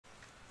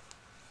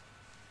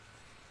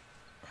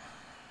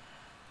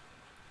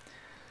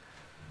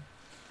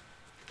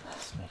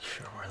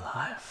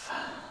Live.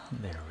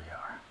 There we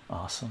are.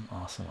 Awesome,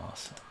 awesome,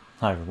 awesome.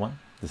 Hi everyone,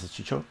 this is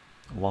Chycho.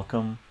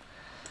 Welcome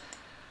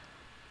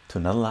to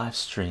another live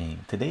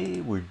stream.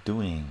 Today we're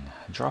doing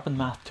a drop in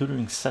math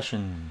tutoring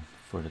session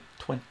for the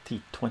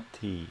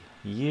 2020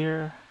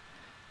 year,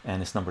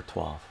 and it's number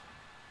 12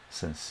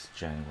 since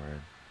January.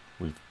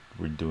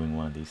 We're doing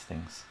one of these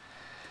things,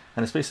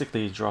 and it's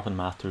basically a drop in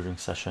math tutoring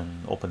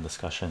session, open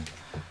discussion.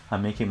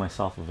 I'm making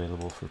myself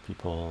available for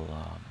people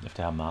if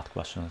they have math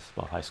questions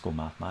about high school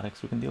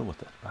mathematics. We can deal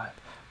with it, right?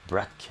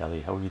 Brett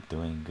Kelly, how are you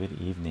doing?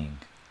 Good evening,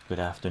 good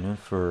afternoon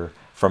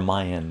from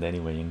my end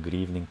anyway, and good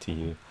evening to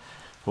you.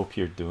 Hope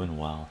you're doing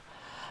well.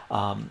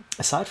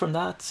 Aside from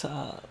that,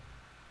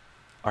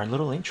 our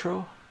little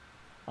intro,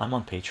 I'm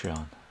on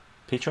Patreon,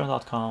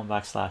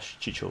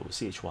 patreon.com/chycho,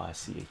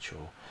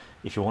 chycho.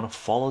 If you want to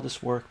follow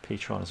this work,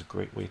 Patreon is a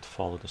great way to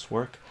follow this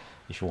work.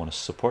 If you want to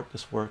support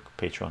this work,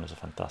 Patreon is a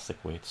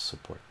fantastic way to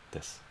support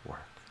this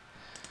work.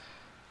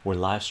 We're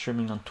live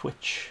streaming on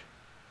Twitch,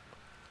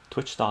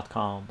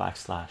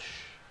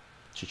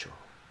 twitch.com/chycho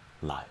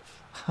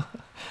live.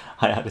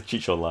 I added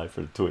chycho live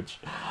for the Twitch,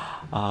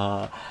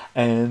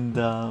 and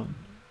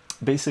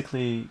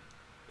basically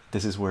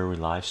this is where we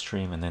live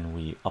stream and then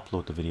we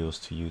upload the videos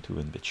to YouTube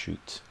and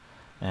BitChute,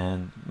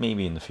 and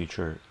maybe in the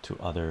future to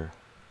other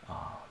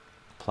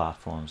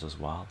platforms as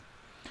well.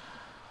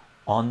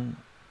 On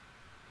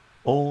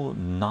oh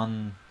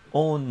no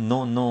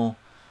no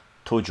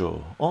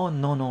Tojo, oh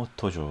no no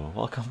Tojo,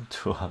 welcome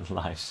to a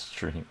live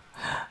stream.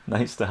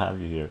 Nice to have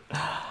you here.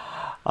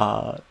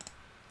 I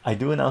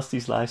do announce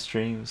these live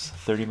streams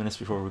 30 minutes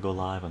before we go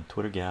live on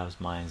Twitter, Gabs,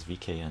 Minds,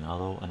 VK, and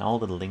Allo, and all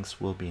the links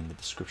will be in the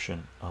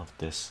description of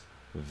this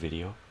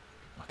video.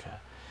 Okay,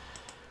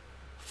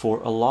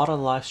 for a lot of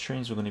live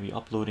streams we're going to be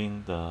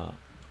uploading the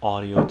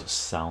audio to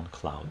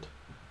SoundCloud,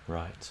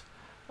 right?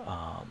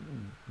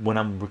 When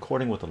I'm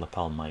recording with the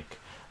lapel mic,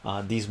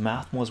 these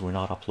math modes we're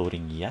not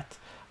uploading yet.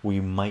 We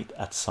might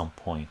at some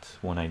point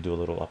when I do a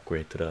little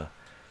upgrade to the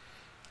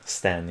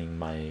standing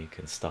mic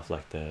and stuff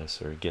like this,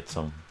 or get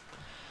some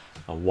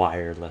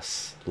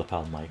wireless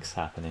lapel mics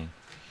happening.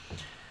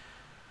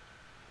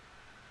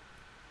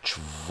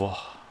 Chvava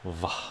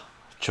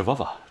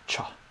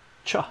cha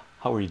cha,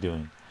 how are you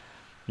doing?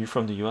 You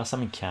from the US?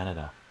 I'm in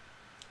Canada.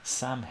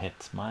 Sam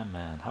Hit, my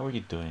man, how are you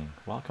doing?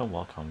 Welcome,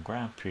 welcome.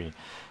 Grand Prix.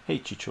 Hey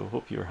Chycho,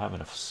 hope you're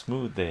having a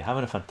smooth day,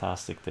 having a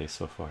fantastic day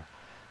so far.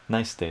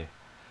 Nice day.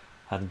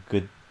 Had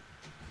good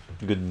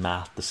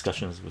math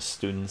discussions with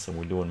students, and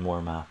we're doing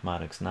more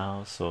mathematics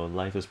now, so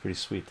life is pretty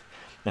sweet.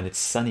 And it's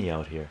sunny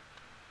out here.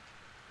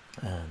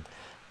 And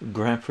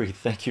Grand Prix,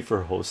 thank you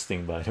for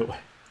hosting, by the way.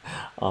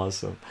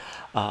 Awesome.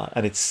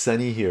 And it's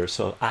sunny here,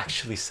 so I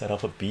actually set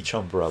up a beach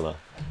umbrella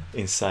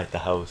inside the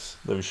house.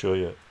 Let me show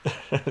you.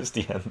 It's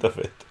the end of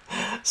it.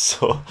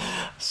 So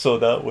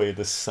that way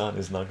the sun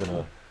is not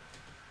gonna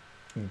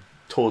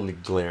totally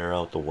glare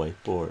out the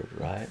whiteboard,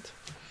 right?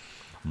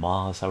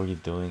 Maz, how are you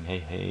doing?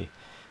 Hey,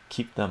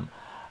 keep them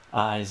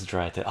eyes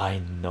dry. I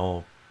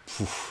know.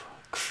 Poof.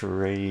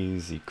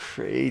 Crazy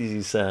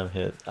Sam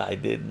Hit. I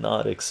did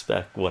not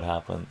expect what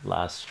happened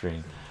last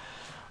stream.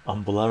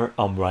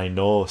 I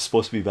know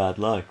supposed to be bad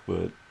luck,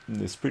 but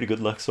it's pretty good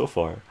luck so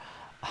far.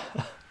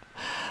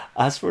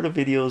 As for the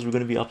videos, we're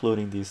going to be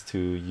uploading these to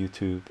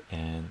YouTube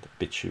and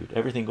BitChute.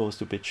 Everything goes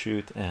to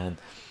BitChute, and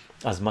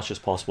as much as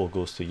possible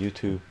goes to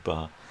YouTube.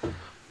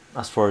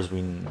 As far as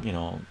we,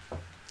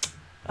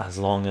 as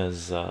long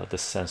as the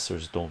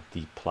censors don't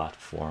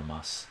deplatform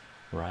us,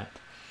 right?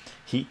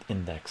 Heat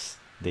index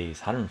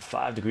days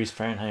 105 degrees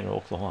Fahrenheit in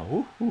Oklahoma.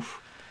 Woo, woo.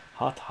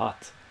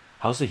 Hot.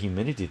 How's the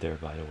humidity there,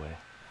 by the way?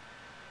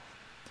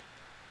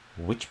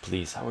 Which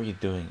please, how are you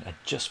doing? I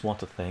just want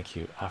to thank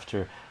you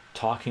after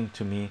talking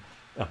to me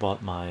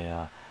about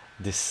my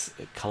this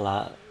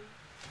Kalia.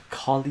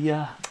 Oh,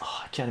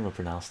 I can't even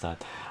pronounce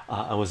that.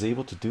 I was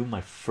able to do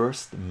my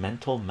first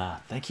mental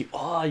math. Thank you.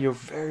 Oh, you're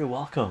very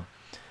welcome.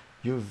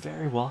 You're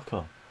very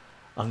welcome.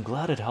 I'm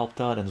glad it helped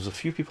out, and there's a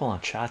few people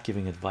on chat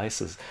giving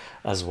advices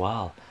as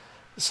well,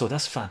 so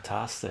that's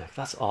fantastic.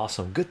 That's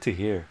awesome. Good to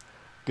hear.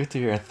 Good to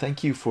hear. And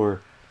thank you for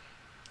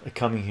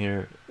coming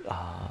here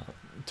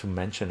to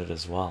mention it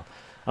as well.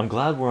 I'm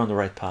glad we're on the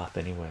right path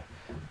anyway.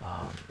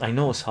 I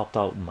know it's helped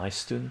out my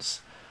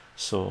students,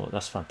 so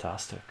that's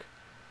fantastic.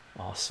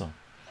 Awesome.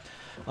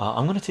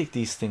 I'm gonna take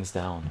these things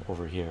down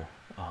over here.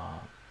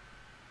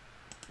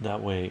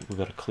 That way we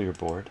got a clear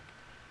board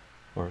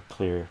or a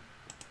clear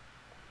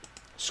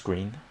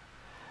screen,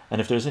 and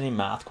if there's any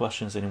math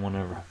questions anyone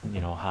ever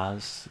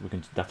has, we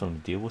can definitely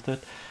deal with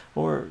it,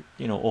 or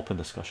open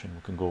discussion.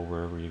 We can go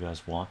wherever you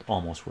guys want,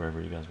 almost wherever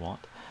you guys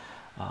want.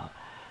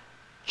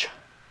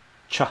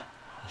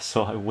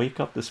 So I wake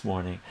up this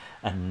morning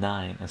at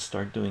 9 and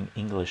start doing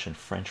English and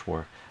French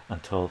work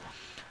until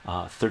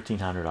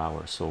 1300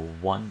 hours, so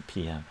 1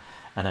 p.m.,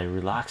 and I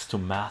relax to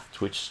math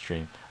Twitch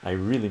stream. I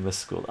really miss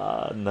school.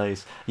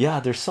 Nice. Yeah,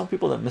 there's some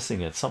people that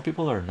missing it, some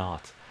people are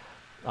not.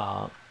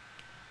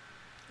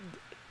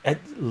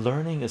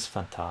 Learning is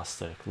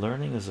fantastic.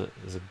 Learning is a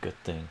good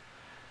thing.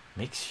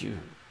 Makes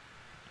you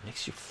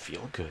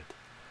feel good.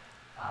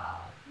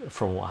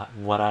 from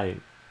what I,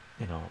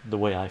 you know, the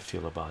way I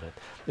feel about it.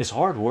 It's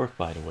hard work,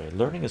 by the way.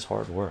 Learning is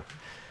hard work.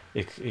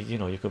 You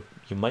know,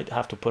 you might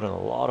have to put in a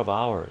lot of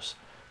hours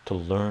to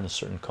learn a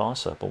certain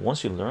concept, but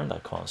once you learn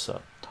that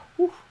concept,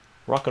 whew,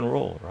 rock and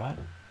roll, right?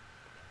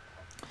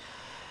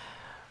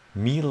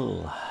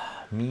 Mil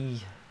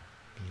me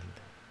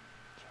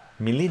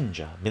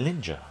Milinja,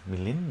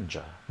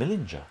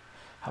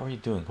 how are you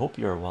doing? Hope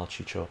you're well,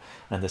 Chicho,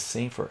 and the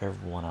same for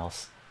everyone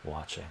else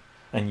watching,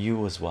 and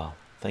you as well.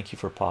 Thank you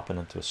for popping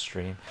into a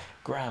stream.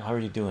 Graham, how are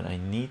you doing? I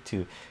need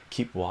to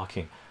keep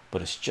walking,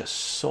 but it's just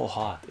so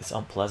hot. It's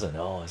unpleasant.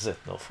 Oh, is it?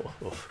 Oof,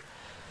 oof, oof.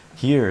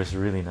 Here is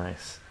really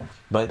nice,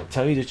 but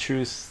tell you the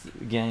truth,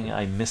 gang,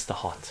 I miss the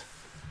hot.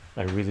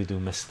 I really do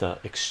miss the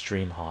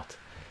extreme hot.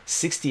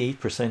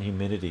 68%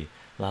 humidity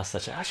last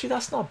touch. Actually,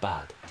 that's not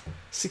bad.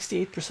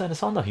 68%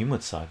 is on the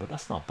humid side, but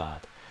that's not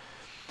bad.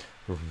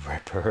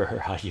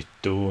 Ripper, how you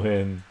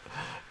doing?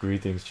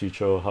 Greetings,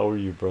 Chicho. How are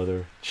you,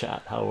 brother?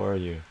 Chat, how are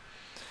you?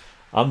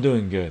 I'm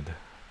doing good.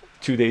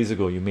 2 days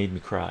ago, you made me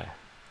cry.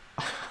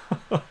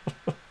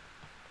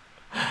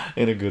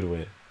 In a good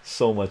way.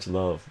 So much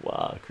love.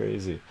 Wow,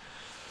 crazy.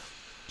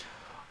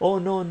 Oh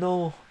no,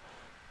 no.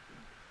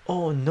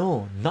 Oh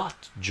no,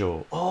 not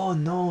Joe. Oh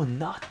no,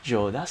 not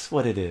Joe. That's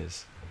what it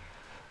is.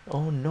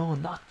 Oh no,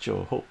 not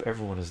Joe. Hope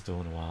everyone is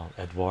doing well.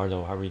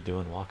 Eduardo, how are you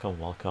doing? Welcome,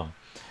 welcome.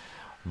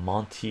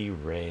 Monty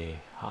Ray,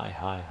 hi,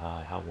 hi,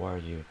 hi. How are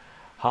you?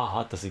 How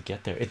hot does it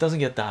get there? It doesn't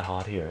get that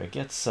hot here. It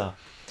gets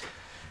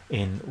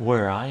in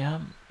where I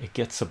am, it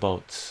gets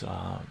about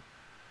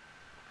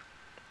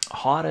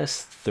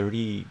hottest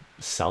 30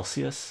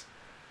 Celsius.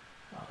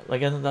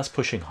 Like, and that's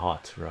pushing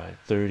hot, right?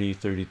 30,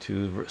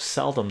 32.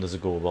 Seldom does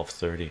it go above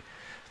 30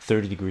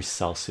 degrees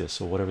Celsius,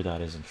 so whatever that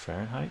is in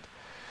Fahrenheit.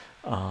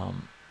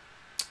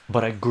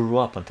 But I grew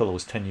up until I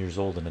was 10 years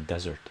old in a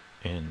desert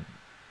in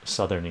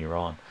southern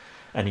Iran,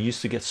 and it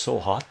used to get so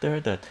hot there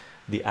that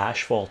the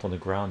asphalt on the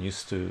ground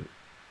used to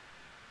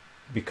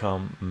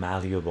become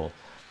malleable.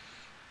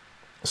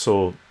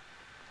 So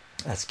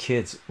as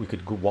kids, we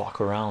could go walk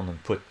around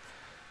and put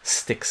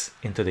sticks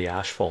into the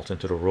asphalt,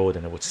 into the road,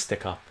 and it would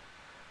stick up.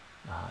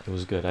 It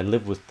was good. I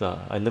lived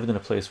in a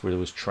place where there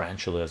was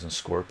tarantulas and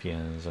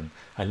scorpions, and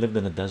I lived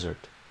in a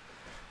desert.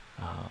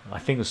 I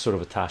think it was sort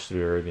of attached to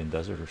the Arabian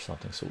desert or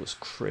something, so it was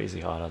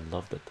crazy hot. I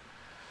loved it.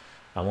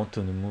 I want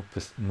to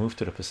move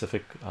to the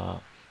Pacific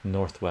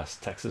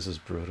Northwest. Texas is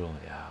brutal.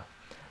 Yeah,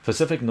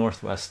 Pacific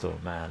Northwest though,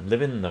 man,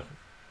 living in the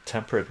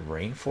temperate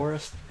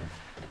rainforest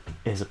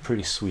is a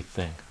pretty sweet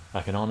thing.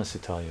 I can honestly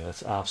tell you,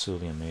 that's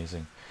absolutely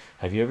amazing.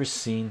 Have you ever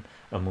seen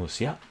a moose?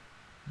 Yeah,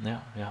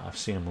 yeah, I've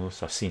seen a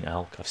moose. I've seen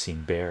elk. I've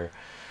seen bear.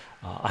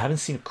 I haven't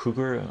seen a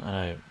cougar,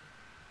 and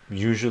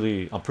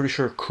I'm pretty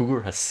sure a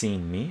cougar has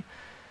seen me,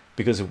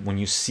 because when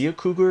you see a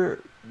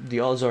cougar, the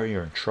odds are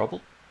you're in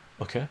trouble.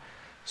 Okay,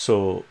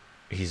 so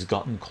he's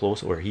gotten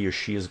close, or he or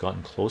she has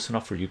gotten close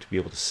enough for you to be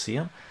able to see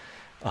him.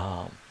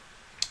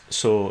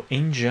 So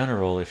in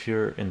general, if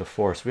you're in the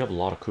forest, we have a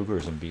lot of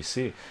cougars in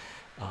BC.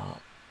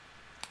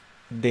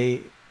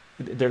 they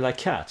they're like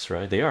cats,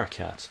 right? They are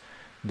cats.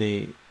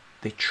 They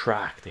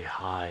track, they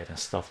hide and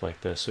stuff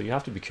like this, so you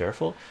have to be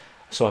careful.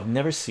 So I've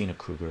never seen a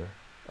cougar.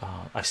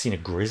 I've seen a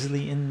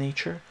grizzly in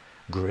nature.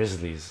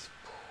 Grizzlies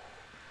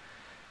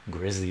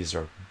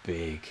are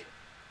big.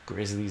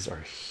 Grizzlies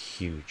are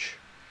huge,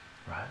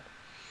 right?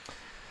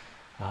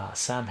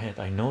 Sam hit,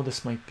 I know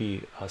this might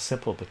be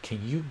simple, but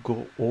can you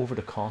go over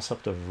the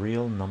concept of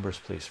real numbers,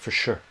 please? For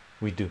sure,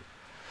 we do.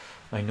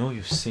 I know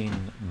you've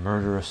seen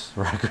murderous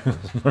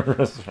raccoons,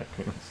 murderous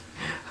raccoons.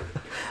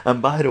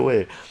 And by the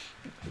way,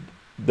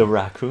 the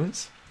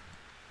raccoons,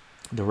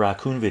 the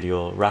raccoon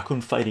video,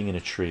 raccoon fighting in a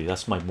tree,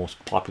 that's my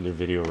most popular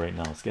video right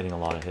now. It's getting a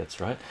lot of hits,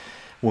 right?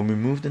 When we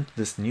moved into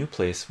this new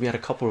place, we had a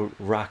couple of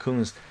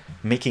raccoons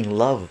making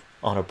love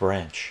on a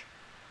branch,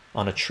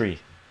 on a tree.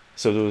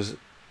 So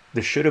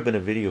there should have been a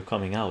video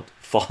coming out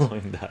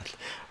following that,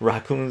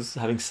 raccoons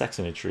having sex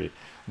in a tree.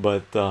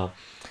 But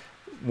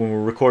when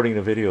we're recording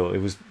the video,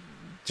 it was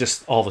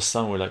just all of a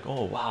sudden we're like,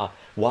 oh wow,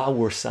 while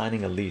we're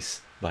signing a lease,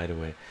 by the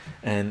way,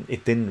 and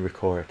it didn't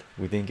record.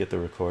 We didn't get the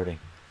recording.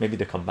 Maybe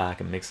to come back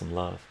and make some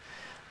love.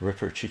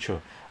 Ripper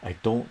Chicho, I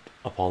don't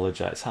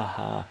apologize,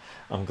 haha.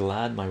 I'm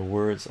glad my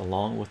words,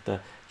 along with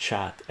the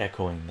chat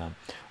echoing them,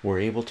 were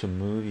able to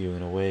move you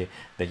in a way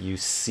that you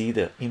see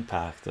the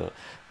impact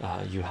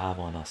you have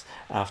on us.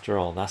 After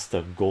all, that's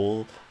the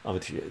goal of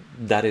it.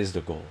 That is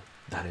the goal.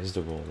 That is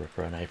the goal,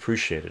 Ripper, and I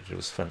appreciate it. It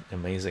was fun,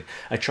 amazing.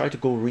 I tried to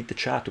go read the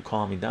chat to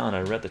calm me down.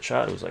 I read the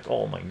chat. It was like,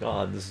 oh my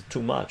god, this is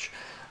too much.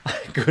 I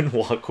couldn't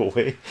walk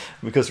away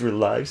because we're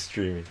live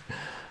streaming.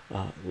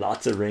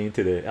 Lots of rain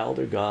today,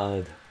 elder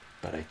god,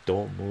 but I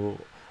don't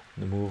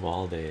move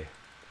all day.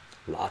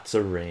 Lots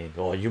of rain.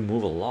 Oh, you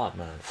move a lot,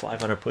 man.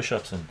 500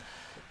 push-ups and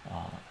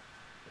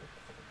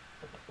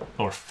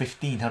or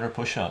 1500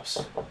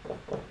 push-ups.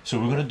 So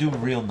we're gonna do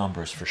real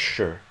numbers for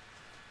sure.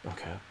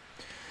 Okay,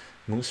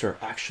 moose are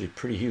actually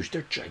pretty huge.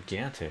 They're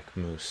gigantic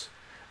moose,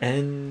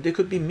 and they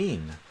could be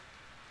mean.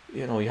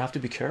 you know, you have to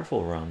be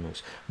careful around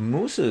moose.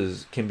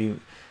 Mooses can be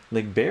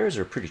like, bears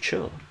are pretty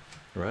chill,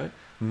 right?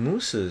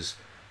 Mooses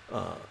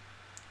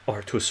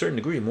are to a certain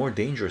degree more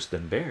dangerous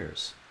than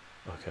bears.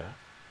 Okay,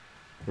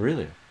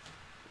 really.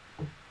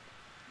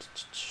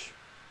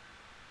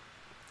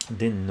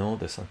 Didn't know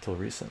this until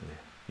recently.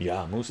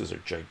 Yeah, mooses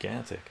are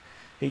gigantic.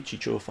 Hey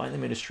Chicho, finally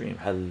made a stream.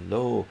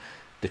 Hello,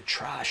 the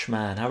trash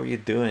man. How are you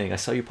doing? I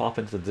saw you pop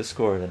into the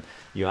Discord and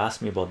you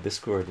asked me about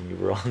Discord and you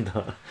were on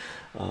the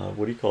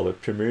what do you call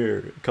it,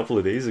 premiere a couple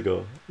of days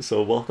ago.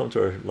 So welcome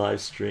to our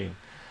live stream,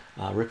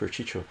 Ripper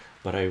Chicho.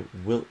 But I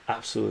will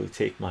absolutely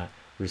take my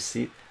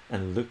receipt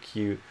and look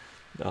you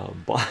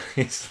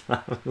body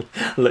slam,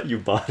 let you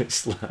body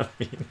slam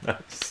me.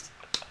 Nice.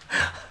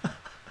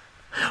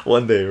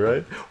 One day,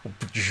 right?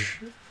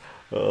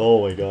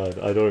 Oh my god,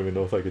 I don't even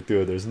know if I could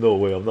do it. There's no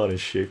way. I'm not in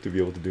shape to be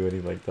able to do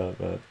anything like that,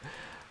 man.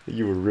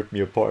 You would rip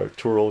me apart,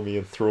 twirl me,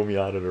 and throw me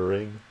out of the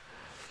ring.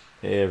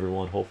 Hey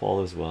everyone, hope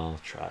all is well.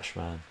 Trash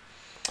man.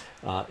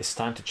 It's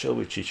time to chill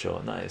with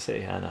Chicho. Nice.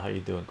 Hey Hannah, how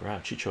you doing?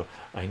 Grab Chicho.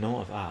 I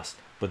know I've asked,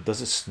 but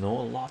does it snow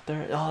a lot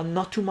there?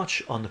 Not too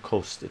much on the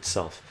coast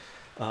itself.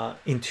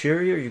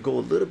 Interior, you go a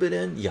little bit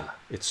in, yeah,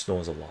 it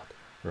snows a lot,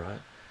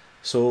 right?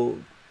 So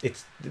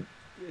it's,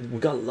 we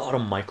got a lot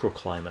of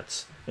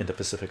microclimates in the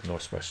Pacific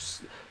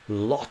Northwest.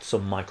 Lots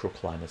of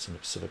microclimates in the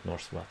Pacific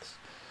Northwest.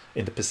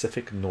 In the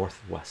Pacific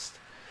Northwest.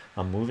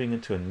 I'm moving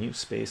into a new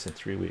space in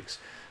 3 weeks.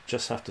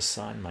 Just have to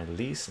sign my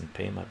lease and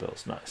pay my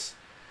bills. Nice.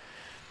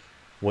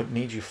 What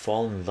made you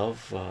fall in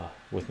love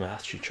with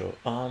math, Chicho?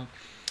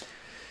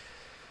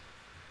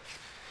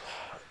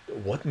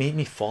 What made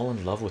me fall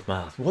in love with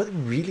math? What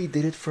really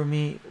did it for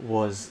me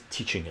was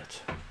teaching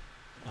it.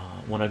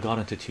 When I got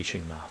into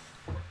teaching math,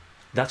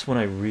 that's when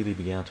I really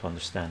began to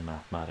understand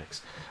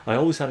mathematics. I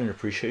always had an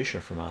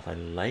appreciation for math. I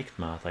liked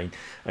math.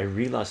 I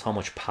realized how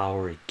much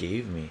power it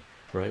gave me,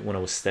 right, when I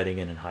was studying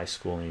it in high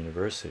school and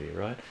university,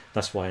 right?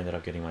 That's why I ended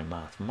up getting my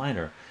math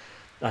minor.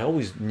 I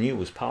always knew it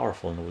was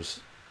powerful, and it was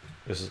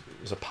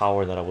a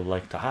power that I would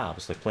like to have.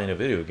 It's like playing a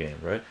video game,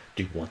 right?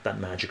 Do you want that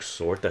magic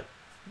sword that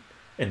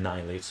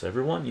annihilates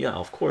everyone? Yeah,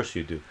 of course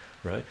you do,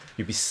 right?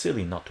 You'd be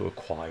silly not to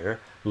acquire,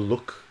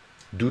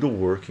 do the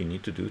work you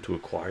need to do to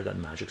acquire that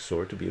magic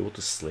sword to be able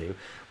to slay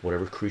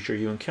whatever creature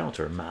you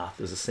encounter. Math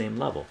is the same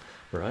level,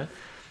 right?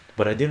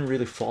 But I didn't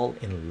really fall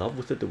in love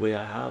with it the way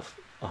I have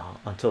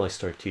until I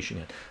started teaching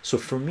it. So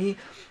for me,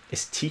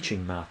 it's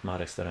teaching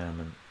mathematics that I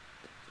am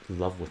in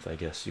love with, I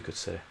guess you could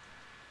say.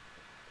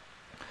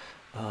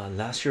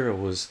 Last year I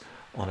was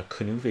on a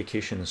canoe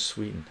vacation in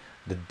Sweden.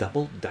 The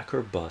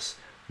double-decker bus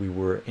we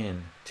were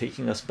in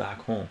taking us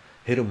back home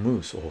hit a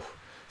moose. Oh,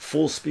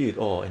 full speed.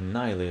 Oh,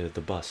 annihilated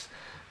the bus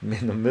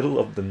in the middle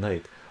of the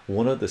night.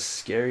 One of the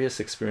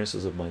scariest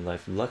experiences of my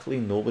life. Luckily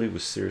nobody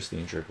was seriously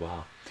injured.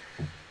 Wow.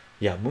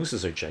 Yeah,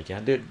 mooses are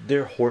gigantic.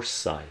 They're horse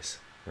size,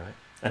 right?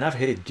 And I've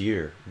hit a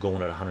deer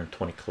going at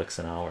 120 clicks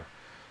an hour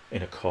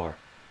in a car.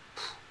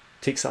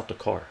 Takes out the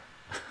car.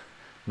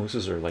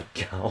 Mooses are like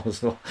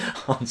cows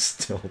on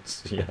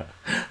stilts. Yeah.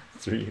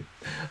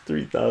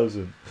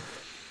 3,000.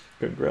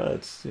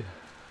 Congrats. Yeah.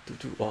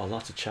 Oh,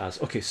 lots of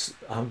chats. Okay, so,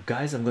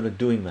 guys, I'm gonna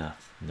doing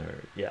math.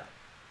 Nerd. Yeah.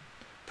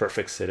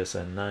 Perfect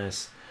citizen.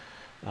 Nice.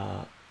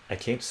 I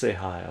came to say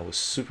hi. I was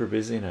super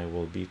busy and I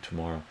will be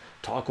tomorrow.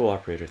 Taco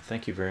operator,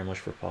 thank you very much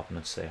for popping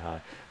and say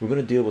hi. We're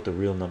gonna deal with the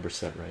real number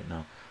set right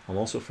now. I'm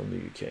also from the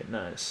UK.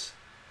 Nice.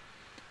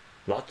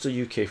 Lots of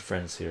UK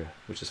friends here,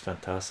 which is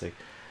fantastic.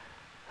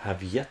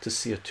 Have yet to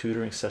see a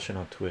tutoring session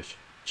on Twitch.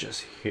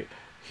 Just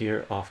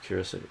here off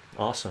curiosity.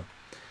 Awesome.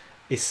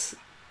 It's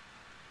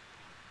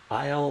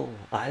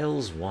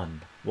Isles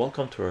 1.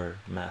 Welcome to our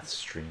math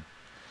stream.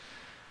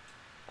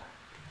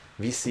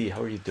 VC,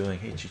 how are you doing?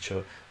 Hey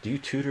Chicho, do you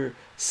tutor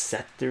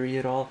set theory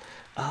at all?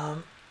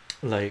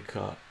 Like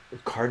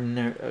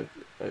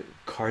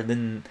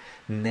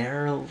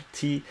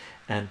cardinality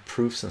and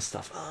proofs and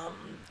stuff.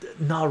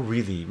 Not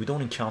really. We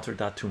don't encounter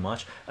that too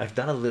much. I've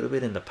done a little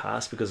bit in the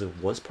past because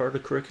it was part of the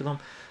curriculum,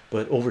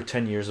 but over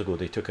 10 years ago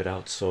they took it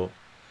out, so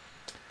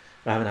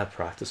I haven't had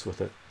practice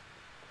with it.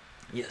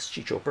 Yes,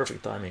 Chicho,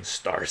 perfect timing.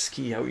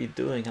 Starsky, how are you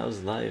doing?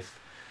 How's life?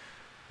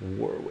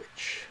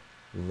 Warwick,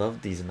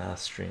 love these math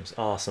streams.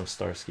 Awesome.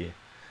 Starsky,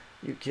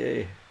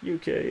 UK,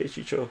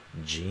 Chicho.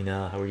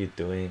 Gina, how are you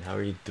doing? How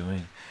are you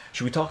doing?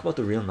 Should we talk about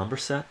the real number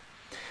set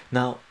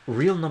now?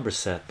 Real number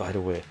set, by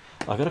the way,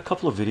 I got a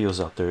couple of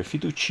videos out there. If you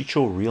do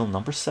Chicho real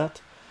number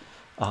set,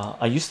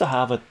 I used to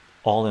have it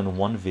all in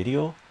one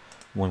video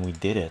when we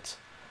did it,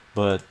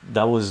 but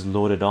that was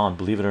loaded on,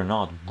 believe it or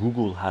not.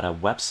 Google had a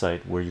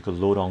website where you could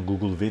load on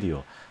Google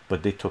Video,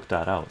 but they took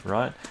that out,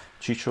 right?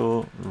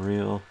 Chicho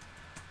real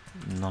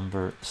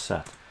number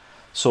set.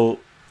 So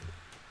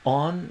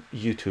on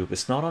YouTube,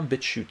 it's not on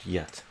BitChute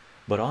yet,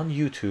 but on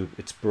YouTube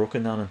it's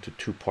broken down into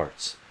two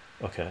parts.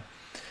 Okay,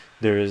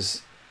 there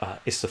is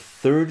it's the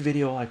third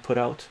video I put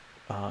out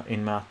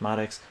in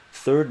mathematics,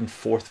 third and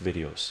fourth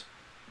videos.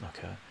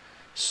 Okay,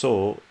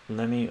 so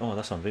let me, oh,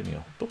 that's on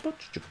Vimeo.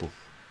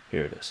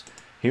 Here it is.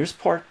 Here's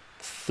part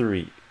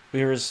 3.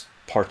 Here's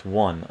part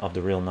 1 of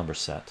the real number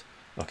set.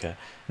 Okay,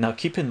 now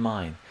keep in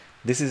mind,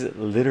 this is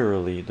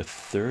literally the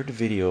third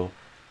video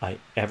I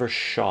ever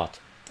shot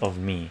of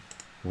me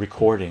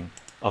recording,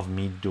 of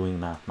me doing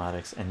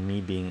mathematics and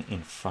me being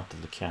in front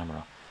of the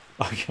camera.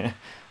 Okay,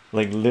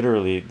 like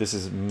literally this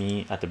is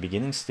me at the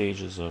beginning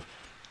stages of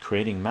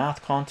creating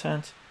math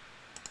content.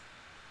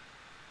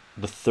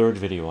 The third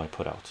video I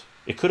put out.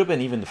 It could have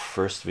been even the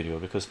first video,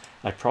 because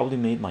I probably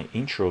made my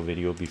intro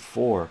video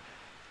before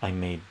I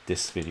made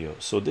this video.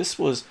 So this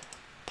was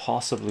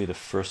possibly the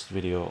first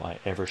video I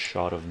ever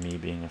shot of me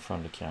being in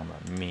front of the camera,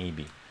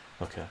 maybe.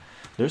 Okay,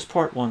 there's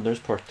part one, there's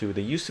part two.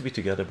 They used to be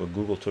together, but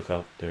Google took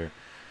out their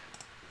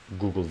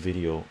Google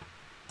video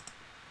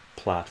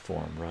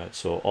platform, right?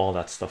 So all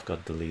that stuff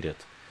got deleted.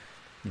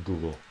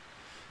 Google.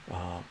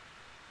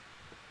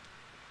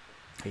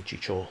 Hey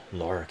Chycho,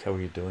 Lark, how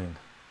are you doing?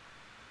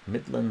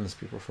 Midlands,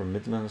 people from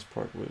Midlands,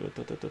 part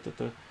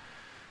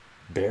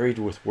buried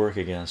with work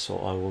again, so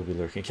I will be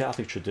lurking.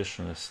 Catholic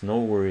traditionalists, no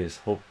worries.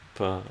 Hope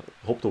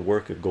the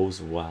work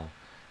goes well.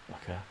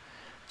 Okay.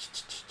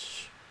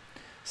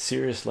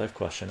 Serious life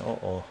question.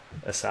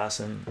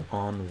 Assassin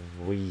on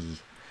we.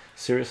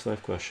 Serious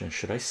life question.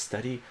 Should I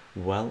study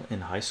well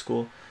in high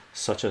school,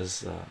 such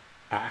as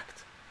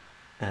ACT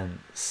and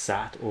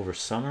SAT over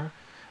summer?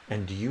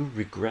 And do you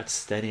regret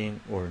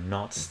studying or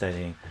not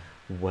studying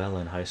well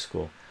in high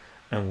school?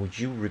 And would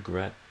you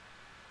regret,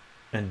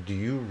 and do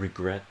you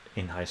regret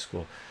in high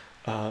school?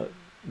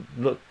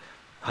 Look,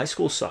 high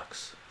school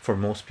sucks for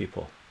most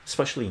people,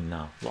 especially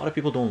now. A lot of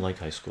people don't like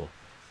high school.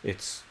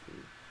 It's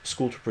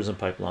school to prison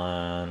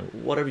pipeline,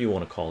 whatever you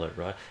want to call it,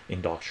 right?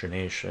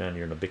 Indoctrination,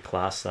 you're in a big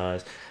class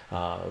size,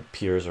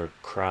 peers are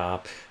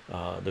crap,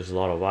 there's a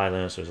lot of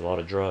violence, there's a lot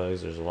of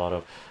drugs, there's a lot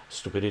of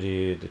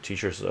stupidity, the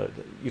teachers,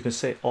 you can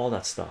say all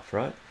that stuff,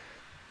 right?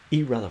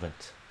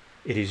 Irrelevant.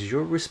 It is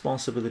your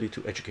responsibility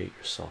to educate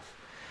yourself.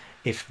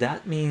 If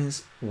that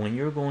means when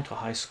you're going to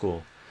high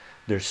school,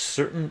 there's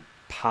certain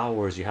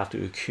powers you have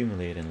to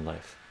accumulate in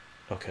life.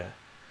 Okay,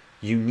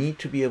 you need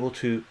to be able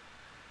to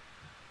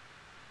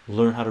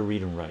learn how to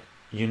read and write.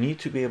 You need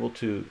to be able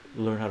to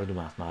learn how to do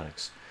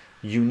mathematics.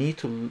 You need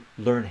to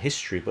learn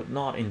history, but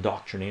not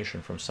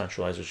indoctrination from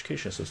centralized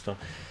education system.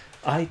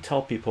 I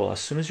tell people, as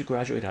soon as you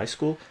graduate high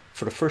school,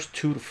 for the first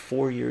 2 to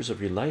 4 years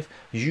of your life,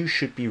 you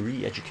should be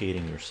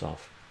re-educating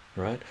yourself,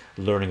 right?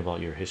 Learning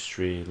about your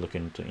history,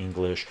 looking into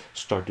English,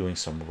 start doing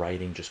some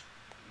writing, just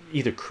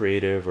either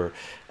creative or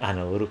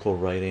analytical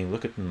writing,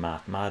 look at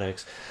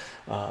mathematics,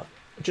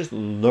 just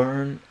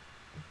learn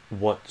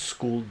what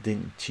school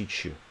didn't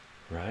teach you,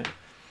 right?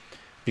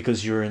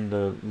 Because you're in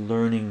the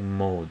learning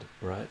mode,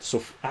 right?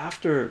 So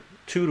after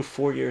 2 to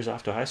 4 years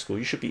after high school,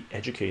 you should be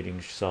educating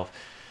yourself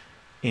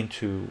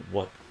into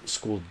what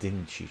school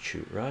didn't teach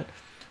you, right?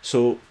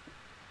 So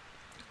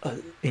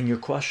in your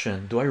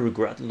question, do I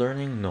regret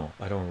learning? No,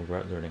 I don't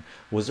regret learning.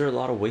 Was there a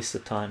lot of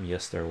wasted time?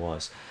 Yes, there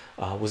was.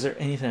 Was there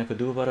anything I could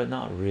do about it?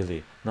 Not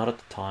really, not at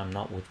the time,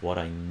 not with what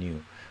I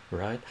knew,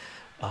 right?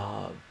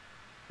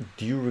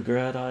 Do you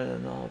regret? I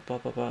don't know, blah,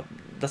 blah, blah.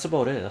 That's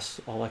about it.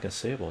 That's all I can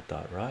say about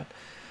that, right?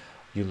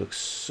 You look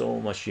so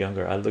much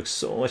younger. I look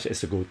so much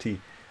as a goatee.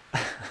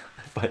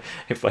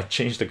 If I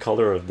change the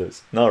color of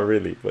this, not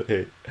really, but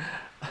hey,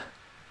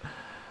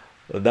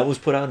 that was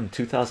put out in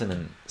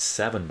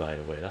 2007, by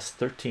the way. That's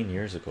 13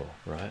 years ago,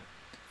 right?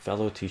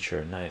 Fellow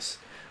teacher, nice.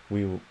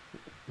 We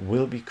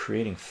will be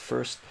creating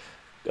first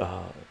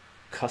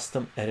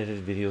custom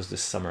edited videos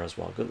this summer as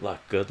well. Good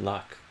luck, good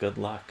luck, good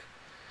luck.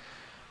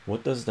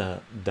 What does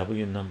the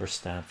W number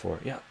stand for?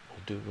 Yeah,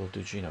 we'll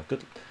do Gino.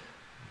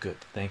 Good,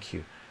 thank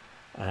you.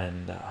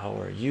 And how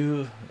are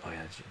you? Oh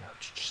yeah, Gino.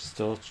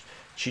 Still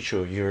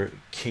Chycho, your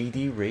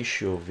KD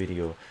ratio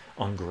video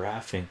on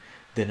graphing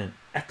did an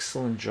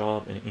excellent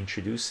job in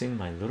introducing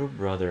my little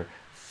brother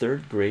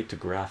 3rd grade to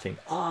graphing.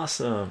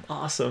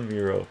 Awesome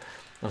Miro.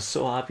 I'm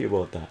so happy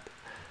about that.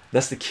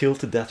 That's the kill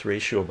to death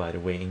ratio, by the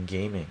way, in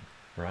gaming,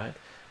 right?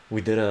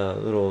 We did a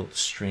little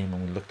stream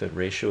and we looked at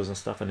ratios and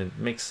stuff, and it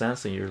makes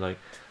sense, and you're like,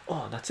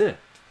 oh, that's it,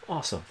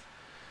 awesome.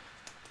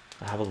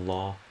 I have a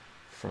law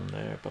from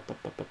there.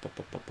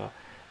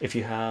 If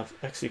you have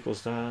x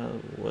equals that,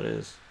 what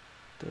is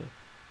the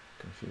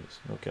confused?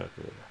 No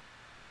calculator.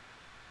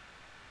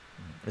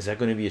 Is that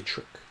going to be a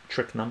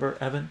trick number,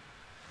 Evan?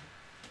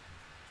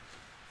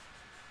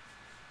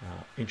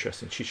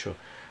 Interesting. Chycho,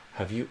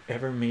 have you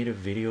ever made a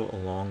video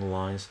along the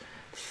lines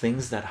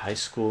things that high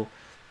school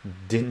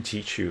didn't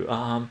teach you?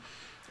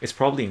 It's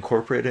probably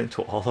incorporated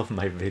into all of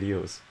my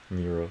videos,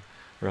 Miro,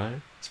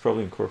 right? It's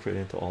probably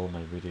incorporated into all of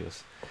my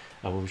videos.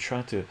 I will be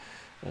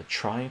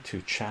trying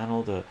to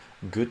channel the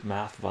good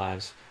math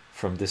vibes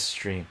from this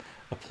stream,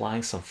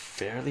 applying some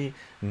fairly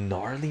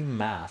gnarly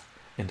math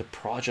in the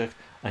project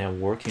I am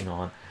working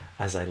on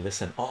as I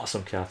listen.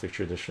 Awesome, Catholic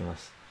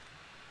traditionalists.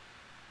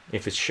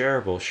 If it's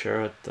shareable,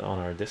 share it on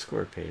our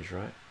Discord page,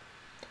 right?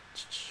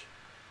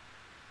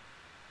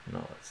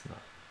 No, it's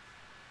not.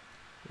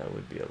 That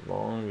would be a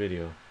long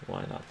video.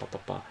 Why not?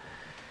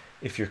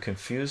 If you're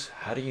confused,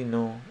 how do you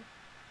know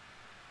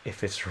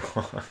if it's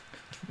wrong?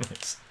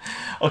 Nice.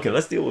 Okay,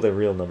 let's deal with a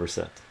real number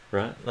set,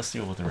 right? Let's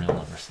deal with a real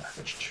number set.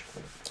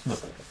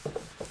 Look,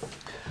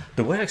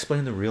 the way I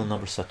explain the real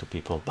number set to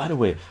people, by the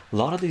way, a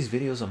lot of these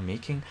videos I'm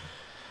making,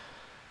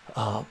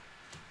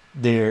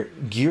 they're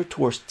geared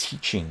towards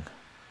teaching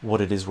what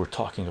it is we're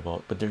talking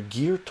about, but they're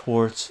geared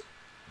towards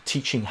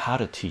teaching how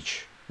to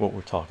teach what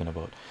we're talking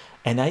about.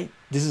 And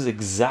this is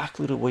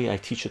exactly the way I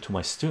teach it to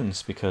my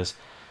students, because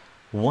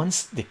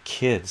once the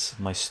kids,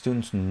 my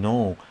students,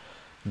 know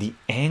the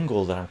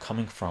angle that I'm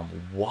coming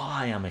from,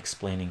 why I'm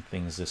explaining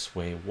things this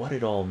way, what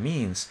it all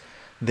means,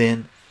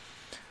 then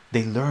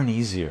they learn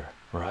easier,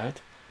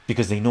 right?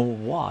 Because they know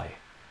why,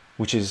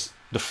 which is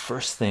the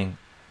first thing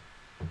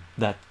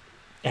that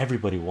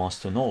everybody wants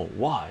to know.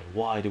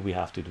 Why do we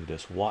have to do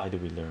this? Why do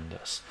we learn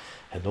this?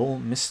 Hello,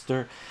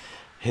 Mr.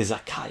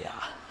 Hizakaya,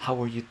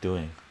 how are you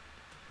doing?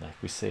 Like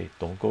we say,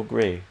 don't go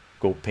gray,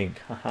 go pink.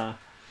 Haha.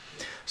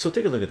 So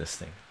take a look at this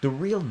thing, the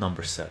real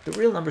number set. The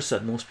real number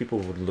set, most people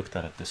would look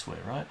at it this way,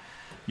 right?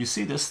 You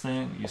see this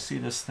thing, you see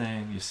this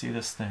thing, you see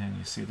this thing,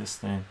 you see this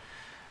thing,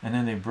 and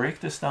then they break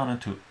this down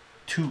into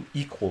two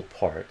equal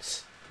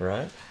parts,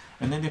 right?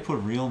 And then they put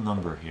real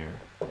number here,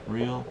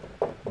 real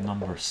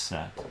number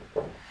set,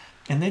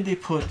 and then they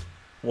put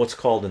what's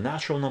called the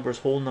natural numbers,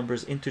 whole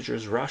numbers,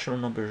 integers, rational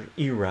numbers,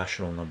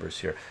 irrational numbers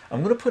here.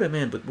 I'm going to put them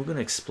in, but we're going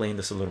to explain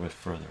this a little bit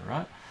further,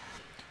 right?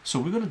 So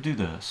we're going to do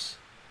this,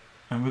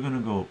 and we're going to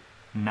go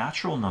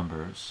natural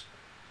numbers,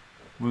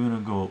 we're going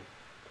to go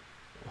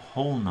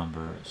whole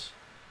numbers,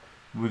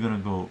 we're going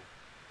to go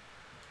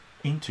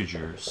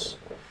integers,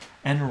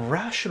 and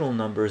rational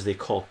numbers they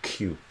call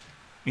Q.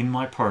 In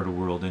my part of the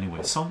world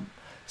anyway, some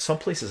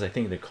places I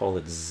think they call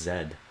it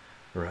Z,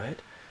 right?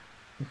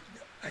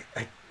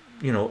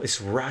 You know, it's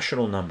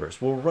rational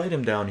numbers. We'll write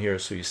them down here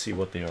so you see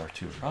what they are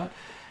too, right?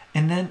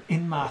 And then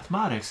in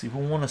mathematics, if you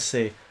want to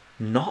say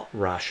not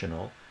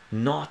rational,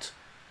 not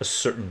a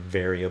certain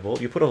variable,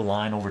 you put a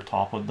line over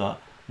top of the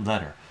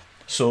letter.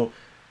 So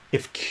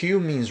if Q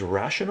means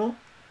rational,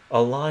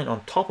 a line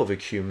on top of a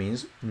Q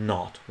means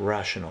not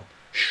rational.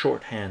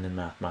 Shorthand in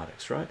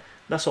mathematics, right?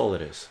 That's all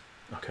it is.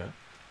 Okay,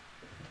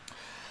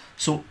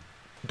 so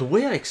the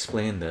way I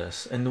explain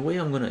this, and the way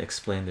I'm going to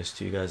explain this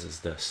to you guys, is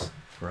this,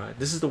 right?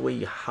 This is the way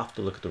you have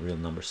to look at the real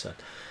number set.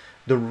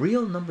 The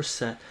real number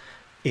set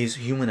is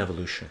human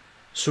evolution,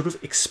 sort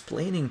of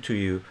explaining to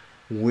you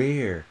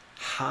where,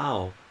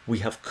 how we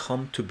have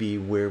come to be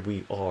where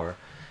we are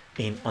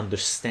in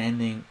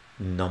understanding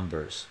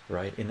numbers,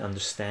 right? In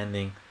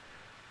understanding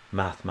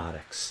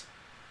mathematics.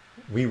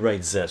 We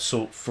write Z.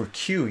 So for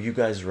Q, you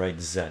guys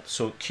write Z.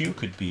 So Q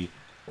could be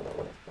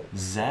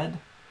Z,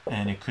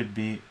 and it could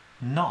be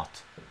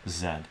not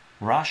Z.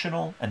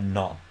 Rational and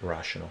not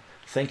rational.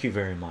 Thank you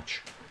very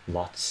much.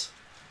 Lots.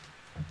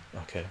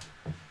 Okay.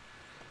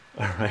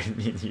 All right,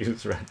 me and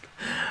use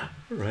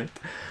right.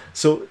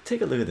 So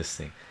take a look at this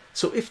thing.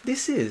 So if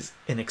this is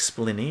an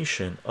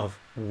explanation of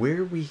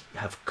where we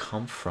have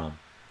come from,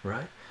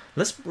 right?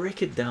 Let's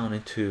break it down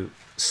into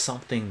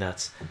something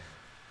that's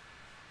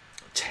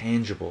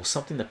tangible,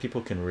 something that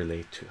people can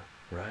relate to,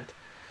 right?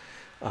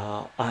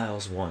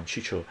 IELTS 1,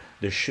 chycho,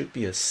 there should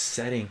be a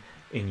setting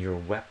in your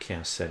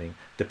webcam setting,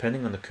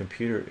 depending on the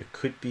computer. It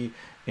could be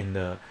in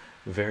the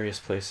various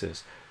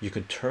places. You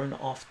can turn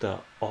off the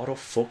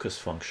autofocus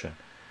function.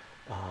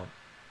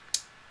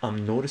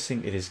 I'm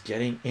noticing it is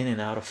getting in and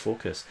out of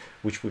focus,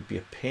 which would be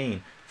a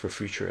pain for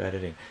future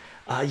editing.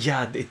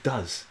 Yeah, it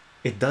does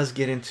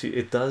get into,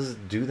 it does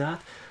do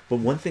that. But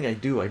one thing I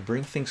do, I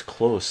bring things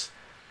close.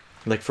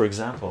 Like for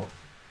example,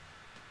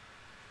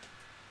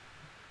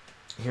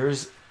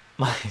 here's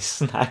my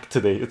snack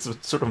today. It's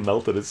sort of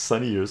melted, it's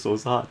sunny here, so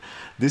it's hot.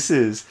 This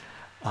is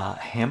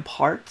hemp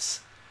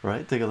hearts,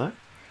 right? Take a look.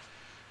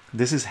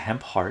 This is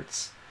hemp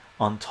hearts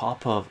on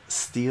top of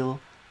steel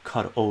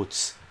cut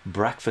oats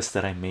breakfast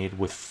that I made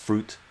with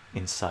fruit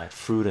inside,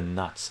 fruit and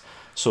nuts.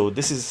 So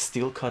this is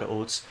steel cut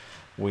oats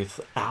with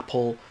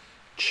apple,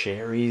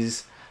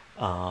 cherries,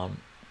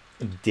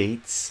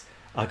 dates.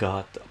 I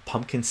got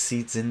pumpkin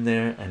seeds in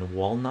there and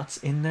walnuts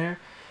in there,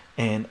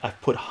 and I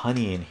put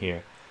honey in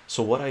here.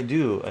 So what I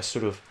do, I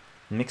sort of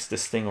mix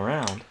this thing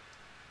around,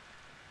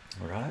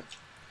 all right?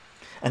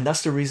 And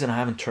that's the reason I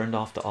haven't turned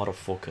off the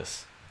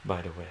autofocus,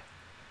 by the way,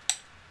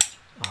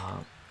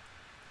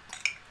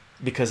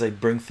 because I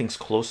bring things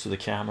close to the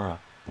camera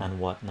and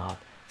whatnot.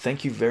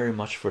 Thank you very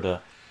much for the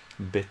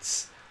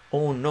bits.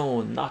 Oh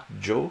no, not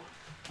Joe.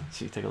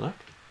 See, take a look.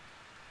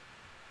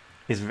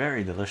 It's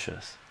very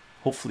delicious.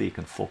 Hopefully you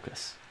can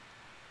focus.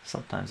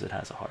 Sometimes it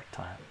has a hard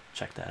time.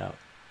 Check that out,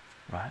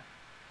 right?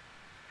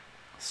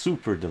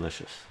 Super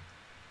delicious,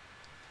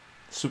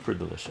 super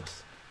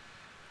delicious.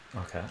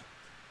 Okay,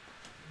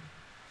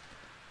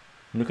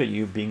 look at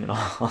you being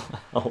all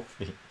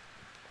healthy.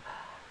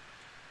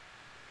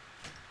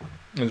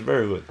 It's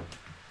very good.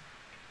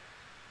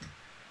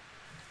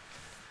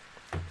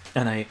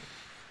 And I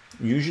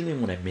usually,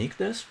 when I make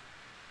this,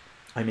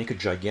 I make a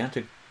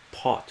gigantic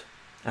pot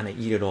and I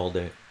eat it all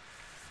day.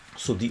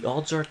 So the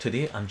odds are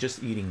today I'm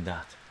just eating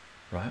that,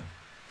 right?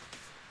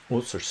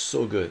 Oats are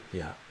so good.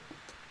 Yeah,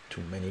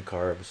 too many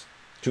carbs,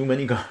 Too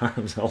many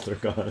carbs, elder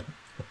god.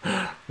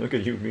 Look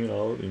at you being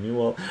all of me.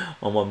 Meanwhile,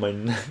 I'm on my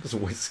next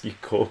whiskey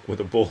coke with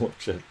a bowl of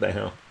shit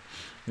down.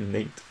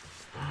 Nate.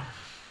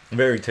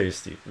 Very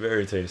tasty,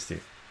 very tasty,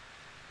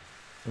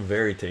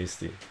 very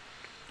tasty.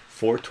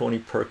 420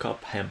 per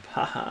cup hemp.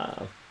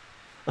 Haha.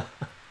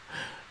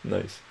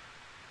 Nice.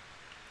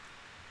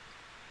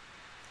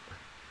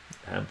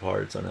 Hemp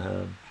hearts on a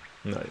ham.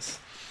 Nice.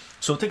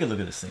 So take a look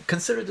at this thing.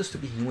 Consider this to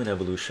be human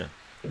evolution,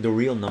 the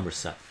real number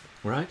set,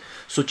 right?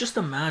 So just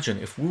imagine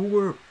if we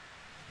were,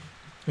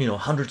 you know,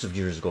 hundreds of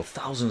years ago,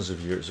 thousands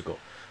of years ago,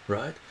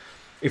 right?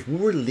 If we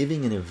were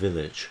living in a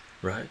village,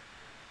 right?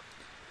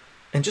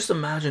 And just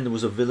imagine there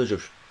was a village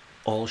of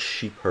all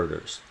sheep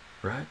herders,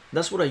 right?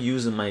 That's what I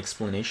use in my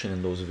explanation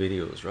in those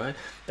videos, right?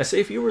 I say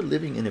if you were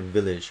living in a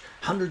village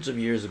hundreds of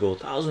years ago,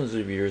 thousands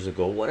of years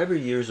ago, whatever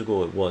years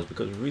ago it was,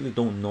 because we really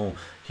don't know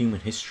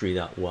human history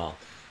that well,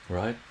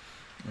 right?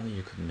 Well,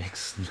 you could make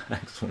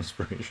snacks so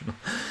inspirational.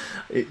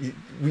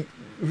 We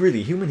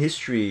really, human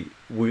history,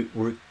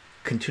 we're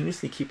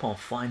continuously keep on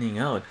finding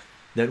out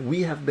that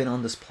we have been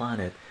on this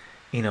planet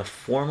in a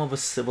form of a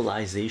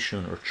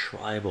civilization or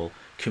tribal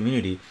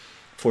community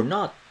for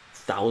not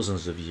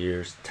thousands of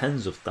years,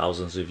 tens of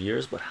thousands of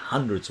years, but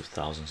hundreds of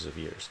thousands of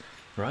years,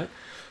 right?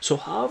 So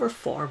however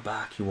far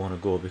back you want to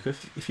go,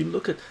 because if you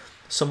look at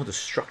some of the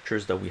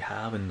structures that we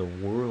have in the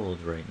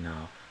world right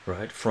now,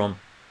 right, from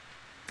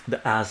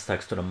the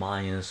Aztecs to the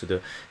Mayans to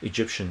the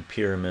Egyptian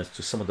pyramids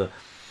to some of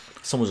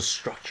the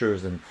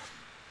structures in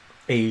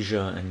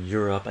Asia and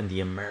Europe and the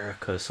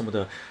Americas, some of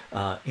the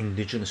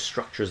indigenous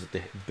structures that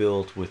they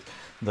built with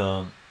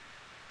the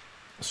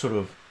sort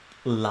of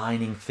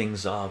lining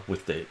things up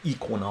with the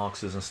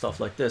equinoxes and stuff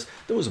like this,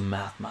 there was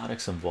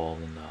mathematics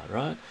involved in that,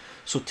 right?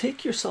 So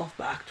take yourself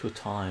back to a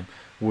time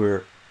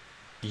where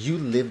you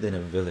lived in a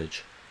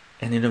village,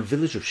 and in a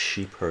village of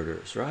sheep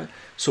herders, right?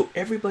 So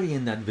everybody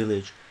in that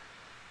village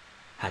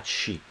had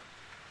sheep,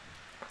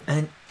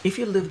 and if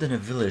you lived in a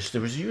village,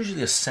 there was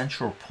usually a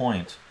central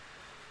point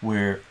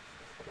where,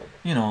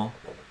 you know,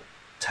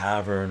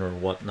 tavern or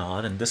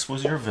whatnot, and this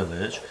was your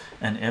village,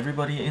 and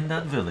everybody in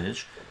that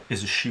village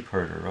is a sheep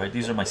herder, right?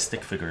 These are my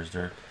stick figures.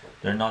 They're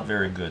not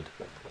very good,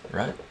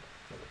 right?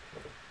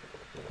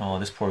 Oh,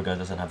 this poor guy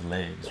doesn't have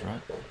legs,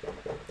 right?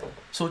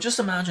 So just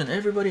imagine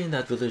everybody in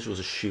that village was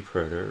a sheep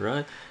herder,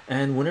 right?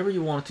 And whenever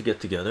you wanted to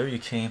get together, you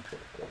came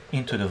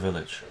into the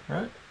village,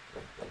 right?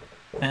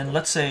 And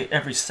let's say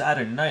every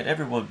Saturday night,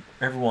 everyone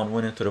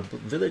went into the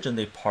village and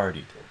they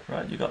partied,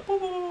 right? You got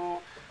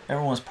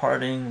everyone's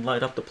partying,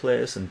 light up the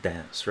place and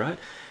dance, right?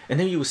 And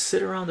then you would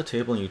sit around the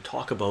table and you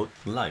talk about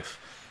life.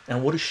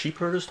 And what do sheep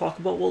herders talk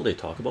about? Well, they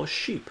talk about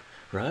sheep,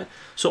 right?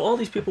 So all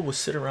these people would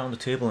sit around the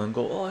table and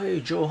go, oh, hey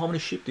Joe, how many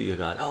sheep do you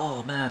got?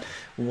 Oh man,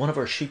 one of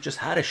our sheep just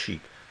had a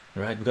sheep,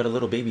 right? We got a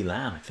little baby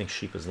lamb. I think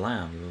sheep is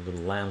lamb.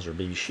 Little lambs are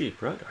baby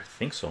sheep, right? I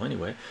think so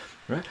anyway,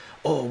 right?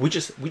 Oh,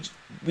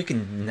 we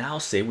can now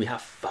say we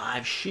have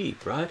 5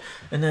 sheep, right?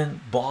 And then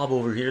Bob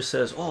over here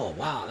says, oh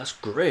wow, that's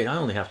great, I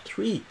only have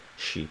 3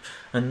 sheep.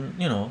 And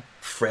you know,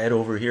 Fred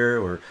over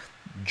here, or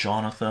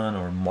Jonathan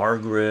or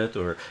Margaret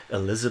or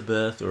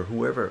Elizabeth or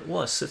whoever it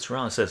was, sits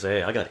around and says,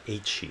 hey, I got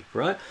 8 sheep,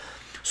 right?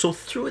 So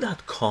through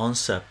that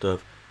concept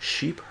of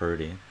sheep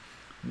herding,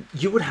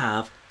 you would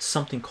have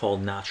something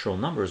called natural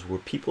numbers, where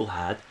people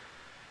had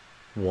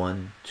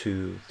 1,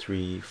 2,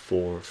 3,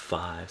 4,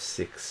 5,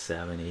 6,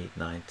 7, 8,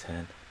 9,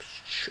 10,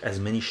 as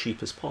many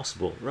sheep as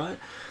possible, right?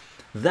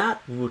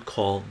 That we would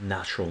call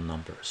natural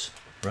numbers,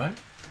 right?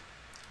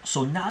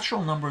 So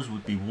natural numbers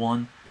would be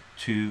 1,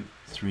 2,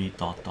 3,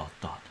 dot dot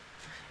dot.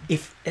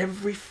 If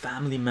every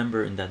family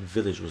member in that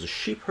village was a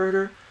sheep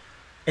herder,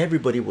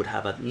 everybody would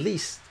have at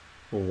least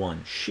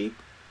 1 sheep,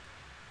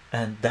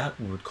 and that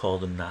we would call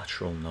the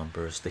natural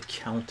numbers, the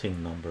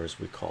counting numbers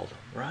we call them,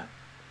 right?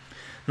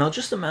 Now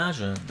just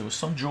imagine there was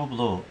some Joe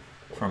Blow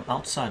from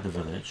outside the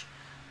village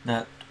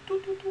that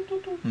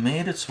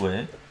made its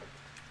way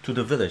to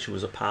the village. He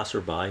was a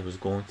passerby, he was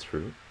going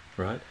through,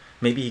 right?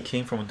 Maybe he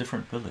came from a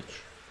different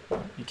village.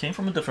 He came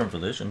from a different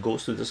village and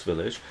goes to this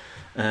village,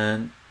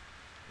 and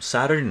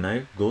Saturday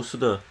night goes to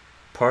the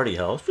party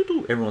house.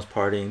 Everyone's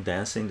partying,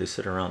 dancing, they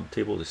sit around the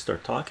table, they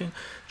start talking.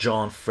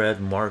 John,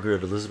 Fred,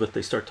 Margaret, Elizabeth,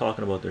 they start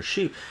talking about their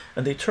sheep,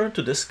 and they turn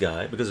to this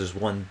guy, because there's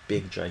one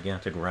big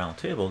gigantic round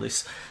table. They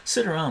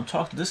sit around,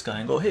 talk to this guy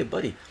and go, hey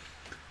buddy,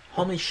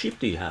 how many sheep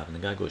do you have? And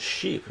the guy goes,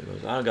 sheep? He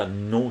goes, I got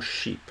no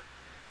sheep,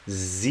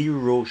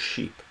 0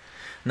 sheep.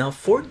 Now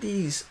for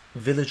these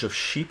village of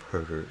sheep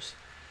herders,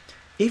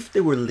 if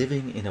they were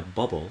living in a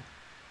bubble,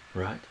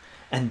 right,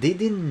 and they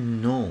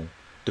didn't know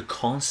the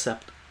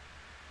concept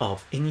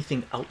of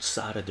anything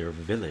outside of their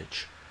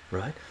village,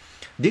 right,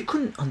 they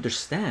couldn't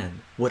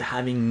understand what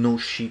having no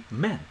sheep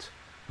meant,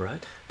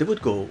 right? They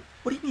would go,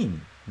 what do you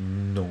mean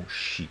no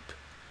sheep,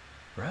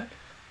 right?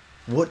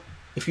 What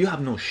if you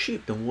have no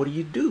sheep, then what do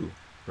you do,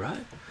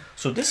 right?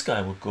 So this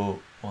guy would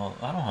go, well,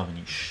 I don't have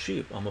any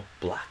sheep, I'm a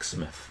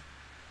blacksmith,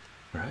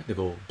 right? They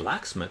go,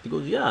 blacksmith? He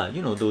goes, yeah,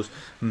 you know those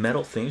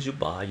metal things you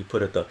buy, you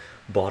put at the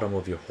bottom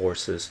of your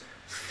horse's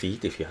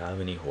feet if you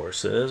have any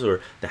horses,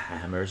 or the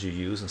hammers you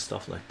use and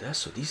stuff like this.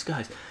 So these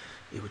guys,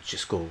 it would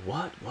just go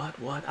what.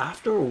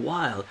 After a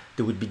while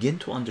they would begin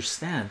to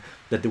understand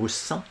that there was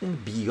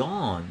something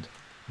beyond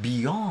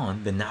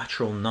the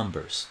natural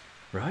numbers,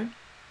 right?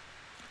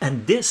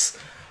 And this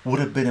would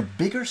have been a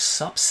bigger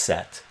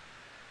subset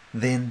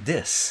than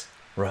this,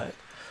 right?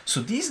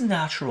 So these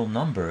natural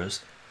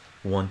numbers,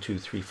 1 2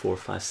 3 4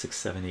 5 6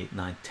 7 8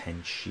 9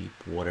 10 sheep,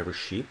 whatever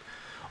sheep,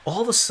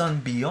 all of a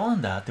sudden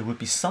beyond that there would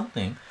be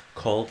something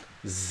called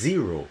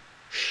zero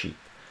sheep.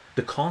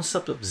 The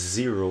concept of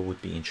zero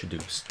would be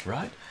introduced,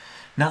 right?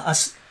 Now,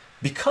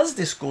 because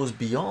this goes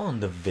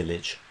beyond the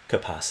village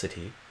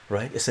capacity,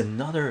 right, it's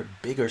another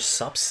bigger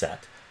subset,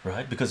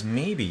 right? Because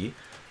maybe,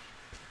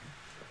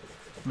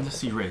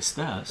 let's erase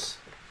this,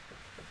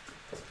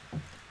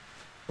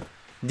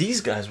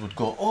 these guys would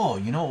go, oh,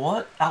 you know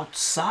what,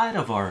 outside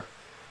of our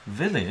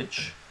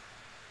village,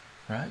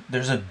 right,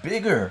 there's a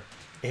bigger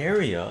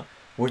area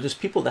where there's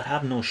people that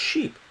have no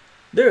sheep.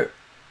 They're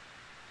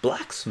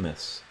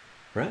blacksmiths,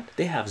 right?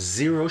 They have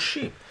zero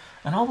sheep.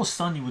 And all of a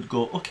sudden you would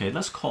go, okay,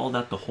 let's call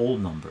that the whole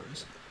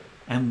numbers,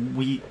 and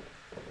we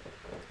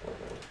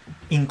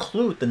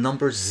include the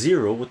number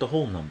 0 with the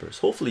whole numbers.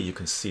 Hopefully you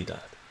can see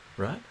that,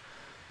 right?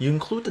 You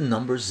include the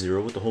number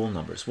 0 with the whole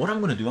numbers. What I'm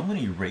going to do, I'm going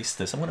to erase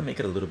this. I'm going to make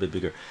it a little bit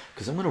bigger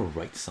because I'm going to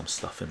write some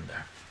stuff in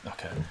there.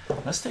 Okay,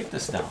 let's take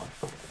this down.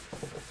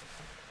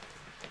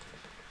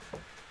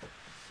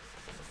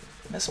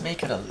 Let's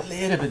make it a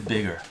little bit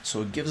bigger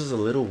so it gives us a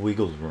little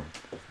wiggle room,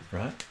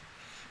 right?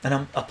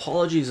 And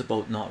apologies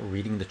about not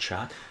reading the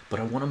chat, but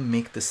I want to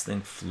make this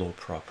thing flow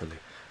properly.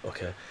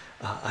 Okay,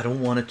 I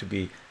don't want it to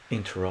be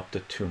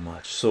interrupted too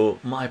much, so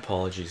my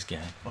apologies,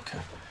 gang. Okay,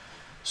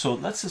 so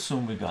let's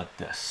assume we got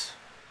this.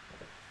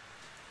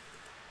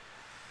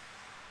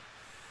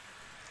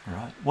 All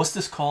right, what's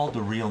this called?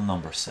 The real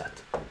number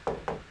set,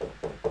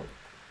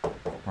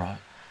 right?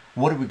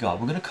 What do we got?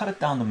 We're going to cut it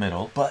down the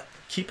middle, but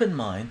keep in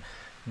mind,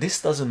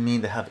 this doesn't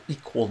mean they have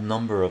equal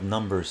number of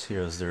numbers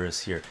here as there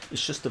is here.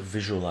 It's just a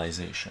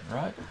visualization,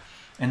 right?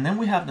 And then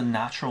we have the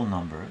natural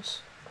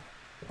numbers,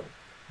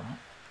 right?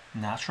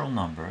 Natural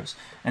numbers,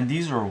 and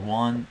these are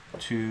 1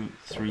 2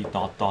 3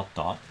 dot dot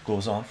dot,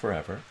 goes on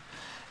forever.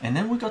 And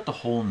then we got the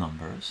whole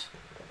numbers,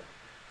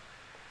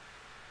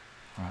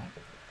 right?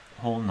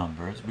 Whole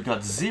numbers. We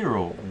got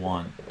 0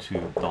 1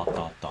 2 dot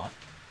dot dot.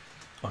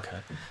 Okay,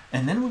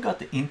 and then we got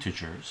the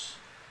integers.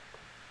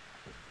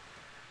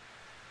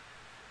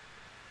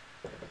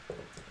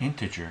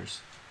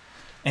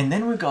 And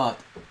then we got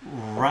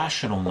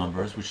rational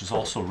numbers, which is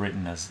also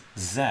written as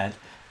Z,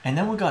 and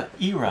then we got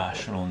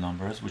irrational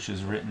numbers, which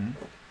is written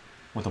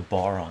with a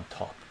bar on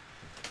top,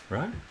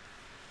 right?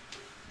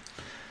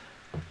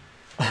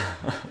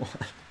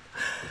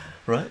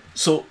 Right,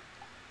 so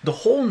the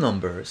whole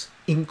numbers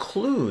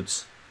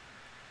includes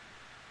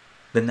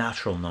the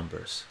natural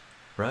numbers,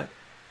 right?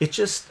 It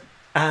just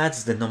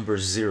adds the number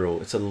 0.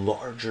 It's a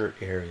larger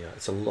area,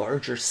 it's a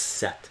larger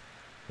set,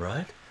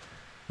 right?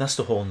 That's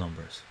the whole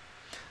numbers.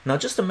 Now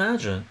just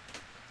imagine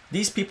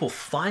these people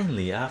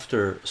finally,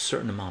 after a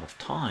certain amount of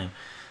time,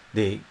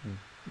 they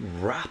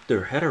wrap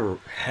their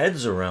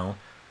heads around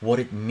what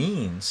it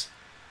means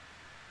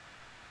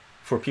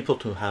for people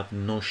to have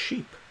no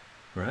sheep,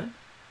 right?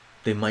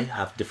 They might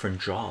have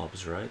different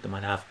jobs, right? They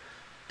might have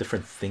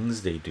different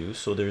things they do,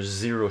 so there's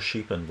 0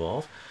 sheep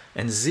involved,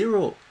 and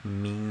 0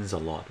 means a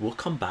lot. We'll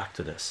come back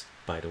to this,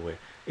 by the way.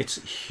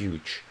 It's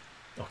huge.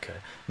 Okay,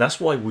 that's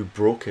why we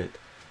broke it,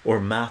 or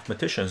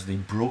mathematicians, they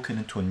broke it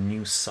into a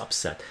new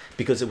subset,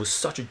 because it was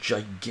such a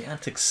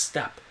gigantic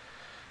step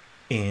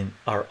in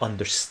our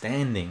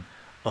understanding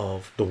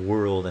of the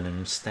world and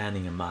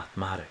understanding in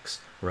mathematics,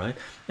 right?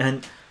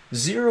 And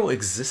 0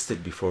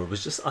 existed before. It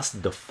was just us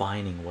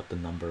defining what the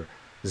number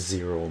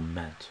 0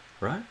 meant,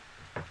 right?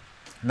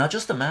 Now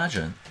just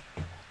imagine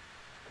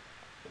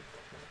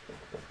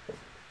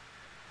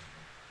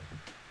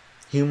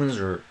humans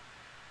are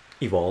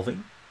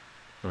evolving,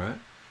 right?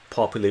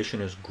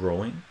 Population is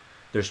growing,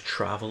 there's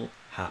travel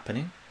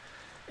happening,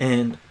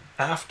 and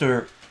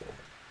after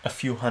a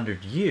few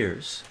hundred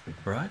years,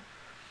 right,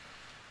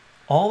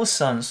 all of a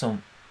sudden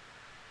some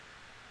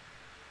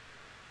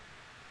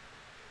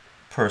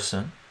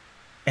person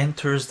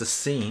enters the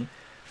scene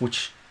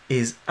which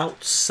is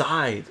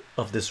outside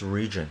of this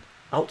region,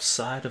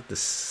 outside of the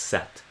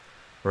set,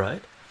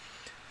 right,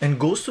 and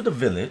goes to the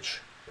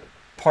village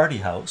party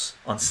house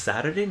on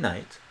Saturday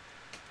night,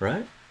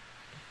 right?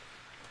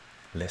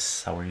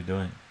 Liz, how are you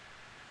doing?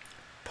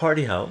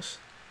 Party house,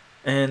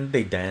 and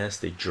they dance,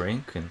 they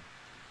drink, and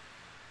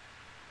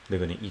they're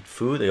gonna eat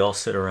food. They all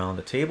sit around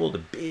the table, the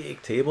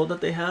big table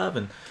that they have,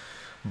 and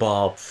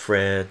Bob,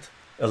 Fred,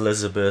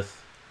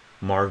 Elizabeth,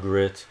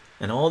 Margaret,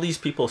 and all these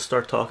people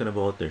start talking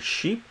about their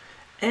sheep,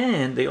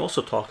 and they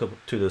also talk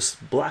to this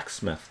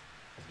blacksmith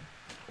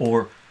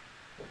or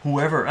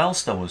whoever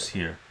else that was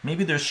here.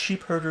 Maybe there's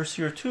sheep herders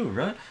here too,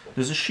 right?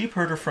 There's a sheep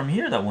herder from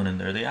here that went in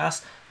there. They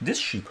asked this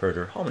sheep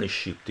herder, how many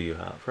sheep do you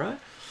have, right?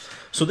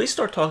 So they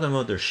start talking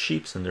about their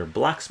sheep and their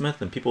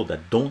blacksmith and people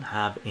that don't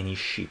have any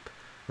sheep,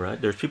 right?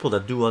 There's people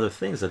that do other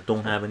things that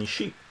don't have any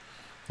sheep,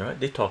 right?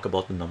 They talk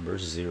about the number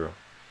 0,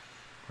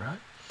 right?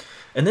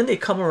 And then they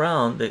come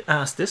around, they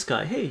ask this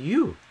guy, hey,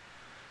 you,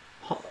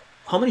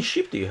 how many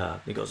sheep do you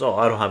have? He goes, oh,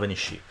 I don't have any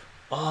sheep.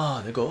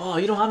 Oh, they go, oh,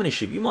 you don't have any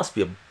sheep, you must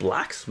be a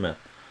blacksmith.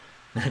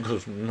 And he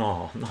goes,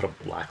 no, I'm not a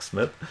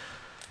blacksmith.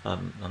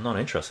 I'm not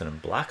interested in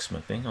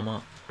blacksmithing. I'm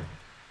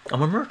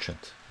a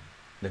merchant.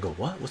 They go,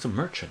 what? What's a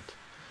merchant?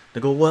 They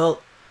go,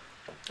 well,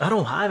 I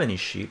don't have any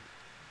sheep,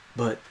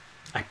 but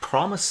I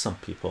promised some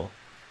people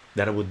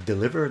that I would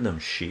deliver them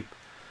sheep,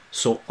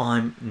 so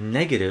I'm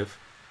negative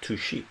 2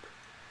 sheep,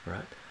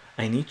 right?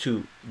 I need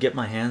to get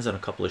my hands on a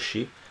couple of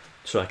sheep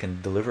so I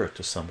can deliver it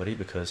to somebody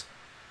because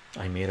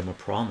I made him a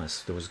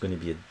promise there was going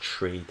to be a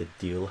trade, a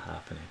deal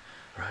happening,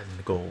 right? And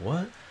they go,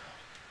 what?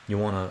 You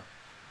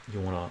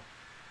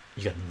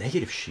got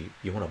negative sheep,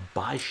 you want to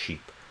buy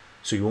sheep,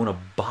 so you want to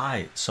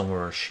buy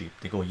somewhere a sheep.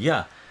 They go,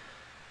 yeah,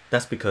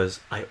 that's because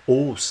I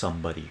owe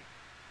somebody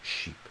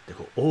sheep. They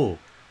go, oh,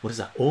 what does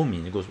that owe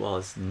mean? He goes, well,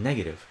 it's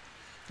negative.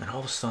 And all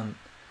of a sudden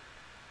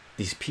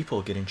these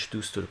people get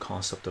introduced to the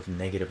concept of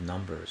negative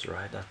numbers,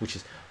 right? That which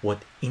is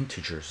what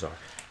integers are.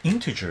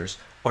 Integers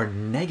are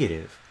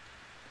negative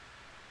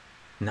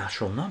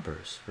natural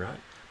numbers, right?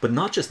 But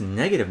not just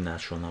negative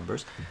natural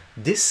numbers.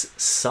 This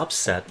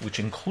subset, which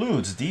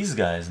includes these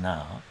guys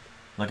now,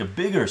 like a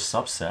bigger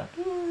subset,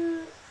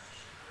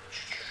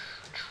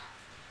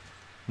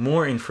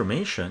 more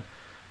information.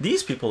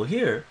 These people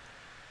here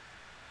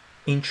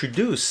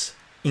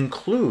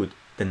include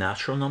the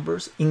natural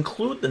numbers,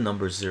 include the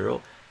number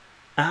 0,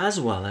 as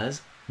well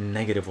as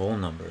negative whole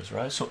numbers,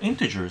 right? So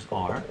integers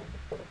are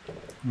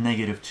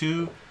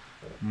 -2,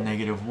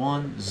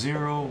 -1,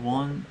 0,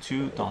 1,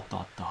 2, dot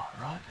dot dot,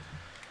 right?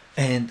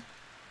 And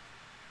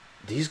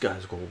these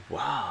guys go,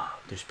 wow,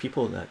 there's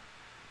people that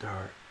there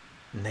are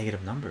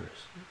negative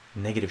numbers,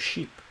 negative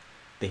sheep.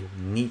 They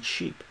need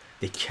sheep.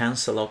 They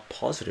cancel out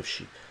positive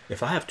sheep.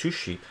 If I have 2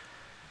 sheep,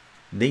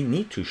 they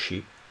need 2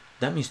 sheep.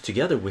 That means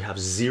together we have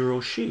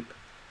 0 sheep.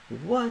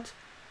 What?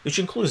 Which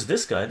includes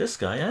this guy,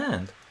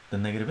 and the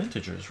negative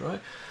integers,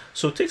 right?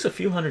 So it takes a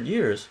few hundred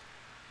years,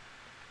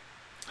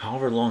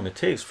 however long it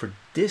takes, for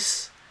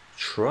this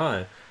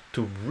tribe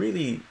to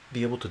really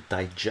be able to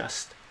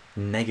digest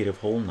negative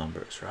whole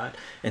numbers, right?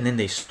 And then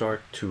they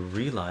start to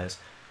realize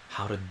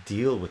how to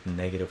deal with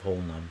negative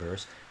whole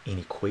numbers in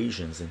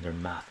equations in their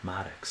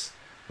mathematics,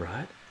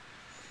 right?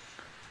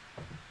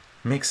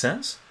 Makes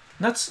sense?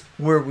 That's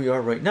where we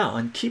are right now.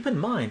 And keep in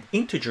mind,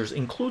 integers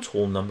includes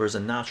whole numbers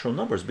and natural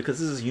numbers, because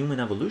this is human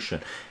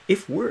evolution.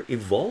 If we're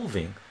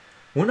evolving,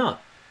 we're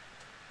not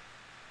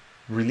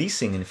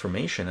releasing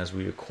information as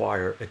we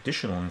acquire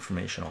additional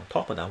information on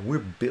top of that. We're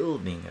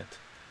building it,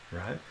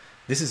 right?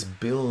 This is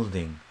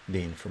building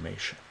the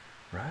information,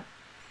 right?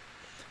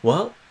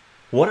 Well,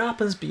 what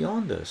happens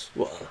beyond this?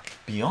 Well,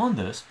 beyond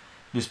this,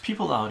 there's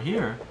people out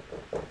here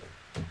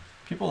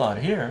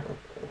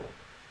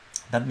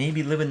that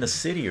maybe live in the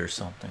city or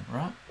something,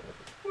 right?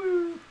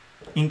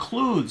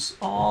 Includes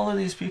all of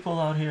these people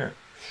out here,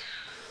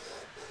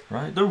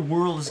 right? Their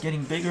world is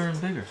getting bigger and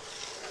bigger.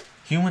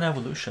 Human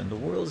evolution, the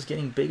world is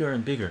getting bigger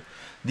and bigger.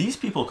 These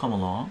people come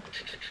along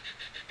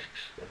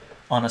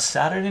on a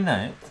Saturday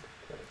night,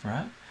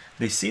 right?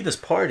 They see this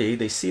party,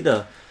 they see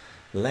the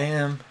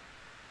lamb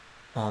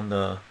on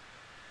the,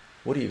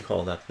 what do you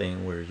call that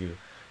thing where you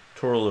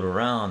twirl it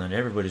around and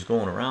everybody's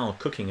going around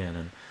cooking it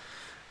and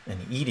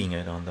eating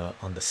it on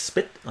the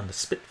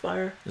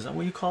spitfire, is that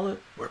what you call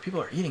it, where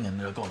people are eating and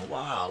they're going,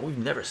 wow, we've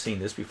never seen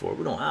this before,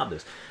 we don't have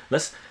this,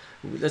 let's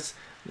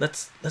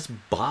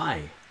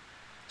buy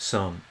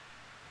some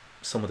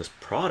of this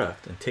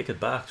product and take it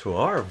back to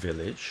our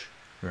village,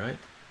 right,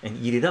 and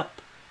eat it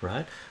up,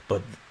 right?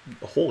 But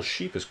a whole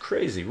sheep is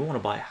crazy, we want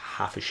to buy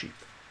half a sheep,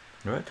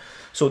 right?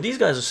 So these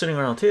guys are sitting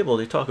around a table,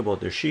 they talk about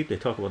their sheep, they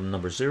talk about the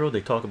number 0,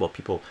 they talk about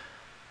people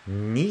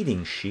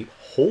needing sheep,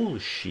 whole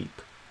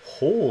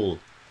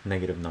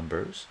negative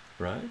numbers,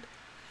 right?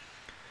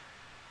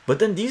 But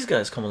then these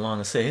guys come along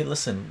and say, hey,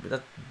 listen,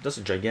 that's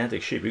a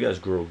gigantic sheep, you guys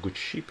grow good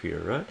sheep here,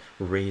 right?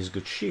 Raise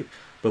good sheep,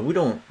 but we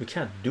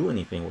can't do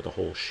anything with a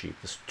whole sheep,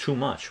 it's too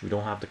much, we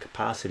don't have the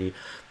capacity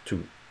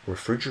to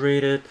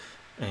refrigerate it,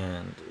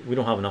 and we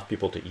don't have enough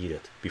people to eat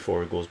it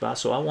before it goes bad,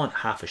 so I want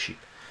half a sheep.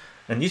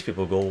 And these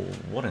people go,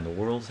 what in the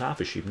world is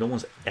half a sheep? No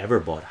one's ever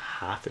bought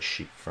half a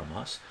sheep from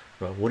us,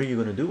 right? What are you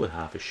going to do with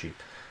half a sheep?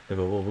 They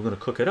go, well, we're going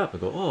to cook it up. I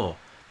go, oh,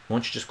 why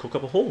don't you just cook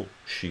up a whole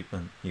sheep?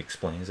 And he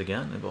explains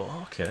again. They go,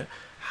 oh, okay,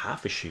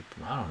 half a sheep,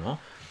 I don't know,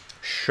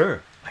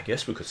 sure, I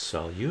guess we could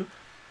sell you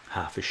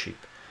half a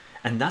sheep.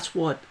 And that's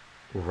what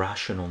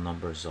rational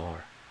numbers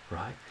are,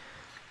 right?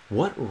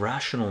 What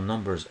rational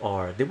numbers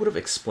are, they would have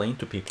explained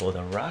to people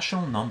that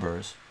rational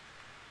numbers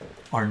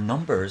are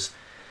numbers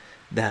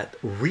that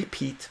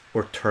repeat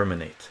or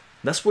terminate.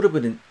 That's what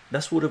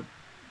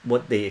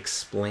what they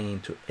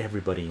explained to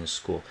everybody in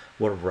school,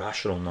 what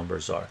rational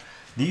numbers are.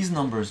 These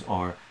numbers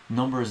are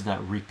numbers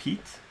that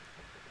repeat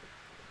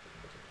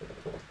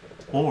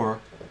or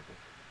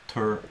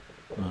terminate,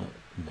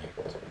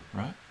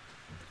 right?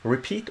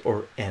 Repeat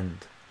or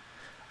end.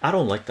 I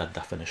don't like that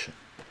definition,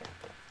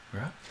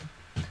 right?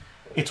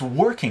 It's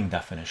working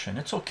definition,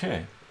 it's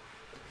okay,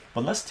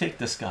 but let's take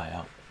this guy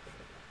out,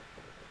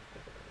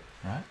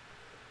 right?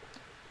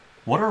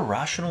 What are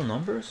rational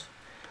numbers?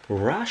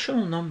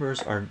 Rational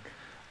numbers are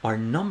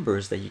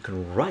numbers that you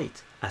can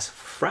write as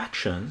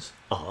fractions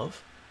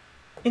of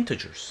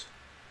integers.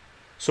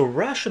 So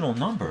rational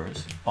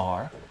numbers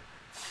are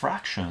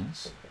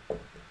fractions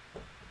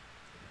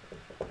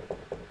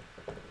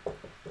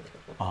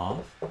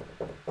of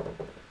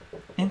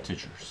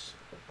integers,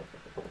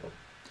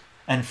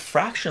 and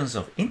fractions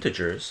of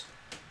integers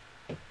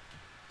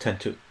tend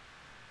to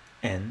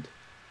end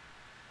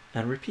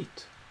and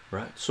repeat,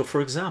 right? So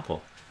for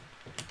example,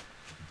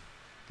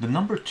 the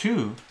number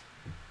 2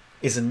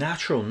 is a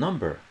natural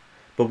number,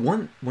 but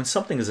when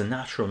something is a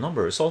natural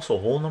number, it's also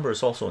a whole number,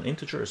 it's also an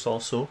integer, it's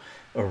also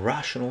a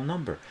rational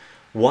number.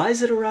 Why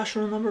is it a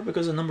rational number?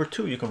 Because the number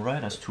 2 you can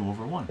write as 2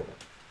 over 1,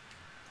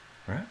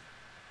 right?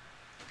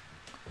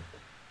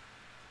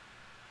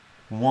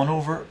 1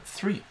 over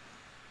 3,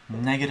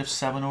 negative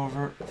 7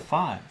 over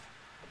 5,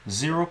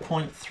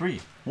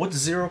 0.3.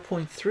 What's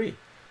 0.3?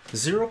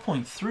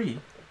 0.3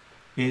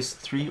 is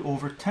 3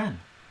 over 10.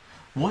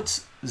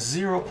 What's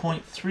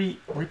 0.3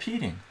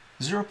 repeating?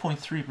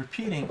 0.3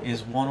 repeating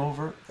is 1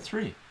 over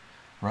 3,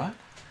 right?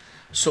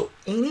 So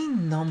any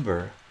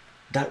number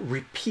that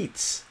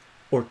repeats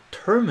or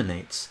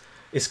terminates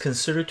is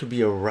considered to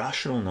be a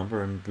rational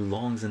number and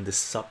belongs in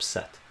this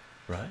subset,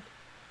 right?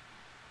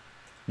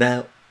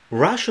 Now,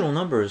 rational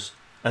numbers,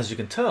 as you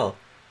can tell,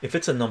 if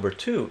it's a number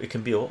 2, it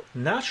can be a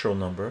natural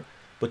number,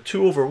 but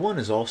 2 over 1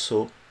 is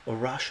also a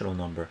rational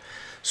number.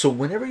 So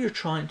whenever you're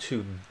trying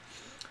to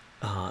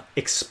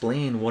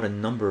explain what a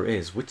number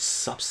is, which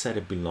subset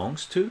it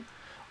belongs to,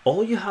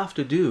 all you have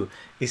to do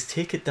is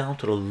take it down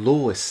to the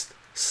lowest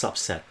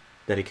subset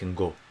that it can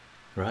go,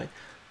 right,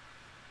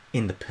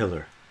 in the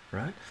pillar,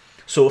 right?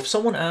 So if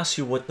someone asks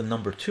you what the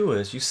number 2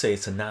 is, you say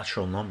it's a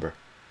natural number,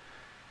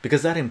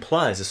 because that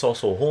implies it's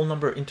also a whole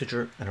number,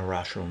 integer, and a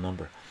rational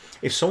number.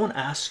 If someone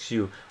asks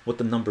you what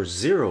the number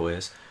 0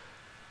 is,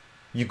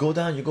 you go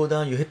down, you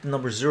hit the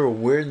number 0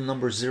 where the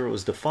number 0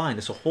 is defined.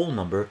 It's a whole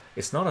number,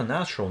 it's not a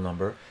natural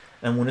number,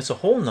 and when it's a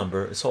whole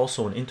number, it's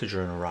also an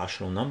integer and a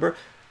rational number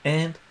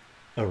and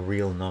a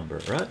real number,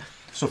 right?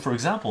 So for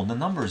example, the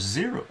number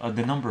 0,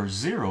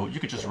 you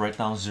could just write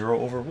down 0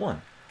 over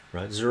 1,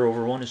 right? 0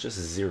 over 1 is just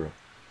 0.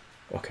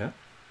 Okay,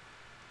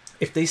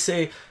 if they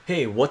say,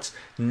 hey, what's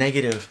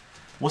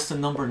the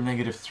number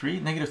negative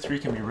 3? Negative 3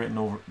 can be written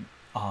over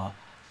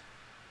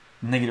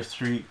negative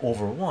 3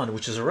 over 1,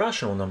 which is a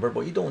rational number,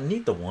 but you don't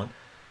need the 1,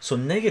 so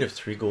negative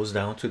 3 goes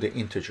down to the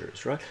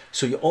integers, right?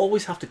 So you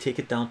always have to take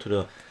it down to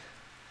the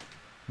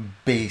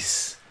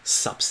base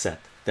subset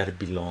that it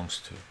belongs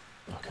to.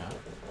 Okay,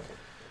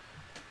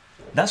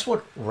 that's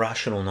what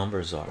rational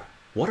numbers are.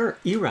 What are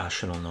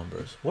irrational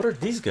numbers? What are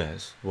these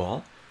guys?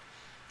 Well,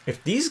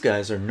 if these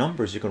guys are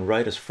numbers you can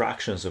write as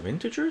fractions of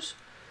integers,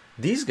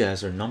 these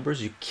guys are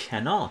numbers you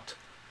cannot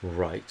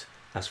write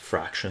as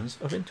fractions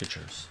of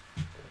integers.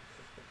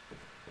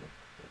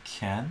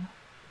 Can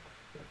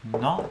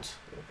not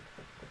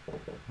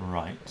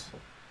write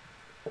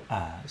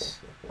as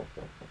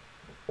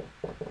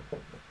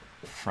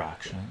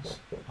fractions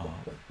of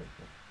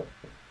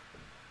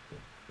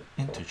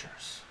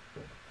integers.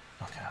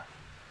 Okay,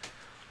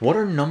 what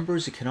are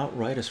numbers you cannot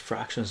write as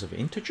fractions of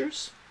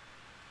integers?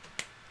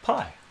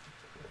 Pi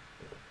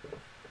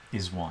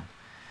is one.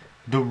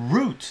 The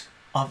root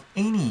of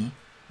any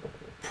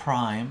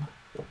prime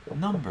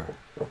number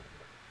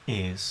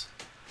is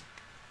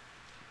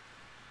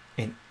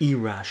an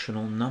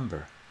irrational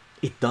number.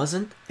 It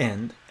doesn't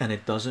end and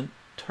it doesn't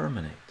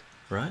terminate,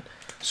 right?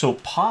 So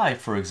pi,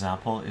 for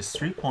example, is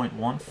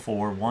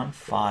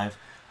 3.1415,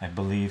 I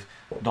believe, ...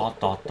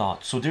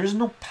 So there's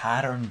no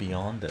pattern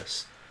beyond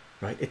this,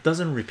 right? It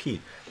doesn't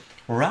repeat.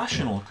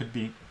 Rational could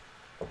be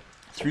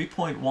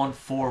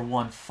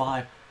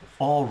 3.1415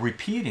 all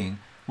repeating,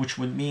 which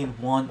would mean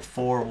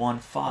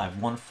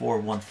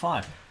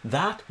 1415.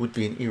 That would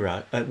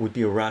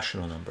be a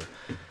rational number.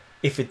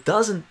 If it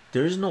doesn't,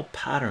 there is no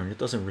pattern, it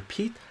doesn't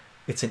repeat,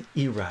 it's an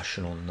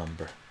irrational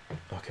number.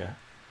 Okay,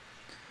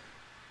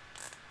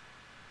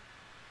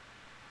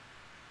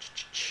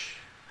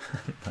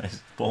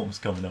 nice poems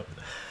coming up.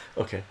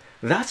 Okay,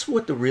 that's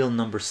what the real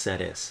number set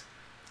is.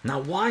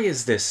 Now why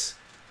is this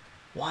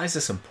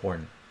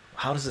important?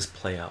 How does this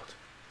play out?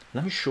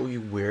 Let me show you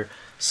where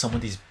some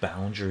of these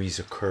boundaries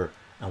occur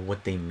and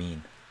what they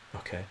mean.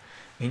 Okay,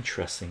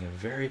 interesting, a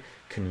very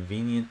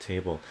convenient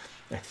table.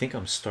 I think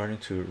I'm starting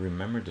to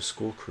remember the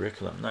school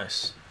curriculum.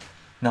 Nice.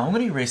 Now I'm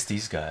going to erase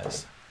these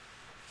guys,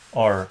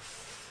 our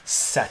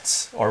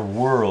sets, our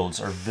worlds,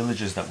 our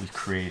villages that we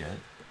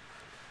created.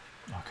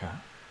 Okay,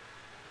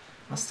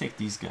 let's take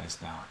these guys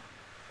down.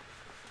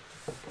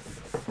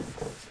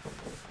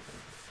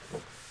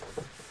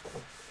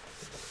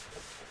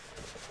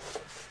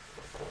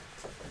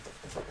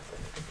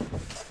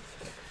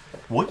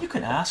 What you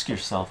can ask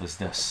yourself is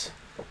this.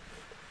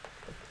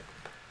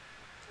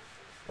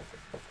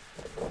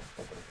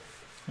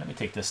 Let me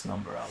take this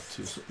number out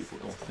too so people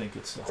don't think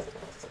it's a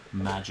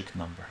magic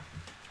number,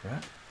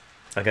 right?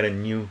 I got a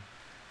new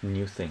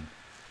thing,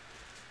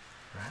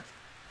 right?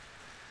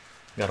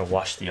 Gotta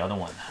wash the other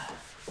one.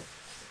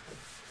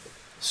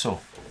 So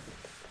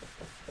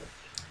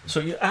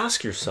you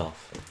ask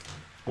yourself,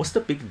 what's the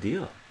big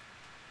deal?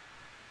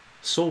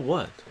 So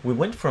what? We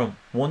went from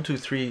 1 2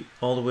 3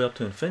 all the way up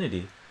to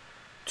infinity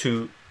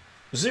to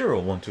 0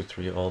 1 2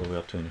 3 all the way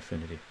up to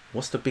infinity.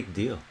 What's the big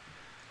deal?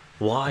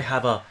 Why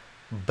have a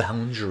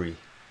boundary?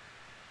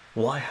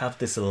 Why have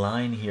this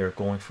line here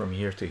going from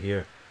here to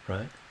here,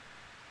 right?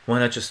 Why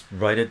not just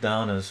write it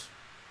down as,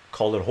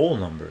 call it whole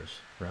numbers,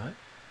 right?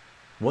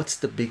 What's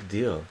the big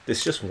deal?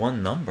 It's just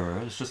one number.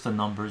 It's just the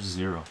number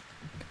 0.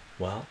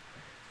 Well,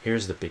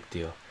 here's the big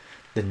deal.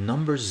 The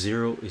number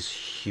 0 is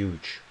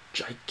huge,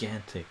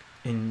 gigantic,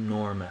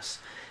 enormous.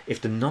 If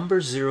the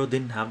number 0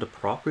 didn't have the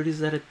properties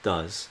that it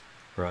does,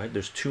 right?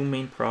 There's two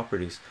main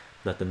properties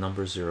that the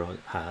number 0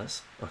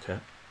 has, okay?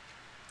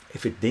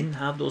 If it didn't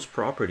have those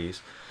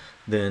properties,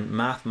 then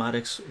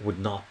mathematics would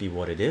not be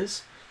what it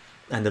is,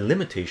 and the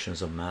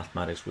limitations of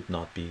mathematics would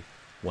not be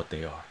what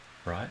they are,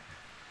 right?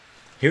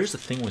 Here's the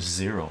thing with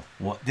 0.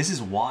 This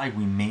is why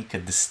we make a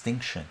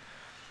distinction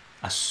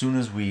as soon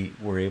as we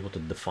were able to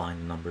define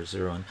the number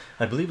 0, and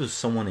I believe it was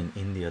someone in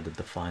India that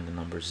defined the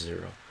number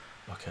 0.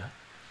 Okay,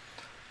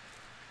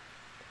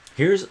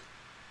 here's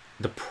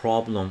the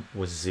problem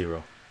with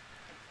 0.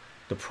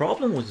 The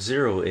problem with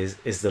 0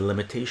 is the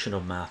limitation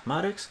of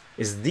mathematics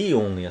is the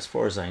only, as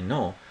far as I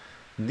know,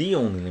 the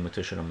only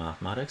limitation of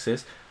mathematics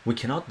is we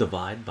cannot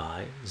divide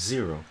by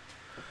 0.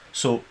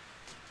 So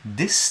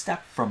this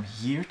step from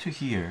here to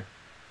here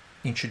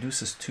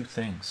introduces two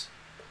things.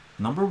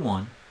 Number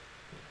one,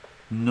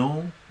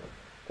 no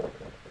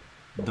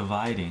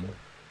dividing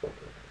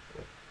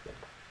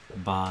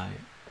by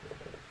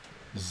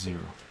 0.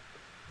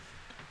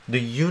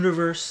 The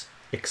universe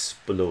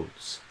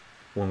explodes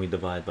when we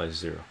divide by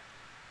 0.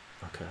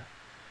 Okay,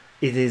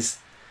 it is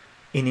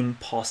an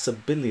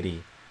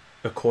impossibility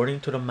according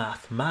to the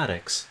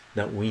mathematics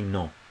that we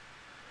know.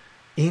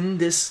 In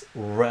this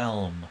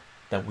realm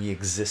that we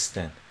exist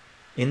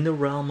in the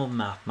realm of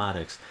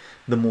mathematics,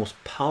 the most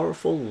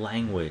powerful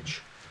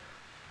language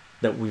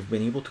that we've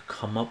been able to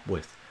come up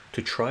with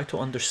to try to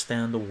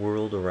understand the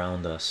world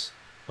around us,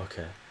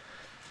 okay,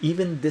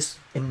 even this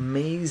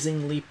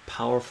amazingly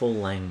powerful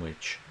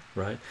language,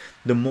 right,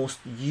 the most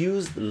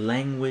used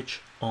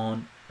language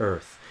on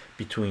earth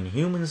between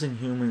humans and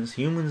humans,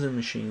 humans and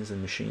machines,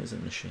 and machines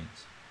and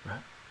machines,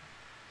 right?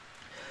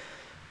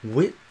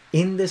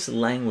 In this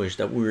language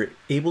that we're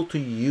able to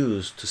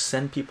use to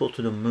send people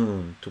to the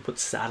moon, to put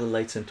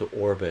satellites into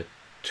orbit,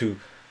 to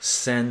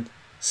send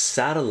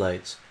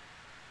satellites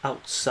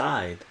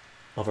outside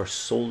of our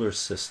solar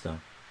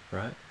system,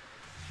 right?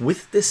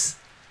 With this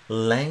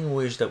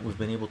language that we've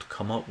been able to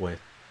come up with,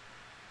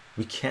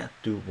 we can't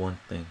do one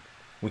thing.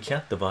 We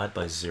can't divide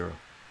by 0,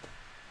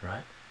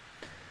 right?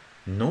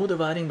 No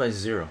dividing by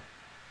 0.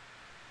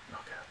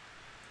 Okay,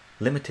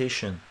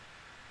 limitation.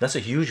 That's a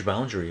huge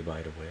boundary,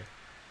 by the way.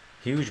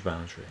 Huge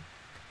boundary.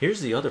 Here's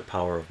the other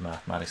power of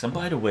mathematics. And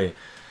by the way,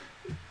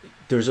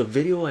 there's a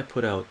video I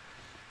put out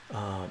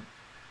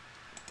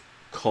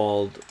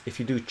called, if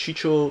you do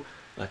chycho,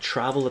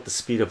 travel at the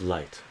speed of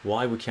light,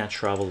 why we can't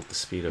travel at the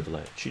speed of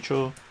light.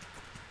 Chycho,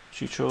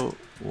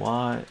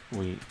 why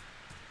we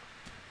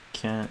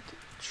can't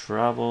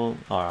travel,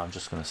 or I'm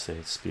just gonna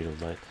say speed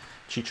of light.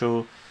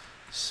 Chycho,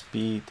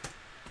 speed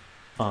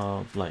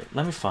of light.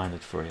 Let me find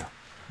it for you,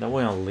 that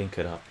way I'll link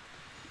it up.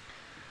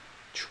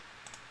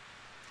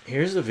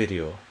 Here's the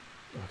video,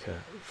 okay,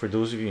 for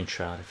those of you in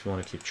chat, if you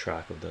want to keep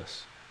track of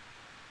this.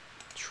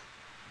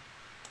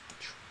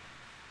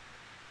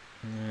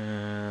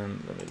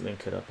 And let me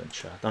link it up in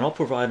chat, and I'll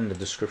provide in the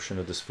description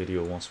of this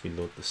video once we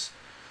load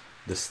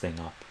this thing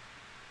up.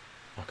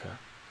 Okay,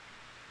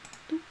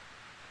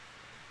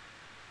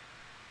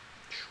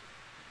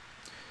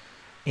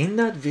 in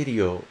that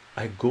video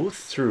I go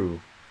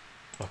through,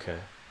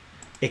 okay,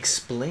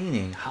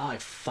 explaining how I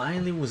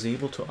finally was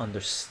able to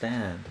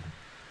understand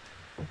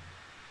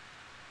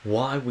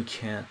why we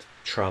can't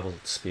travel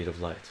at the speed of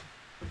light.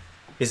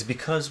 Is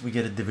because we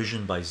get a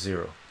division by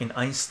 0 in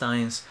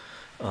Einstein's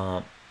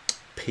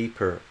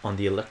paper on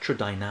the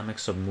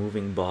electrodynamics of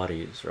moving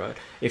bodies, right?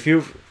 If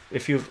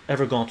you've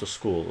ever gone to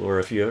school, or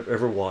if you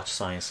ever watched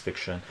science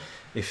fiction,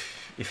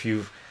 if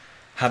you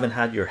haven't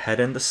had your head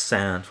in the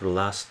sand for the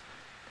last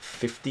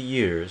 50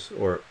 years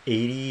or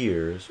 80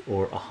 years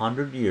or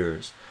 100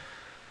 years,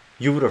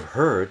 you would have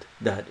heard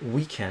that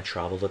we can't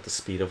travel at the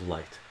speed of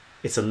light.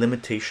 It's a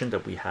limitation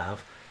that we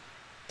have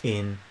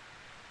in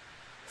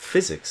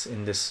physics,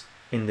 in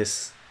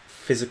this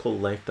physical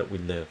life that we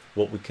live,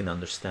 what we can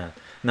understand.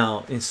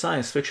 Now in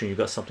science fiction you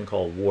got something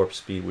called warp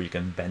speed, where you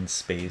can bend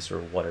space or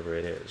whatever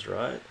it is,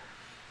 right?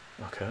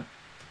 Okay,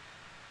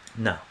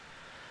 now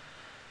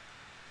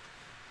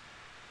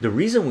the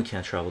reason we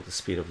can't travel at the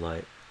speed of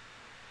light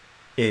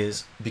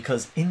is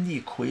because in the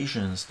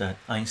equations that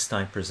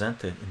Einstein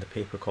presented in the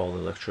paper called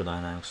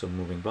Electrodynamics of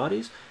Moving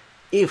Bodies,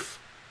 if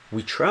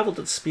we travel at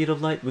the speed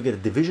of light, we get a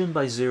division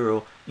by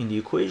 0 in the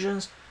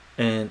equations,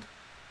 and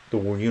the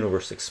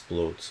universe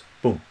explodes.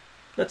 Boom.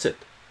 That's it.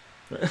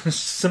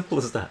 Simple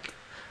as that.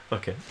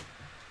 Okay.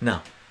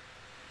 Now,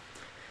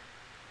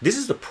 this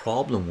is the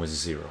problem with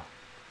 0,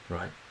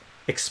 right?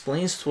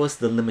 Explains to us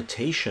the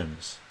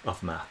limitations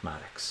of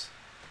mathematics.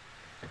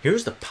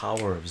 Here's the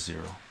power of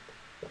 0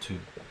 too.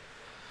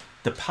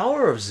 The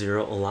power of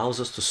 0 allows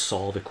us to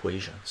solve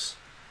equations.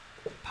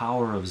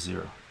 Power of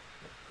 0.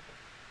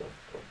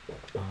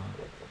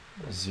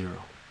 0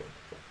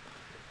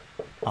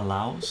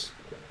 allows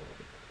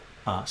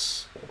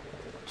us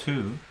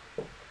to,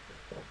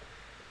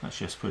 let's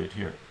just put it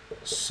here,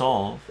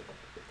 solve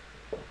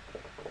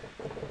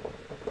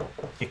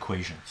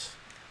equations,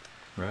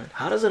 right?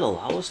 How does it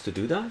allow us to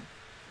do that?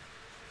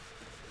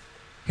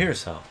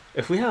 Here's how.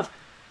 If we have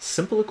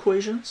simple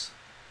equations,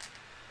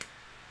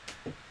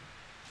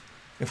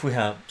 if we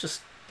have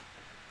just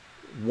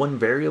one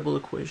variable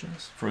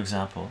equations, for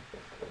example,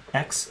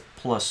 x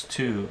plus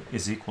 2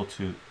 is equal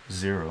to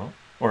 0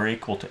 or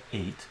equal to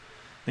 8,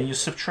 then you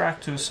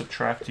subtract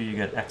 2, you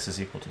get x is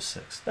equal to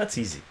 6. That's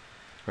easy,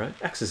 right?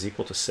 X is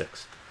equal to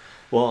 6.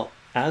 Well,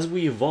 as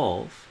we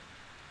evolve,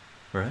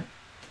 right,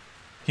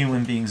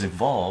 human beings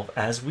evolve.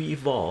 As we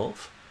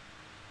evolve,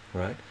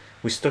 right,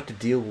 we start to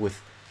deal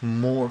with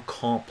more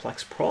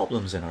complex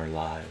problems in our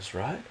lives,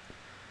 right?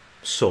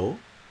 So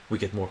we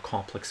get more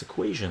complex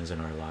equations in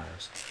our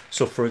lives.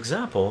 So for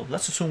example,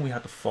 let's assume we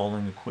have the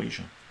following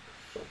equation: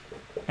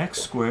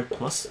 x squared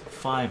plus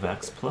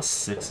 5x plus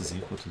 6 is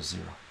equal to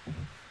 0.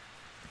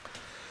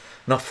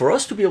 Now for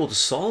us to be able to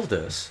solve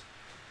this,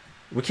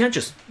 we can't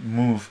just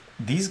move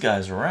these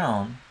guys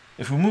around.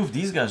 If we move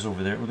these guys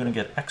over there, we're going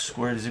to get x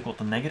squared is equal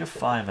to negative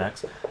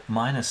 5x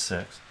minus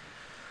 6.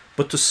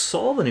 But to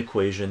solve an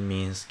equation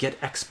means get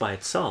x by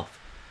itself.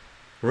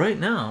 Right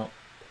now,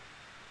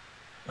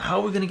 how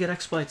are we going to get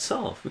x by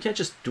itself? We can't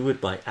just do it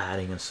by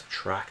adding and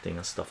subtracting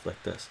and stuff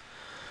like this.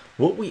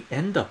 What we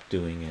end up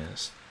doing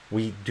is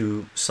we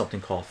do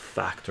something called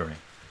factoring,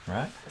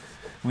 right?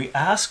 We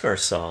ask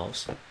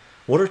ourselves,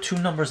 what are two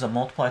numbers that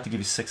multiply to give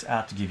you 6,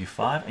 add to give you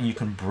 5? And you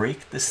can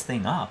break this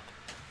thing up.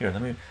 Here,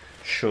 let me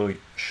show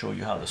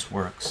you how this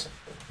works,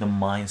 the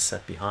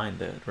mindset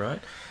behind it,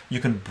 right? You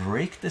can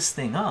break this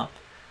thing up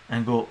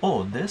and go,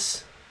 oh,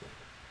 this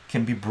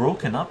can be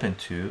broken up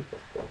into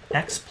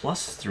x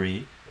plus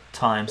 3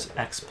 times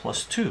x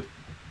plus 2,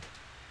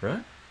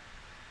 right?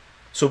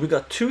 So we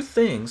got two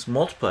things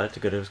multiplied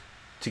together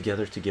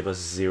to give us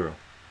 0.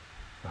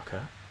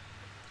 Okay,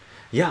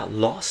 yeah,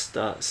 lost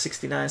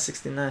 69,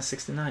 69,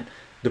 69.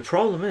 The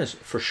problem is,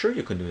 for sure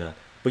you can do that,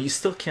 but you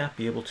still can't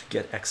be able to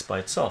get x by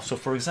itself. So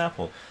for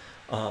example,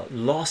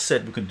 Law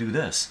said we could do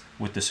this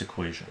with this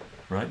equation,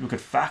 right? We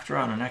could factor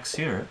out an x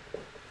here,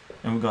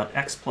 and we got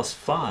x plus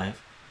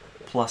 5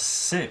 plus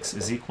 6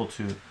 is equal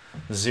to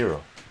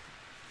 0.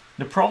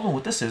 The problem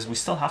with this is we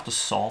still have to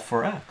solve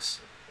for x,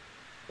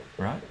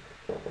 right?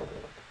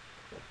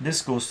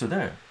 This goes to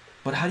there.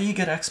 But how do you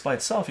get x by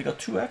itself? You got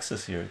two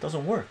x's here. It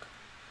doesn't work,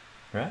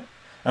 right?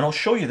 And I'll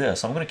show you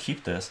this. I'm going to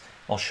keep this.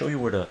 I'll show you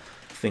where the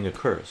thing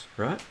occurs,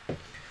 right?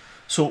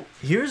 So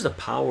here's the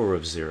power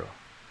of 0.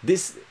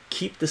 This,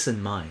 keep this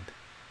in mind,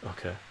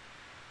 okay?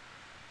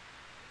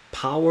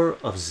 Power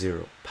of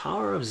 0.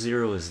 Power of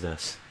 0 is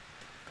this.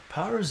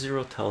 Power of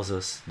 0 tells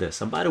us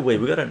this. And by the way,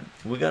 we got a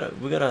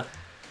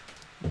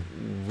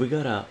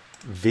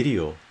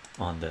video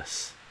on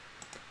this.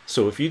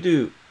 So if you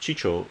do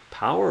chycho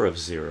power of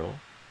 0,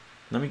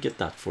 let me get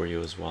that for you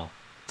as well.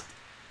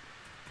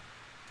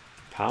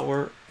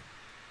 Power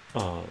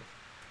of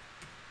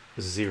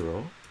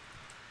 0.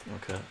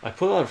 Okay, I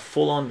put out a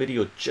full-on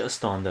video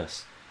just on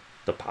this,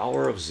 the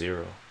power of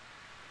 0,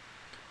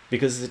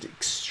 because it's an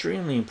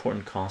extremely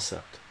important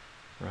concept,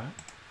 right?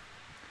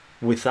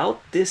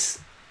 Without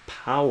this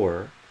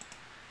power,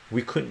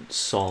 we couldn't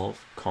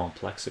solve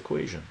complex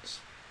equations.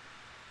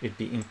 It'd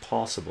be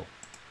impossible,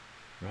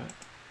 right?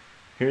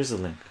 Here's the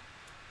link.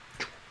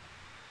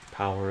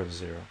 Power of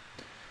 0.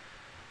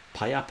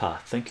 Payapa,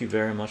 thank you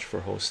very much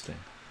for hosting.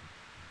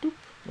 Doop.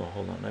 Oh,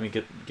 hold on, let me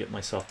get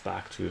myself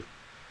back to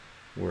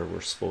where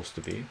we're supposed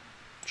to be.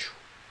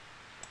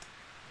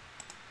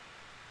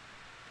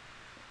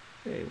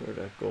 Hey, where'd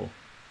that go?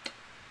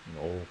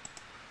 No,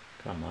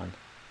 come on.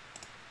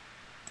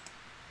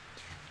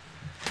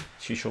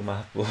 Chycho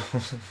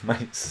math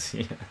might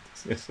see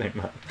it.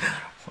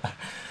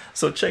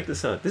 So check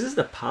this out. This is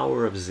the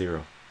power of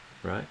 0,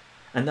 right?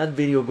 And that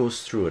video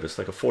goes through it. It's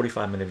like a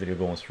 45-minute video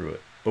going through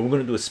it. But we're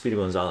going to do a Speedy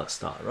Gonzalez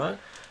style, right?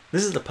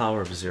 This is the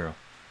power of 0.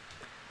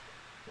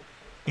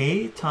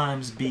 A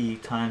times B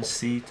times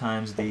C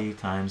times D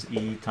times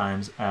E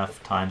times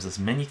F times as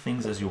many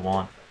things as you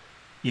want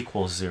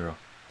equals 0.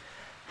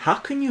 How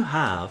can you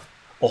have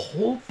a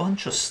whole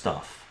bunch of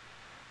stuff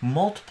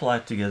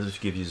multiplied together to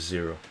give you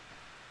 0?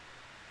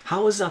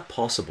 How is that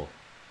possible?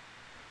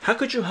 How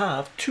could you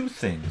have two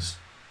things,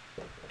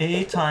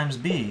 A times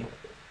B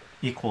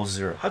equals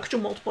 0? How could you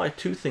multiply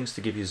two things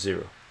to give you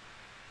 0?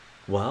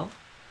 Well,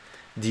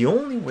 the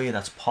only way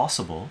that's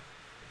possible,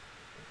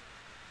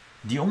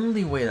 The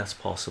only way that's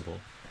possible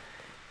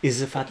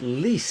is if at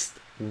least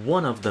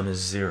one of them is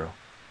 0.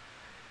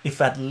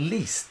 If at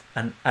least,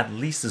 and at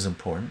least is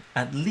important,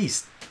 at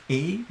least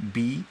A,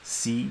 B,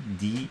 C,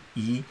 D,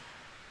 E,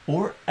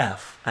 or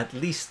F, at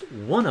least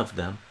one of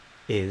them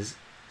is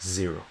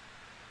 0,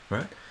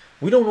 right?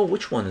 We don't know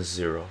which one is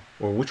 0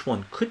 or which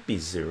one could be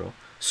 0,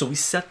 so we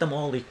set them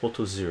all equal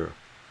to 0.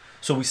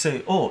 So we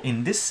say, oh,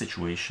 in this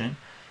situation,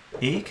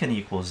 A can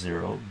equal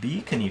 0,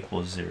 B can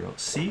equal 0,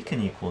 C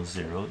can equal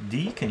 0,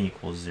 D can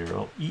equal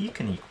 0, E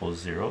can equal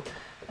 0,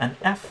 and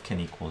F can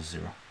equal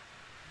 0.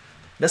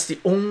 That's the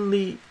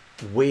only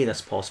way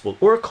that's possible,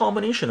 or a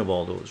combination of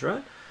all those,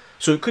 right?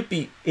 So it could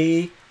be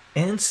A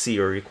and C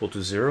are equal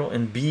to 0,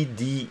 and B,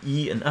 D,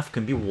 E, and F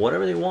can be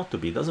whatever they want to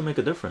be. It doesn't make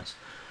a difference.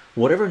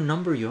 Whatever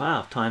number you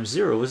have times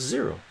 0 is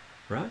 0,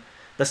 right?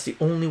 That's the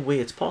only way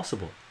it's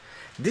possible.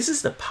 This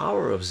is the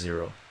power of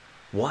 0.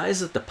 Why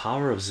is it the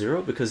power of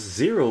 0? Because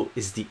 0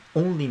 is the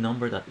only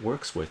number that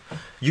works with.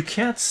 You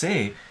can't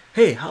say,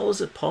 hey, how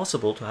is it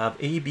possible to have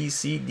A, B,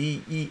 C,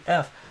 D, E,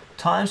 F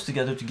times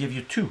together to give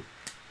you 2,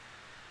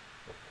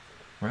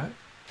 right?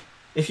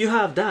 If you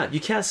have that, you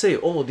can't say,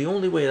 oh, the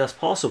only way that's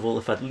possible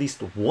if at least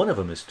one of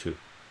them is 2.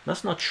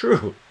 That's not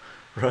true,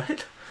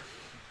 right?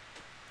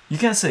 You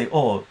can't say,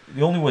 oh,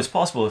 the only way it's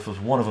possible if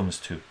one of them is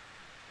 2.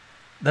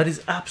 That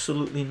is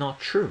absolutely not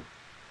true,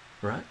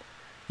 right?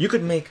 You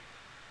could make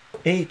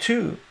A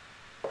 2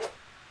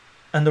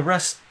 and the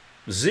rest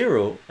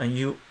 0, and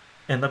you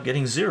end up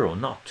getting 0,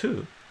 not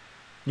 2.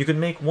 You could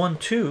make 1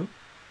 2,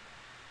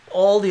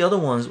 all the other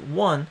ones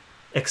 1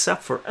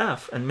 except for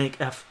F, and make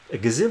F a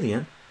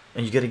gazillion,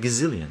 and you get a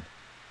gazillion.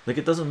 Like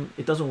it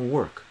doesn't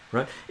work,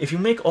 right? If you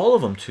make all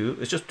of them 2,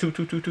 it's just 2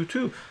 2 2 2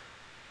 2,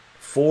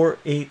 4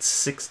 8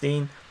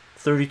 16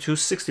 32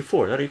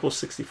 64. That equals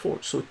 64.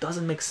 So it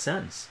doesn't make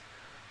sense,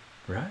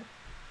 right?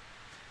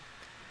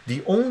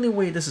 The only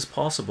way this is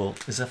possible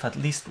is if at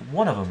least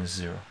one of them is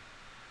 0,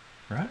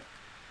 right?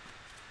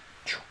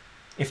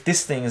 If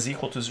this thing is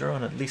equal to 0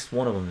 and at least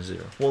one of them is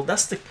 0, well,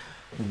 that's the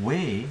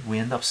way we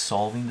end up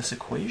solving this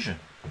equation,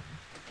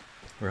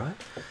 right?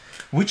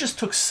 We just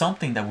took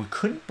something that we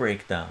couldn't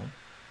break down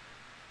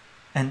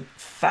and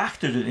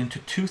factored it into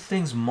two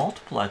things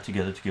multiplied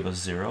together to give us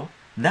 0.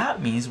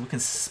 That means we can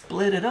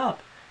split it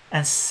up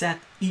and set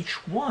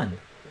each one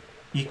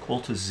equal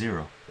to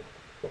 0.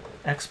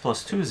 X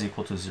plus 2 is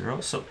equal to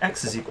 0, so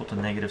X is equal to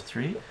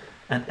 -3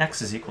 and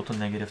X is equal to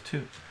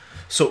 -2.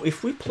 So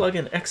if we plug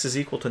in X is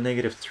equal to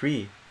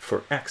 -3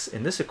 for X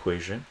in this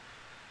equation,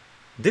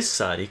 this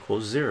side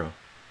equals 0.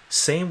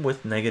 Same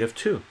with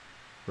 -2,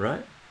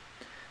 right?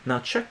 Now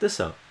check this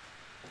out.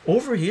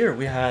 Over here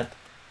we had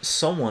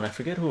someone, I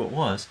forget who it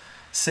was,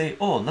 say,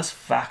 oh, let's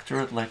factor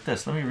it like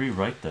this. Let me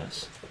rewrite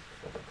this.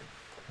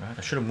 Right?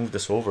 I should have moved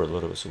this over a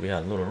little bit so we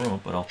had a little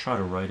room, but I'll try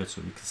to write it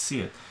so you can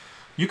see it.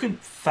 You can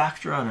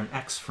factor out an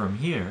X from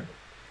here,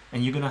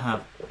 and you're going to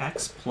have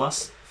X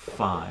plus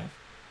 5,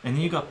 and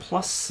then you got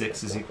plus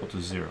 6 is equal to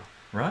 0,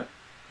 right?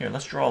 Here,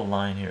 let's draw a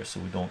line here so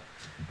we don't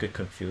get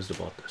confused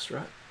about this,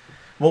 right?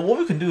 Well, what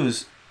we can do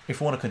is, if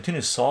we want to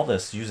continue to solve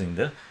this using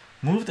this,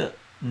 move the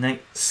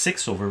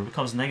 6 over, it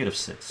becomes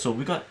 -6. So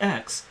we got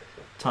X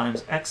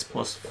times X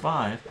plus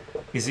 5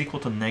 is equal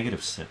to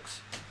 -6.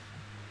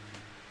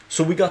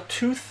 So we got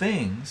two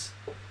things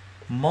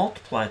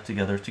multiplied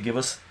together to give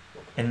us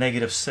a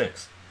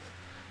 -6.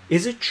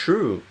 Is it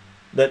true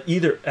that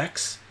either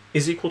X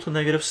is equal to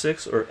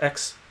 -6 or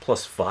X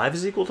plus 5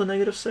 is equal to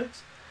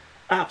 -6?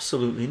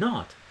 Absolutely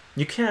not.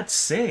 You can't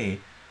say,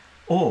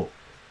 oh,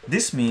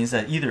 this means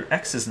that either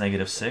X is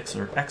 -6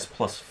 or X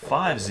plus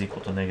 5 is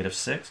equal to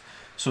 -6.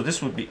 So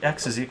this would be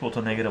X is equal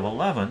to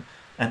 -11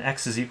 and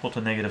X is equal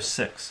to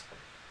 -6.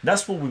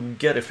 That's what we would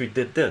get if we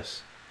did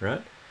this,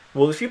 right?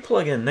 Well, if you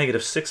plug in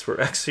 -6 for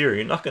X here,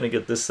 you're not going to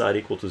get this side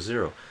equal to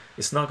 0.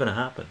 It's not going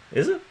to happen,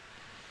 is it?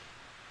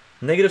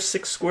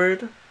 -6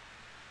 squared,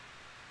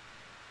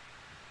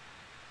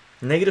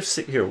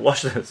 -6, here,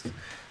 watch this.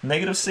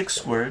 -6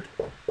 squared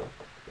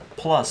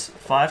plus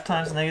 5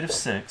 times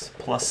 -6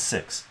 plus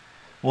 6.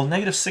 Well,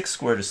 -6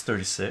 squared is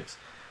 36.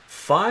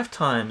 5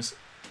 times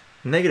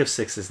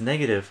 -6 is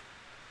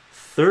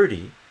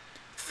 -30.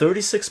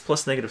 36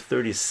 plus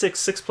 -30 is 6.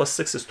 6 plus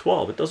 6 is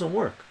 12. It doesn't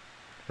work,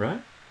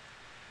 right?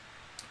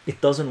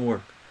 It doesn't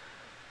work.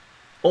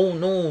 Oh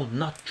no,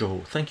 not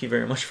Joe. Thank you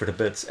very much for the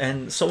bits.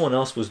 And someone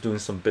else was doing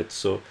some bits,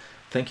 so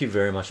thank you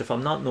very much. If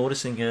I'm not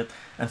noticing it,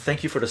 and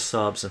thank you for the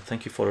subs, and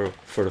thank you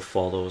for the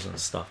follows and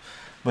stuff.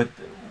 But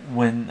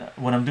when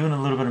I'm doing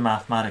a little bit of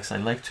mathematics, I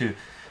like to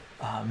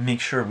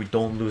make sure we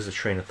don't lose the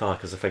train of thought,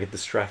 because if I get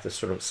distracted,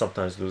 sort of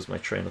sometimes lose my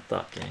train of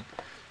thought, gang.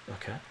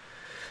 Okay,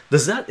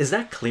 is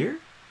that clear?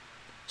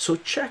 So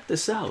check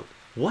this out.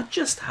 What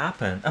just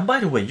happened? And by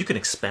the way, you can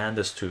expand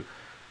this to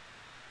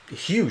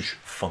huge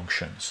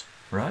functions,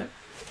 right?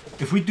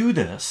 If we do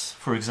this,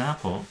 for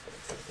example,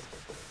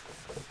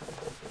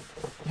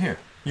 here,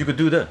 you could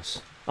do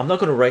this. I'm not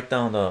going to write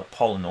down the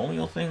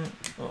polynomial thing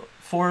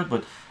for it,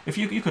 but if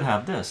you could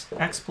have this: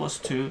 X plus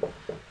 2,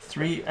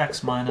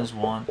 3x minus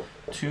 1,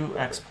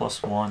 2x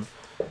plus 1.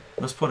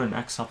 Let's put an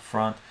X up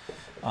front.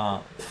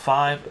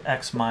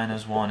 5x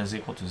minus 1 is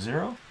equal to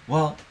 0.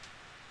 Well,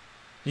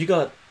 you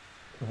got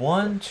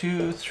 1,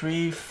 2,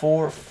 3,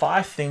 4,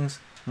 5 things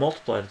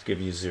multiplied to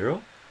give you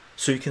 0,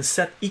 so you can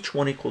set each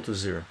one equal to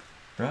 0,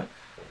 right?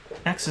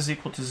 X is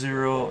equal to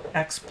 0,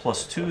 x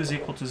plus 2 is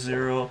equal to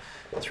 0,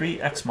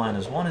 3x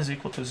minus 1 is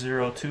equal to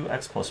 0,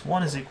 2x plus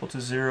 1 is equal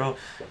to 0,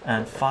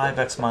 and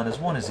 5x minus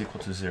 1 is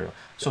equal to 0.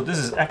 So this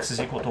is x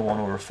is equal to 1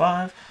 over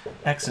 5,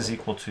 x is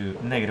equal to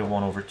negative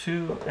 1 over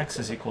 2, x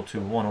is equal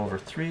to 1 over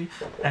 3,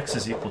 x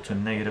is equal to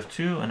negative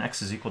 2, and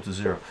x is equal to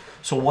 0.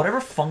 So whatever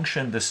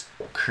function this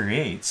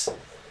creates,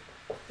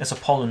 it's a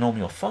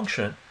polynomial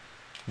function.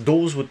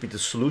 Those would be the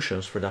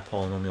solutions for that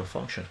polynomial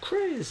function.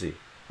 Crazy.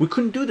 We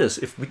couldn't do this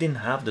if we didn't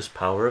have this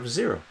power of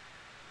 0,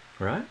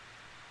 right?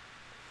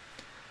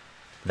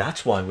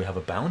 That's why we have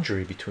a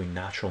boundary between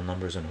natural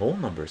numbers and whole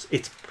numbers.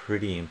 It's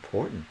pretty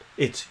important.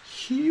 It's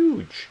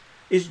huge.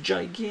 It's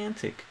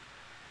gigantic.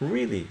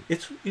 Really,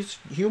 it's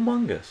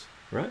humongous,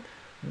 right?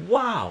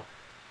 Wow.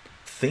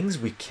 Things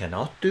we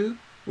cannot do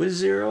with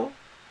 0,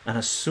 and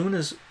as soon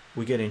as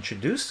we get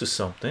introduced to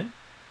something,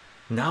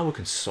 now we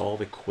can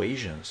solve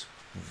equations.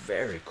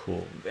 Very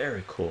cool,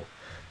 very cool.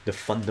 The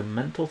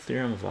fundamental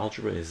theorem of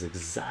algebra is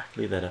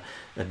exactly that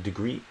a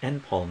degree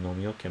n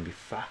polynomial can be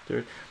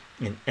factored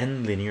in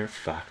n linear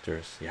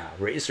factors. Yeah,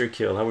 Racer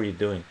Kill, how are you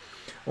doing?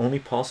 Only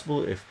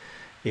possible if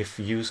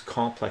you use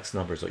complex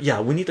numbers.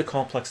 Yeah, we need the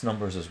complex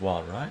numbers as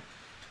well, right?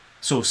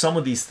 So some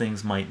of these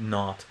things might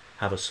not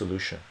have a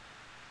solution,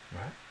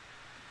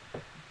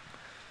 right?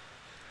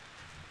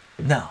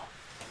 Now,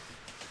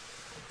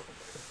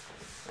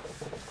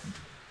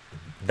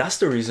 that's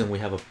the reason we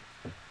have a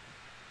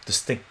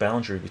distinct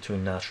boundary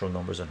between natural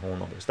numbers and whole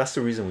numbers. That's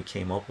the reason we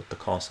came up with the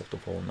concept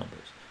of whole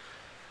numbers.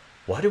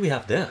 Why do we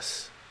have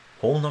this?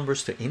 Whole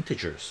numbers to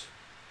integers.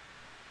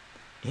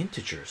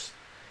 Integers.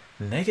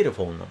 Negative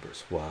whole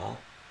numbers. Well,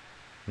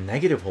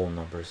 negative whole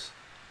numbers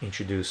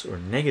introduce, or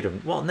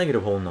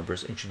negative whole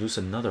numbers introduce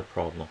another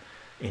problem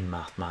in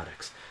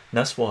mathematics.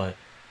 That's why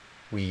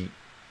we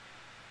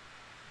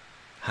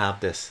have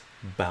this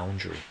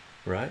boundary,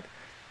 right?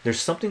 There's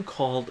something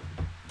called,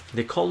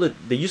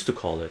 they used to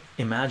call it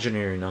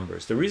imaginary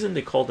numbers. The reason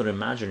they called it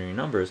imaginary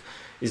numbers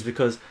is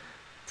because,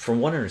 from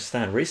what I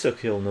understand, Ray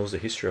Hill knows the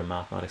history of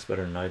mathematics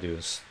better than I do,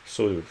 and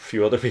so do a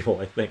few other people,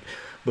 I think.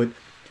 But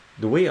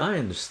the way I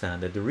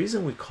understand it, the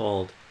reason we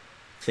called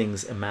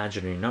things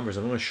imaginary numbers,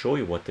 I'm going to show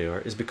you what they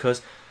are, is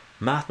because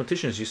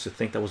mathematicians used to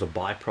think that was a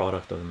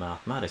byproduct of the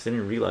mathematics. They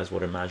didn't realize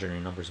what imaginary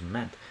numbers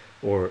meant,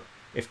 or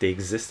if they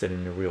existed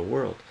in the real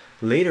world.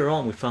 Later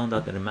on, we found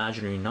out that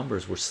imaginary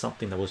numbers were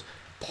something that was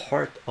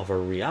part of our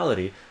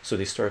reality, so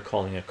they started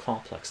calling it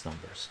complex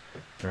numbers,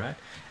 right?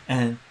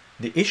 And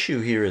the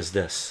issue here is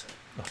this,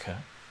 okay?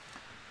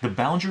 The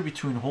boundary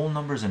between whole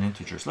numbers and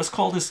integers. Let's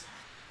call this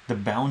the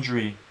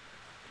boundary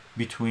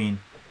between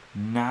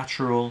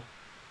natural,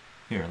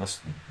 here, let's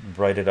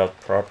write it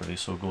out properly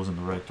so it goes in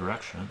the right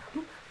direction.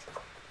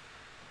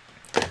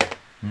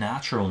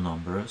 Natural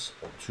numbers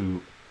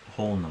to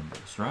whole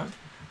numbers, right?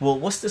 Well,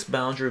 what's this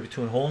boundary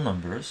between whole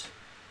numbers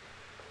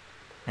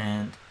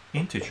and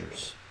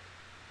integers?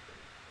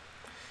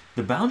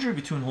 The boundary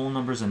between whole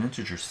numbers and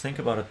integers, think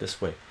about it this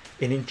way.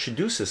 It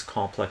introduces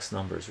complex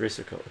numbers.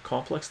 A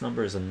complex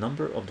number is a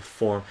number of the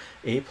form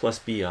a plus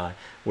bi,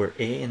 where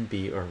a and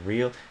b are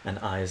real and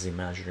I is the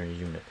imaginary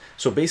unit.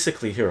 So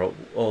basically here,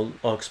 I'll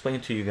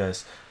explain to you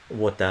guys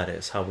what that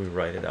is, how we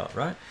write it out,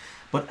 right?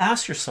 But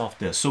ask yourself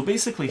this. So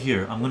basically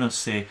here, I'm going to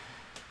say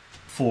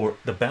for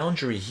the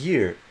boundary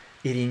here,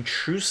 it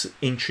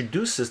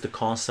introduces the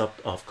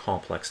concept of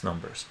complex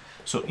numbers.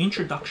 So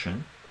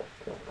introduction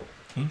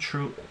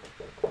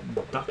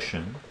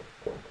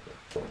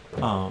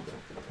of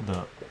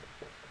the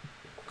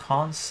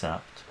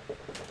concept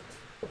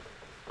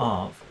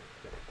of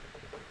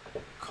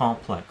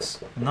complex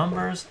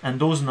numbers, and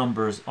those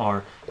numbers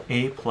are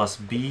a plus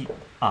bi,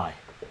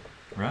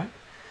 right?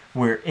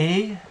 Where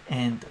a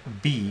and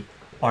b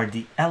are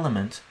the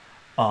element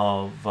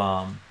of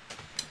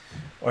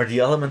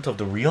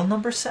the real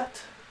number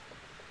set,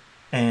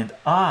 and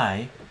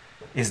I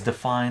is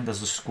defined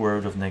as the square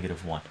root of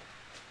 -1.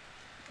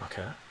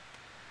 Okay,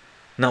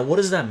 now what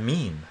does that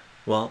mean?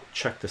 Well,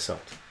 check this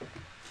out.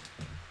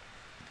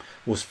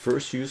 Was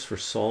first used for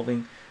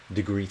solving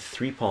degree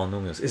 3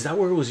 polynomials. Is that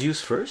where it was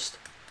used first?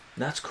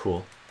 That's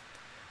cool.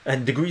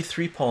 And degree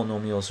 3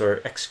 polynomials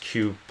are x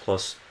cubed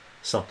plus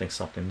something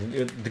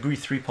something. Degree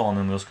 3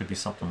 polynomials could be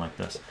something like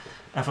this: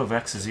 f of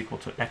x is equal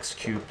to x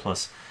cubed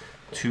plus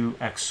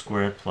 2x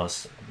squared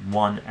plus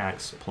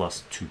 1x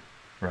plus 2,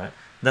 right?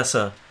 That's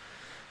a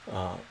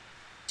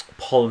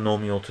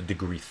polynomial to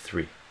degree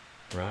 3,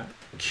 right?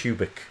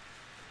 Cubic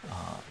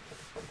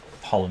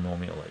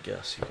polynomial, I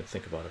guess you could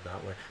think about it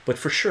that way. But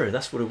for sure,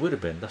 that's what it would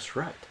have been. That's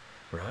right,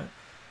 right?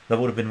 That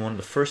would have been one of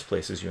the first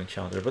places you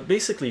encounter. But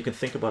basically, you can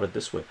think about it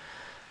this way: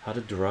 how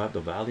to derive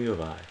the value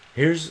of I.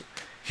 Here's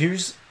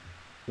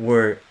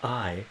where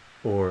I,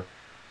 or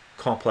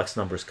complex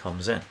numbers,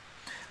 comes in.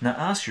 Now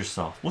ask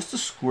yourself, what's the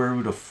square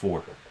root of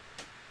 4?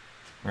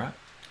 Right?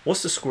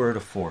 What's the square root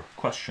of 4?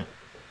 Question.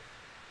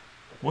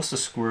 What's the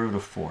square root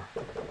of 4?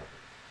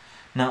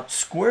 Now,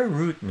 square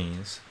root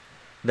means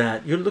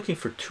that you're looking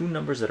for two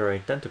numbers that are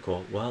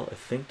identical. Well, a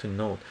thing to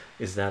note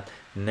is that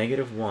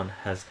 -1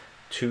 has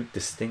two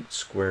distinct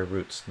square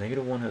roots.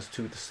 -1 has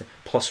two distinct,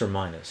 plus or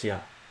minus,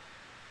 yeah,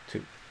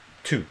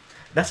 two.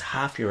 That's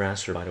half your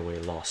answer, by the way,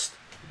 lost,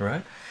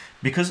 right?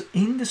 Because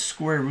in the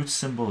square root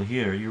symbol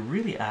here, you're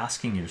really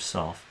asking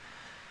yourself,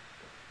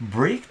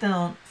 break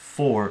down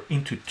 4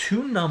 into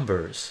two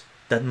numbers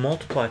that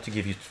multiply to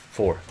give you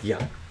 4.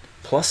 Yeah,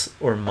 plus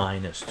or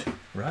minus 2,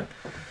 right?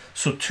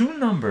 So two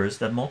numbers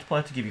that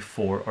multiply to give you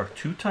 4 are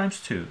 2 times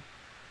 2,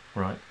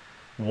 right?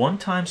 1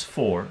 times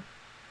 4,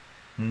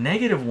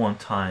 -1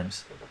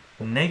 times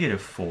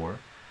 -4,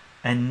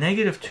 and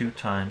 -2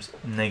 times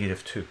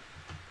 -2,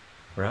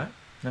 right?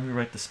 Let me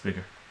write this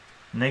bigger.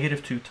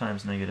 -2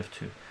 times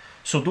 -2.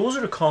 So those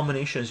are the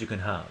combinations you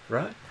can have,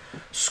 right?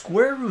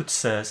 Square root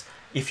says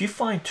if you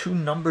find two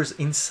numbers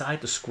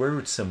inside the square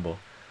root symbol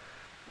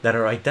that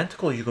are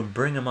identical, you can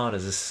bring them out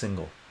as a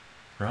single,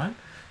 right?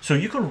 So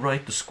you can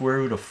write the square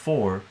root of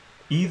 4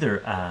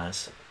 either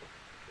as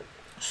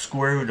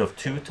square root of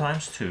 2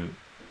 times 2,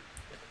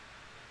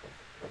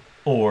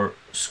 or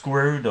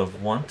square root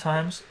of 1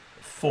 times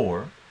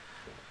 4,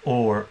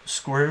 or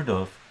square root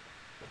of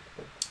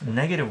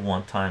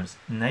 -1 times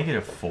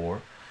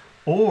 -4,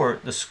 or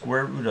the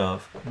square root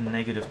of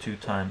 -2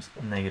 times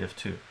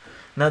 -2.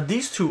 Now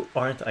these two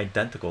aren't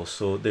identical,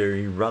 so they're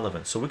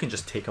irrelevant, so we can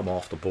just take them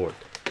off the board,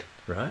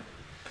 right?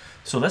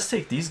 So let's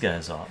take these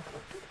guys off.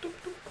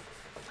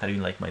 How do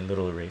you like my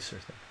little eraser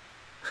thing?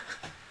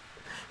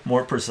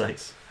 More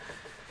precise.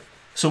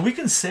 So we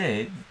can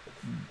say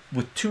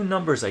with two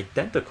numbers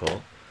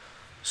identical,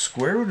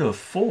 square root of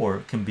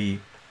 4 can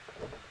be,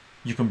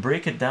 you can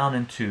break it down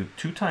into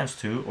 2 times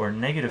 2 or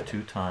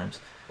 -2 times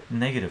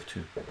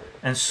 -2.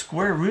 And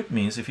square root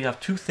means if you have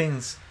two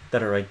things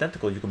that are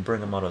identical, you can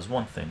bring them out as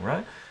one thing,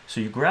 right? So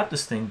you grab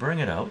this thing, bring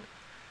it out,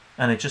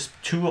 and it's just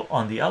 2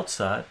 on the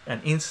outside,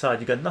 and inside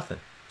you got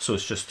nothing, so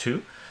it's just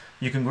 2.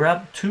 You can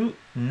grab two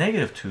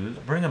 -2s,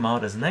 bring them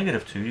out as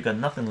 -2, you got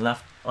nothing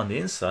left on the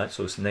inside,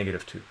 so it's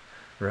 -2,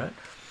 right?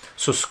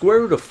 So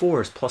square root of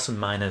 4 is plus and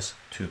minus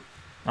 2.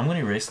 I'm going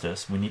to erase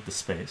this, we need the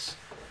space,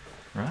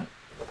 right?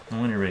 I'm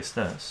going to erase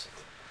this.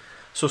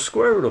 So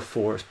square root of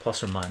 4 is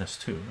plus or minus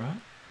 2,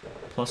 right?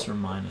 Plus or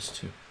minus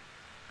 2.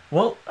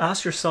 Well,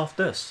 ask yourself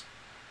this.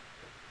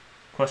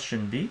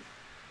 Question B.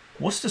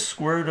 What's the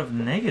square root of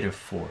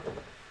 -4?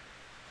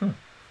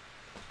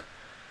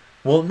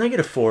 Well,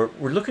 -4,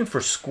 we're looking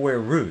for square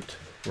root,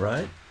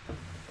 right?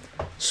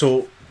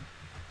 So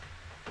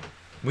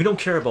we don't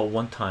care about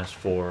 1 times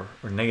 4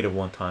 or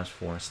 -1 times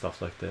 4 and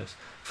stuff like this.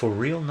 For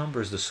real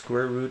numbers, the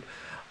square root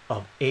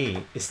of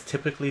a is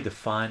typically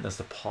defined as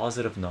the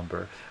positive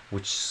number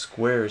which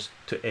squares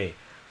to a.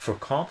 For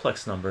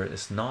complex number,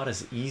 it's not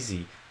as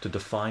easy to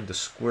define the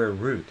square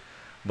root,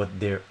 but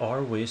there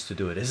are ways to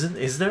do it.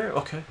 Is there?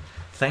 Okay,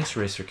 thanks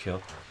Racer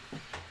Kill.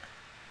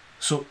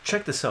 So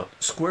check this out,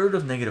 square root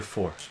of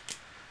 -4.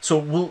 So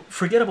we'll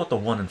forget about the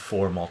 1 and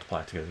 4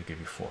 multiply together to give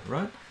you 4,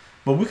 right?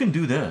 But we can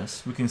do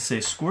this. We can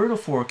say square root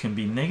of 4 can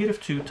be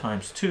 -2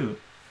 times 2,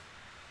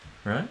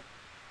 right?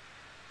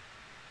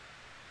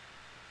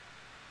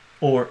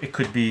 Or it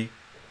could be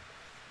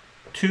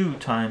 2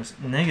 times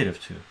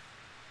 -2.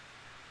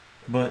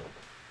 But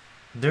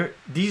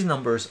these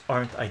numbers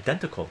aren't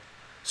identical,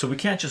 so we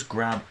can't just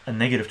grab a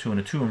 -2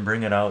 and a 2 and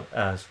bring it out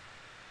as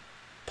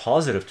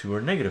 +2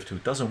 or -2.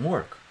 It doesn't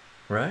work,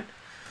 right?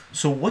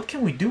 So what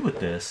can we do with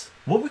this?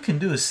 What we can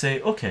do is say,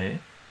 okay,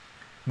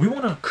 we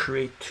want to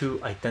create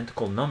two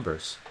identical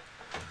numbers,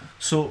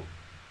 so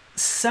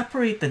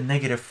separate the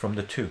negative from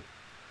the 2.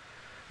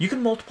 You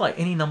can multiply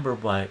any number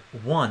by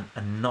 1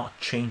 and not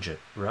change it,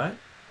 right?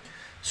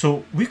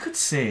 So we could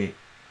say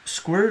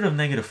square root of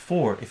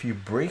 -4, if you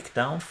break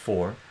down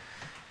 4,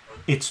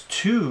 it's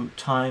 2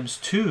 times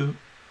 2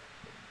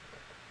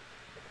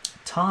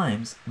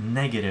 times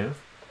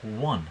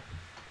 -1,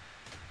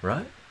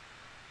 right?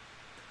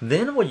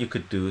 Then what you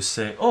could do is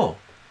say, oh,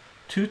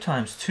 2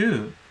 times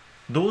 2,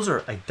 those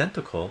are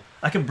identical.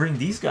 I can bring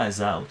these guys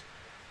out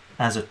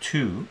as a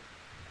 2,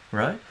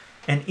 right?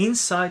 And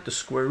inside the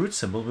square root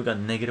symbol, we got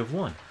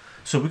 -1.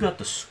 So we got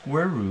the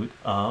square root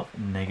of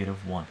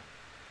 -1,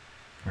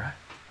 right?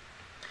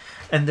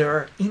 And there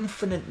are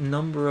infinite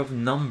number of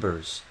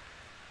numbers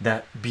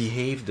that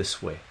behave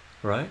this way,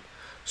 right?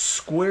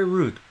 Square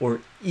root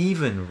or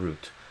even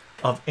root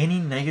of any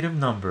negative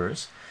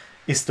numbers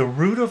is the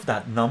root of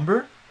that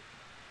number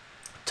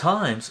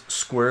times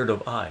square root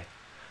of I.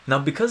 Now,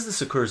 because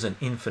this occurs an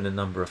infinite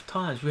number of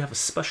times, we have a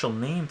special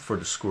name for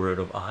the square root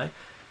of I,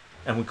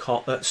 and we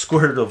call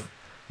square root of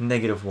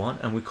 -1,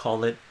 and we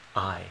call it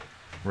I,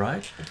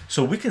 right?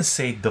 So we can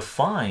say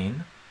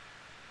define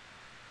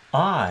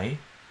I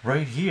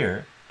right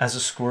here as a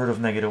square root of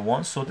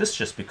 -1, so this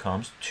just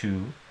becomes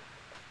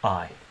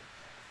 2I,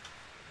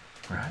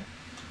 right?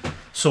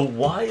 So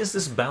why is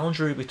this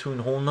boundary between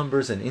whole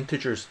numbers and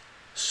integers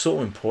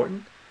so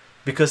important?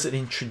 Because it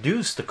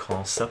introduced the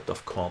concept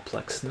of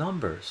complex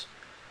numbers.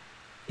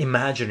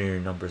 imaginary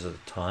numbers at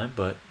the time,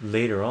 but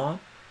later on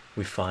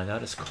we find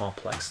out it's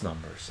complex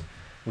numbers,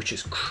 which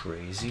is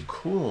crazy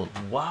cool.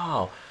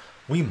 Wow,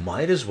 we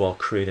might as well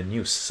create a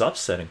new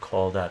subset and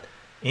call that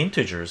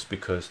integers,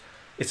 because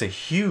it's a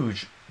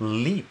huge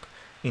leap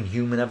in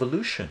human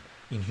evolution,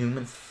 in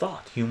human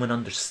thought, human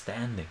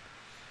understanding,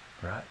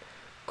 right?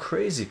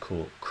 Crazy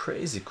cool,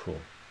 crazy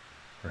cool,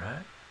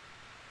 right?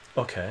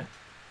 Okay,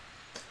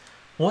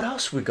 what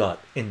else we got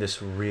in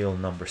this real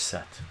number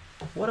set?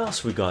 What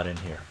else we got in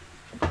here?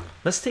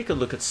 Let's take a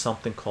look at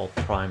something called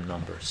prime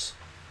numbers.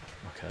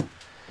 Okay,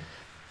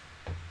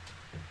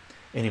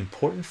 an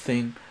important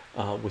thing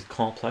with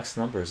complex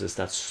numbers is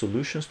that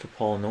solutions to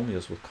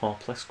polynomials with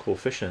complex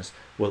coefficients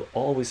will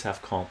always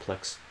have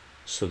complex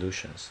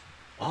solutions.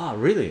 Ah,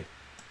 really?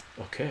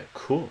 Okay,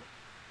 cool.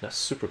 That's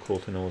super cool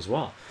to know as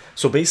well.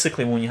 So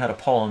basically, when you had a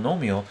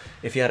polynomial,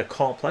 if you had a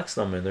complex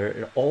number in there,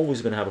 it's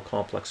always going to have a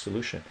complex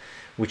solution,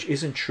 which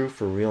isn't true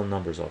for real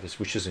numbers,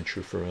 obviously.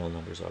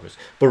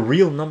 But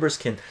real numbers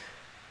can,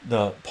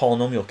 the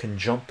polynomial can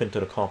jump into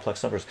the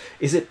complex numbers.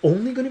 Is it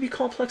only going to be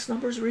complex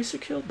numbers, Racer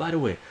Kill? By the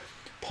way,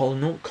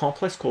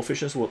 complex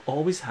coefficients will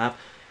always have,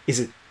 is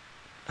it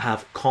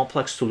have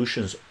complex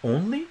solutions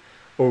only,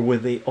 or will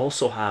they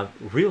also have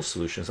real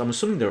solutions? I'm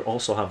assuming they'll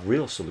also have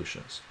real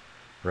solutions,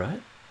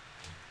 right?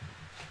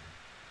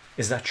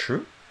 Is that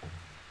true?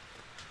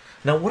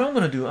 Now what I'm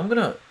going to do, I'm going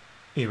to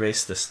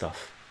erase this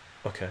stuff,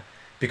 okay,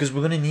 because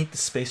we're going to need the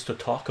space to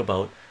talk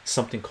about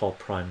something called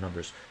prime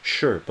numbers.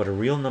 Sure, but a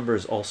real number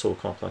is also a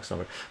complex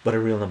number, but a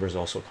real number is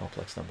also a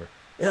complex number.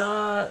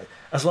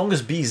 As long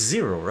as b is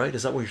 0, right?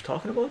 Is that what you're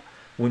talking about?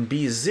 When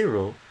b is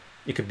 0,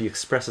 it could be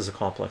expressed as a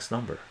complex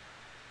number.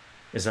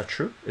 Is that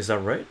true? Is that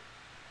right,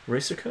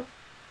 Racerco?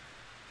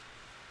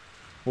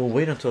 We'll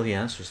wait until he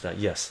answers that.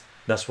 Yes,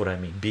 that's what I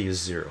mean. B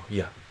is 0.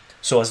 Yeah.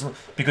 So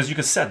because you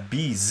could set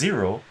b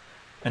 0,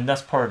 and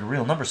that's part of the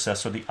real number set,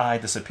 so the I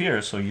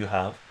disappears, so you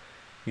have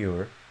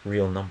your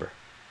real number,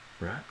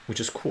 right? Which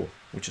is cool.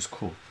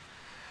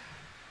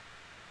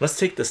 Let's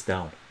take this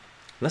down.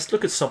 Let's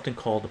look at something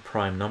called the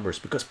prime numbers,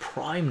 because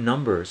prime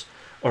numbers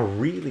are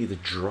really the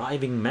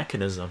driving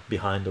mechanism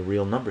behind the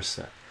real number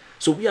set.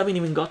 So we haven't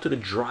even got to the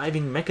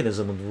driving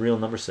mechanism of the real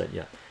number set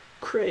yet.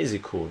 Crazy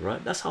cool,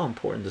 right? That's how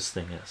important this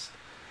thing is.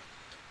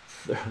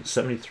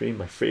 73,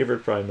 my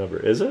favorite prime number.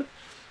 Is it?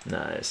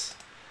 Nice.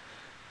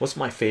 What's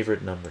my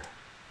favorite number?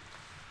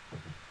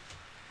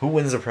 Who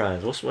wins the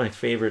prize? What's my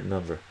favorite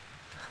number?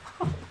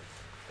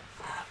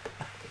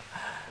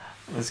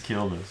 Let's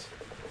kill this.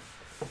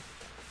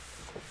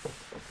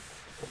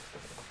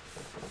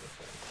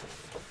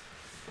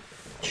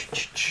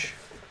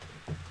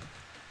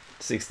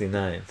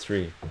 69,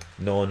 3.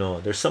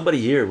 No, there's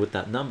somebody here with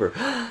that number.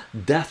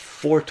 Death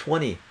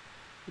 420.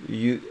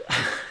 You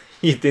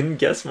you didn't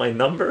guess my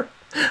number?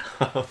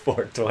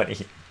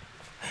 420.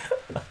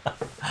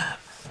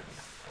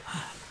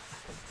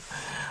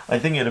 I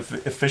think it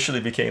officially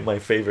became my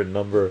favorite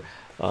number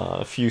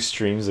a few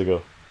streams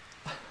ago.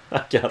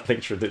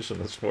 Catholic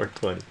tradition is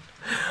 420,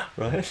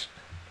 right?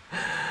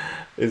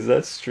 Is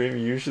that stream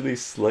usually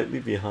slightly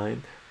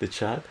behind the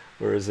chat,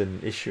 or is it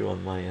an issue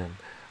on my end?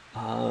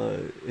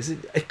 Is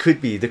it? It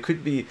could be. There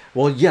could be.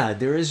 Well, yeah,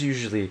 there is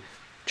usually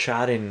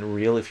chat in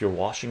real. If you're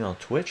watching on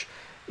Twitch,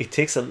 it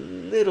takes a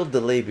little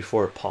delay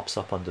before it pops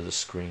up under the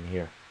screen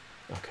here.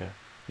 Okay,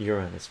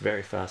 urine. It's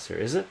very fast here.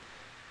 Is it?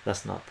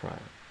 That's not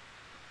prime.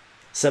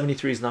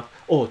 73 is not.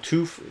 Oh,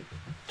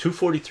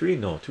 243.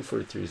 No,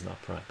 243 is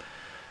not prime.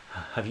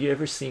 Have you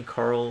ever seen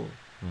Carl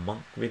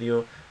Monk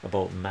video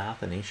about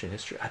math and ancient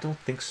history? I don't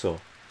think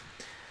so.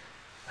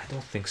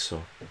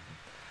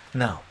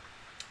 Now,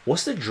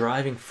 what's the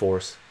driving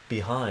force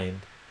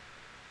behind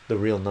the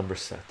real number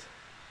set?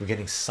 We're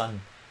getting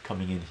sun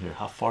coming in here.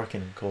 How far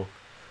can it go?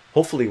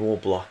 Hopefully it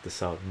won't block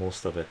this out,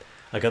 most of it.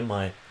 I got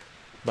my,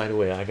 by the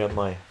way, I got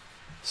my,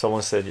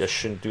 someone said I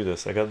shouldn't do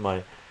this. I got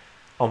my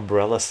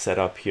umbrella set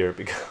up here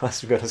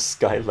because we got a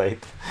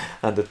skylight,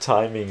 and the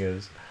timing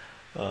is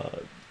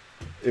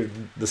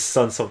the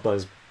sun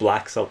sometimes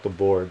blacks out the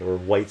board or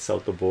whites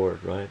out the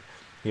board, right?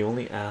 He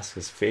only asks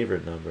his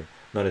favorite number,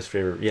 not his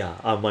favorite. Yeah,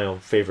 my own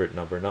favorite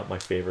number, not my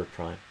favorite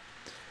prime.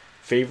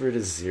 Favorite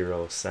is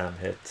 0. Sam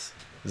hits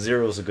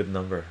 0 is a good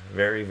number,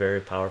 very,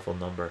 very powerful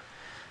number,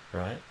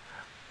 right?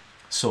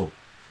 So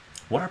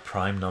what are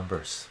prime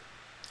numbers?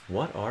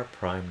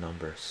 Prime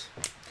numbers.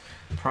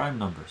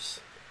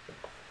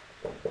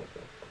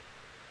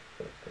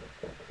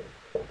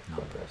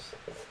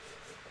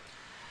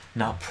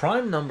 Now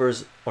prime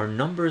numbers are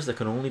numbers that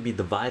can only be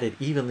divided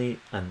evenly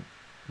and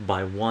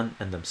by 1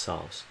 and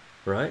themselves,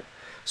 right?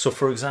 So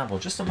for example,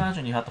 just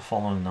imagine you had the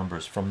following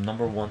numbers from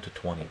number 1 to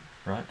 20,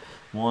 right?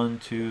 1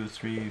 2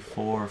 3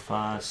 4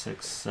 5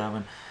 6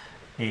 7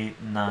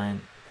 8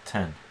 9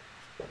 10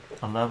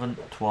 11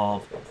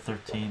 12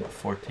 13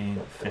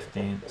 14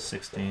 15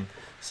 16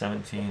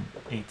 17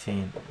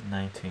 18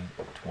 19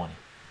 20,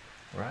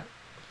 right?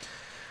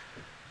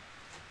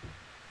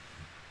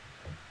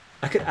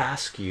 I could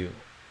ask you,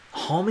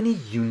 how many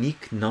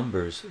unique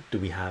numbers do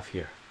we have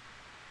here,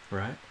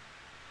 right?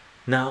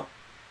 Now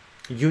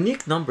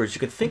unique numbers, you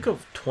can think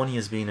of 20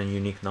 as being a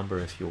unique number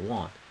if you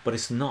want, but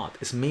it's not.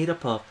 It's made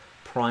up of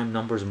prime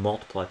numbers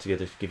multiplied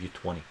together to give you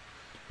 20,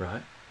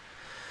 right?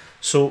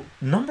 So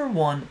number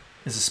 1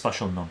 is a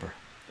special number.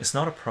 It's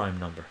not a prime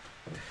number.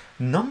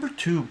 Number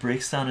 2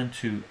 breaks down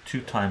into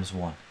 2 times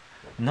 1.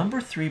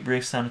 Number 3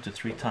 breaks down into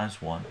 3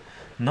 times 1.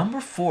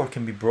 Number 4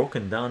 can be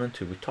broken down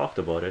into, we talked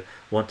about it,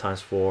 1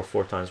 times 4,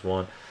 4 times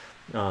 1,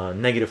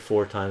 negative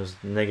 4 times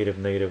negative,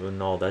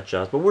 and all that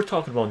jazz. But we're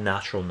talking about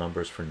natural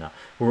numbers for now.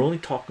 We're only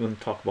going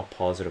to talk about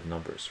positive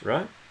numbers,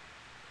 right?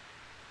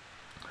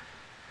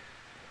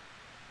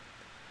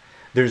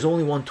 There's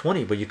only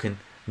 120, but you can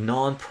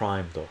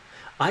non-prime though.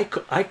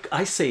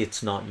 I say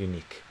it's not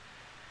unique.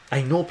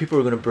 I know people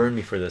are going to burn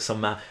me for this.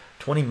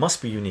 20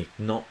 must be unique.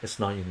 No, it's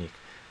not unique.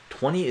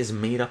 20 is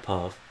made up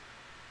of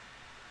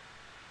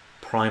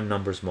prime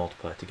numbers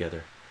multiplied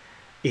together.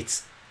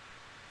 It's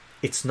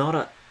not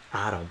an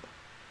atom,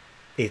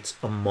 it's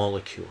a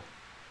molecule,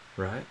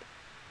 right?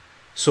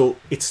 So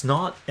it's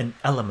not an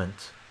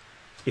element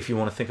if you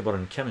want to think about it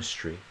in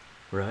chemistry,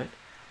 right?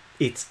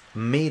 It's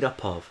made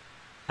up of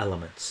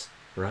elements,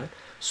 right?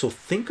 So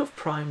think of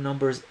prime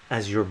numbers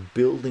as your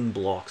building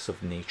blocks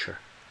of nature,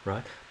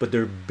 right? But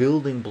they're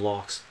building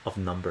blocks of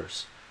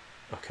numbers.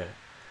 Okay,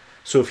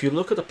 so if you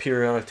look at the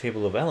periodic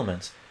table of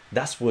elements,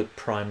 that's what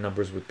prime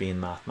numbers would be in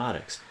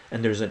mathematics,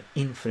 and there's an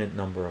infinite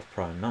number of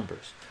prime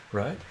numbers,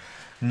 right?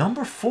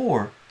 Number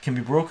 4 can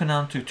be broken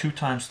down to 2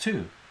 times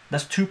 2.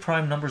 That's 2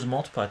 prime numbers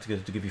multiplied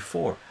together to give you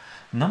 4.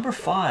 Number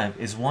 5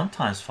 is 1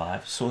 times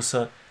 5, so it's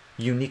a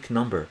unique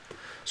number.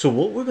 So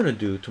what we're going to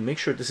do to make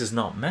sure this is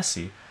not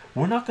messy,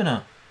 we're not going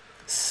to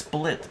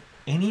split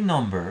any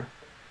number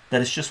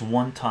that is just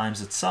 1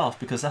 times itself,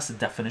 because that's the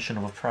definition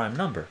of a prime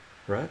number,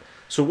 right?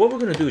 So what we're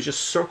going to do is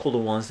just circle the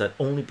ones that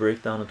only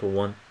break down into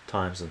 1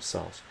 times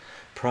themselves.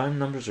 Prime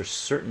numbers are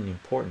certainly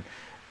important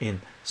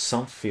in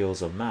some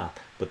fields of math,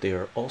 but they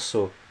are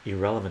also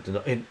irrelevant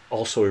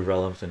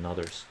in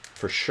others,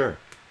 for sure.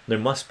 There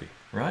must be,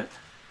 right?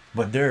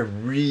 But they're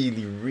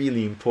really,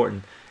 really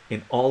important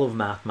in all of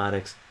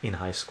mathematics in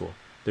high school.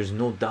 There's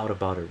no doubt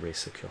about it,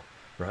 chycho,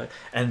 right?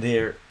 And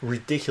they're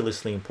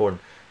ridiculously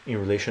important in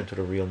relation to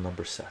the real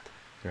number set,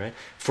 right?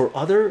 For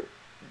other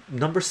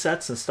number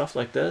sets and stuff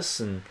like this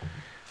and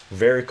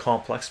very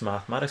complex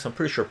mathematics, I'm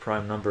pretty sure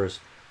prime numbers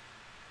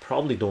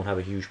probably don't have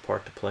a huge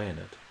part to play in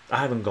it. I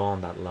haven't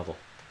gone that level,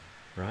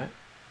 right?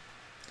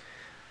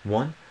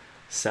 1,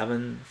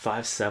 7,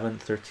 5, 7,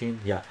 13.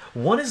 Yeah,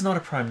 1 is not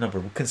a prime number.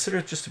 We consider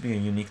it just to be a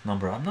unique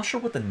number. I'm not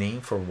sure what the name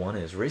for 1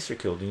 is.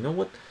 chycho, do you know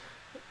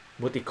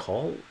what they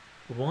call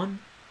 1?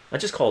 I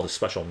just call it a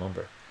special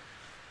number.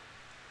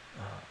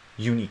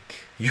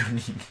 Unique.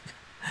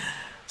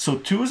 So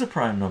 2 is a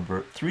prime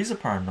number, 3 is a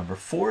prime number,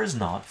 4 is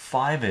not,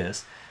 5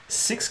 is,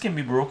 6 can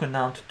be broken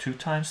down to 2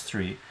 times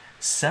 3,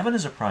 7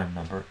 is a prime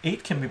number,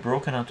 8 can be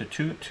broken down to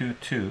 2, 2,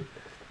 2,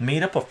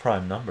 made up of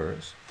prime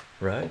numbers,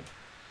 right?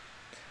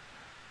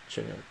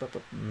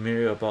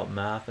 Myriad about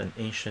math and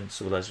ancient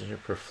civilization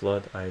per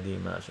flood. ID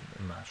imagine.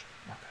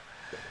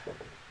 Okay.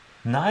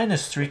 9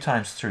 is 3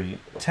 times 3,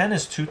 10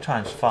 is 2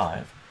 times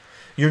 5.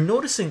 You're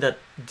noticing that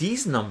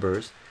these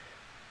numbers,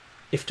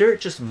 if they're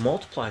just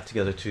multiplied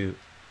together to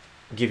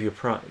give you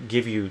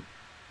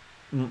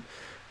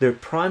their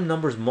prime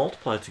numbers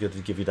multiplied together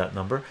to give you that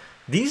number,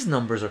 these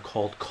numbers are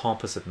called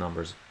composite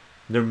numbers.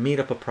 They're made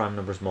up of prime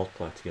numbers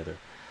multiplied together.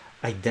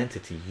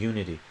 Identity,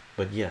 unity.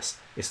 But yes,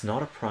 it's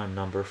not a prime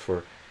number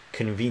for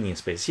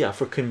convenience base. Yeah,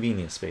 for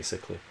convenience,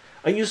 basically.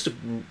 I used to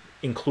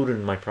include it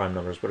in my prime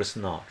numbers, but it's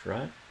not,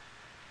 right?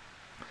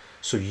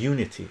 So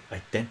unity,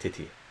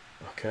 identity.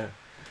 Okay,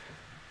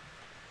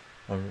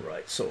 all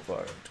right, so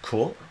far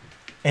cool.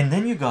 And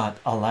then you got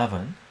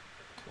 11.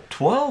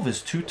 12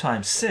 is 2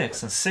 times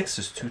 6, and 6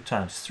 is 2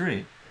 times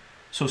 3,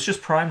 so it's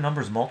just prime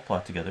numbers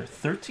multiplied together.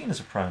 13 is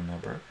a prime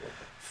number.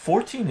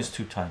 14 is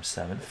 2 times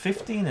 7.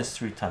 15 is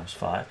 3 times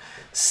 5.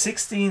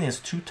 16 is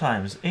 2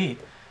 times 8.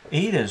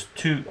 8 is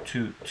 2,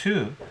 2,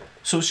 2.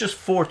 So it's just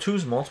 4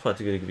 2's multiplied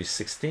together to give you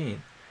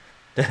 16.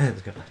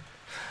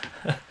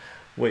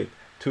 Wait,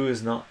 2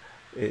 is not.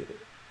 It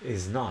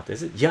is not,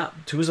 is it? Yeah,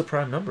 2 is a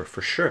prime number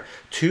for sure.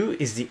 2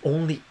 is the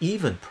only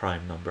even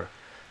prime number,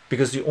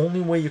 because the only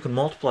way you can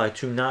multiply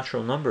 2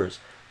 natural numbers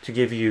to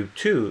give you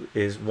 2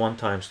 is 1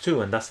 times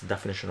 2, and that's the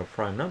definition of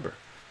prime number,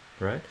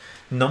 right?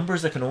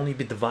 Numbers that can only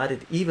be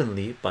divided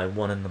evenly by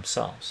 1 in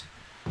themselves.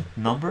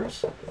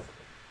 Numbers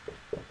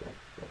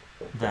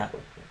that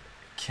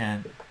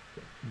can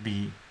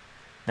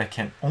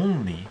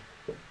only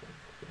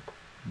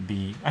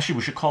be, actually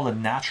we should call it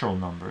natural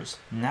numbers.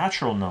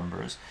 Natural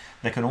numbers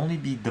that can only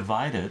be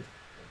divided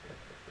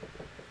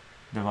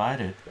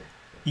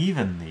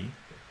evenly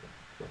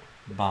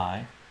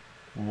by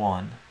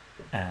 1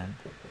 and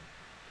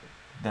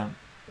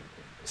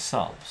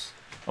themselves.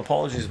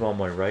 Apologies about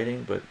my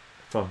writing, but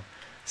if I'm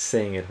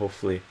saying it,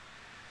 hopefully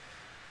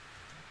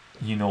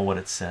you know what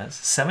it says.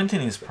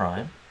 17 is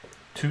prime.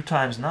 2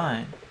 times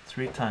 9,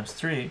 3 times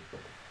 3.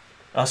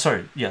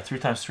 3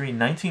 times 3.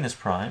 19 is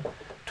prime.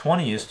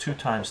 20 is 2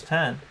 times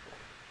 10,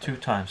 2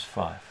 times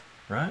 5,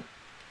 right?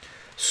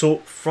 So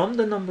from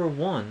the number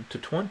 1 to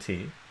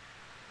 20,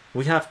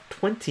 we have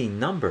 20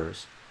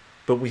 numbers,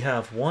 but we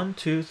have 1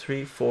 2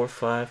 3 4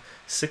 5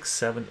 6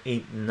 7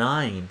 8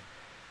 9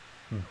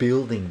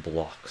 building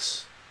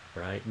blocks,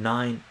 right?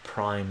 9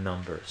 prime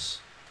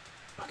numbers.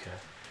 Okay,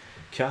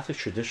 Catholic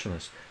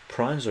traditionalists,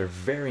 primes are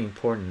very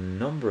important in a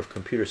number of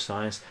computer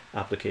science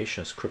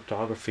applications: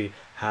 cryptography,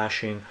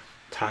 hashing,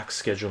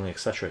 tax scheduling,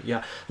 etc.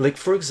 Yeah, like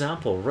for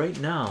example, right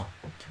now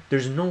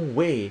there's no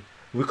way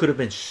we could have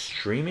been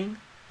streaming,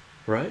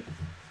 right,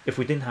 if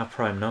we didn't have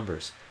prime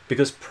numbers,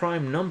 because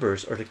prime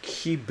numbers are the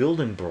key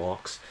building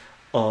blocks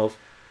of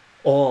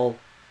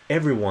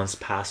everyone's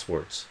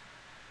passwords.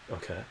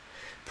 Okay,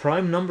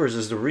 prime numbers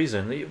is the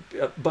reason.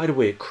 By the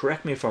way,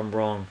 correct me if I'm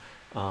wrong,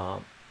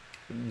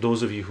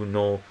 those of you who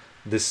know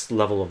this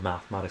level of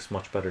mathematics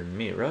much better than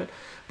me, right?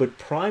 But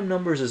prime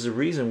numbers is the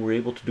reason we're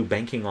able to do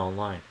banking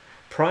online.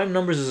 Prime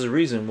numbers is the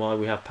reason why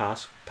we have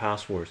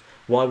passwords,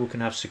 why we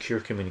can have secure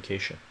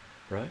communication,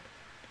 right?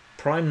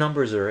 Prime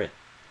numbers are it.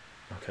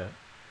 Okay,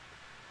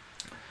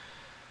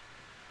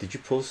 did you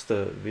post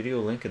the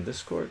video link in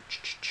Discord?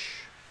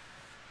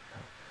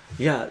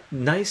 Yeah,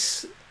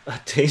 nice,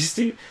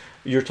 tasty.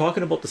 You're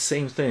talking about the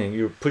same thing.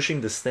 You're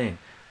pushing this thing,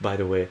 by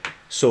the way.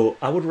 So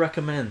I would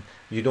recommend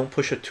you don't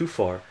push it too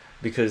far,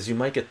 because you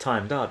might get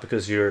timed out,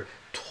 because you're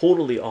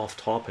totally off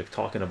topic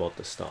talking about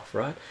this stuff,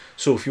 right?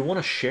 So if you want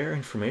to share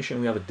information,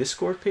 we have a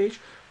Discord page.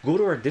 Go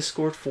to our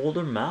Discord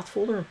folder, math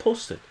folder, and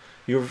post it.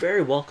 You're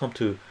very welcome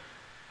to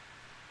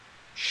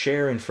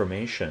share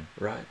information,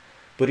 right?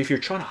 But if you're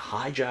trying to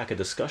hijack a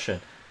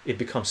discussion, it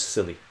becomes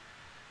silly.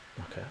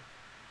 Okay,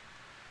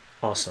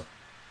 awesome.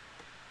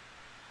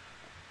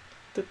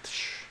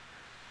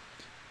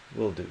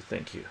 Will do,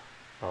 thank you.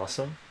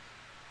 Awesome.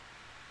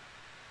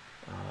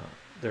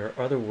 There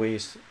are other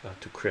ways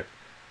to crypt,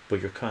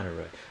 but you're kind of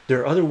right. There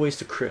are other ways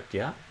to crypt.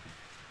 Yeah,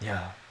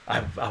 yeah.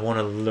 I want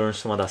to learn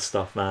some of that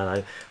stuff,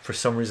 man. For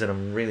some reason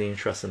I'm really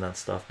interested in that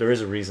stuff. There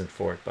is a reason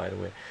for it, by the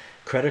way.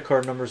 Credit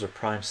card numbers are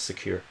prime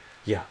secure.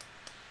 Yeah,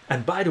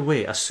 and by the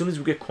way, as soon as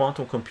we get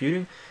quantum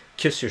computing,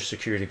 kiss your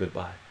security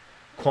goodbye.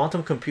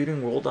 Quantum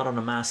computing rolled out on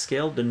a mass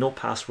scale, the no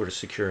password is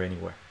secure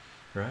anywhere,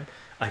 right?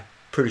 I'm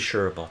pretty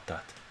sure about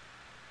that,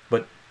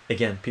 but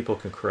again, people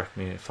can correct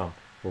me if I'm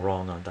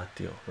wrong on that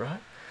deal,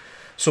 right?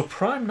 So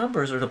prime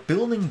numbers are the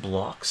building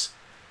blocks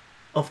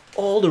of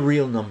all the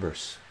real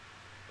numbers.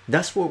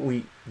 That's what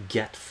we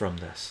get from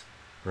this,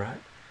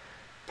 right?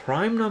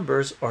 Prime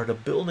numbers are the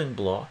building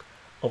block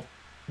of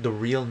the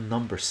real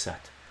number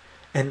set.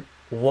 And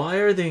why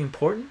are they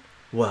important?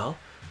 Well,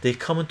 they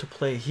come into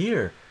play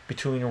here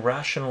between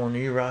rational and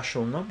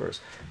irrational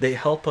numbers. They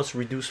help us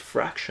reduce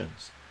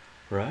fractions,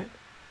 right?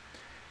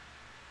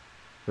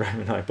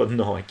 Right, but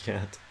no, I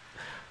can't,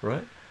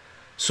 right?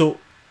 So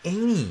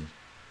any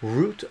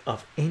root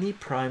of any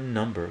prime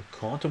number,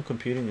 quantum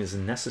computing is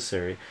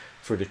necessary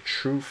for the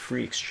true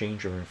free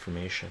exchange of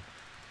information.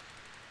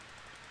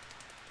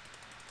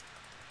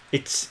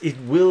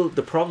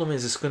 The problem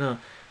is it's gonna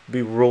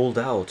be rolled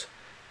out,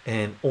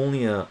 and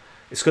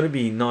it's going to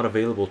be not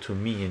available to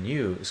me and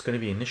you. It's going to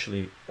be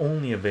initially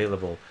only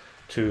available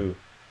to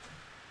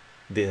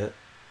the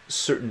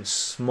certain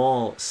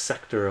small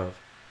sector of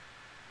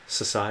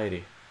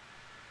society.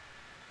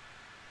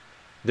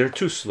 They're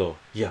too slow.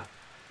 Yeah,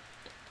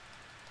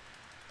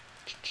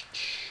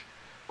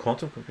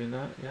 quantum computing,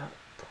 yeah.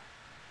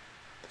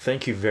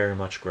 Thank you very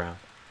much, Graham.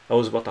 I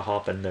was about to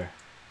hop in there.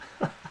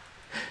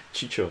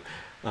 Chycho,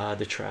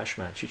 the trash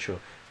man. Chycho,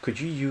 could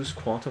you use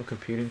quantum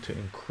computing to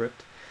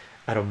encrypt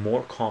at a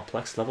more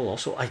complex level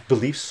also? I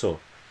believe so.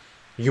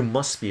 You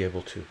must be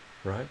able to,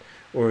 right?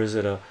 Or is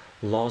it a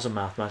laws of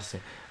mathematics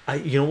thing?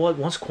 You know what,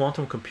 once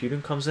quantum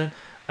computing comes in,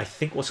 I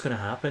think what's going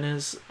to happen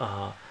is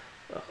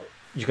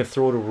you can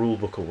throw the rule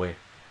book away.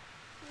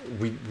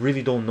 We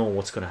really don't know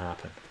what's going to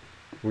happen.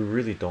 We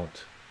really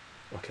don't.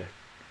 Okay,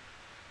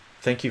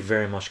 thank you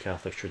very much,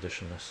 Catholic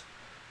traditionalists.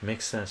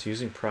 Makes sense.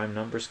 Using prime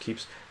numbers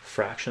keeps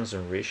fractions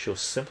and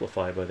ratios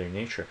simplified by their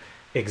nature.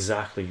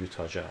 Exactly,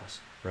 Utah Jazz,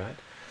 right?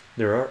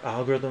 There are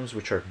algorithms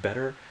which are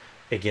better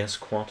against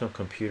quantum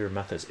computer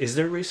methods. Is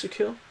there race to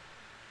kill?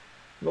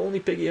 Lonely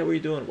Piggy, how are you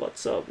doing?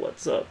 What's up?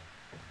 What's up?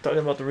 Talking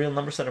about the real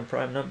number set and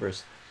prime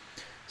numbers.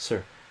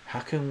 Sir, how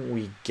can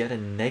we get a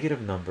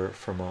negative number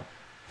from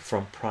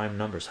prime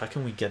numbers? How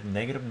can we get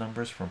negative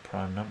numbers from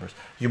prime numbers?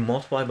 You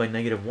multiply by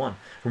 -1.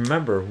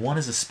 Remember, 1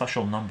 is a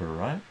special number,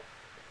 right?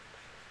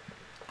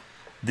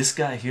 This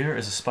guy here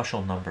is a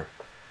special number.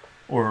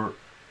 Or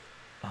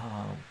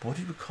what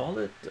did you call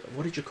it?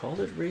 What did you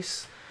call it?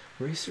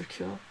 Racer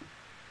kill?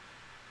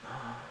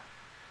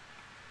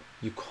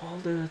 You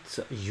called it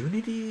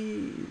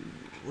unity?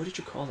 What did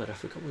you call it? I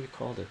forgot what you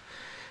called it.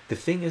 The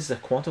thing is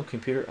that quantum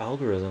computer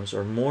algorithms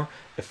are more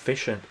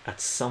efficient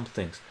at some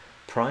things.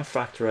 Prime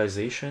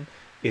factorization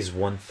is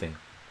one thing.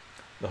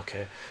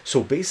 Okay,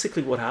 so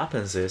basically what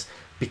happens is,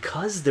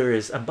 because there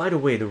is, and by the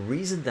way, the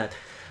reason that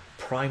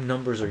prime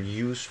numbers are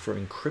used for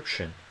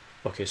encryption,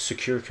 okay,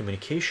 secure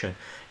communication,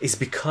 is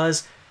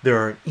because there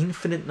are an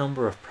infinite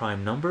number of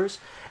prime numbers,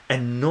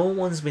 and no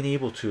one's been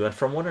able to, and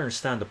from what I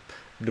understand,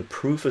 the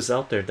proof is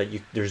out there that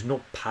there's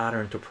no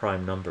pattern to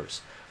prime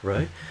numbers,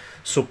 right?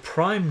 So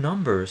prime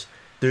numbers,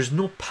 there's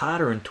no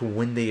pattern to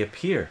when they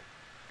appear,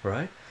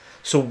 right?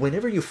 So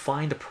whenever you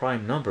find a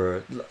prime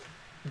number,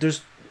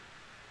 there's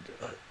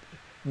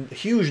a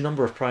huge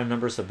number of prime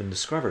numbers have been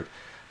discovered,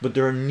 but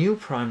there are new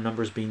prime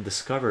numbers being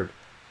discovered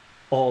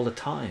all the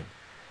time,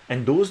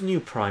 and those new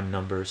prime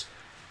numbers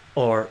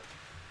are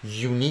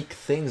unique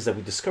things that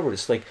we discovered.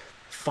 It's like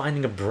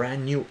finding a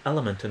brand new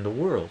element in the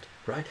world,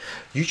 right?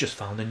 You just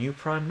found a new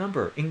prime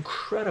number.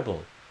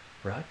 Incredible,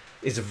 right?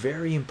 It's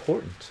very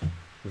important,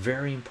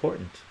 very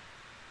important.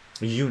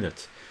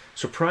 Unit.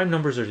 So prime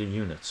numbers are the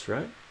units,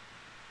 right?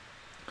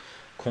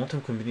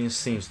 Quantum convenience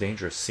seems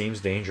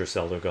dangerous,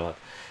 Elder God.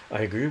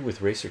 I agree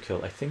with Racer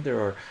Kill. I think there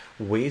are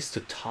ways to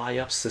tie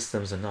up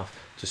systems enough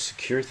to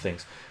secure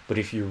things, but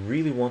if you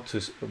really want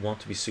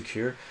to be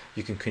secure,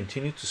 you can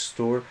continue to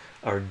store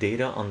our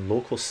data on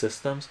local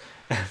systems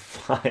and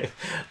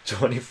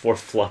 524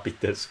 floppy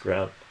disk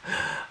RAM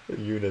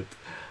unit.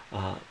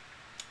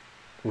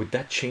 Would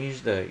that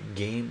change the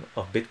game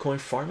of Bitcoin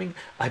farming?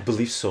 I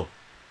believe so.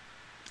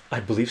 I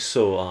believe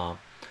so.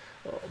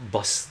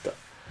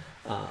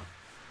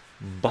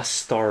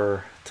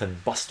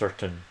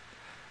 Bustarton,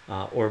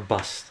 or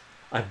Bust.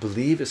 I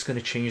believe it's going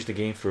to change the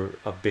game for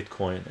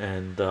Bitcoin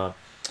and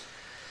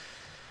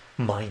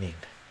mining.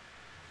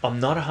 I'm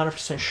not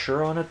 100%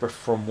 sure on it, but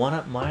from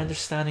my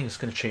understanding, it's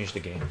going to change the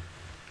game,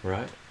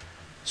 right?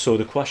 So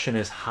the question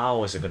is,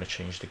 how is it going to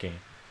change the game?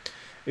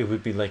 It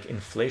would be like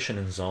inflation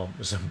in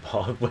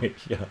Zimbabwe.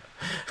 Yeah,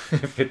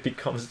 if it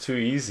becomes too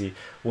easy,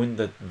 when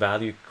the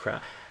value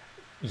crash.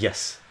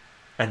 Yes,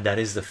 and that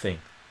is the thing.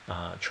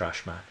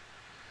 Trash man.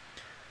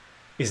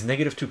 Is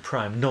 -2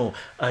 prime? No,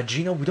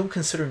 Gino, we don't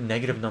consider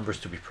negative numbers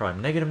to be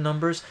prime. Negative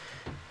numbers,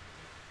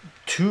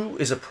 2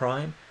 is a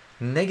prime,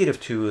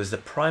 -2 is the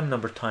prime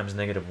number times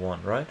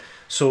 -1, right?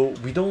 So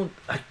we don't.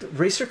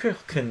 Racer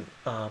can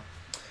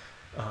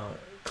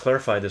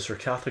clarify this, or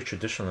Catholic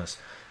traditionalists,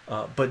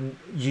 but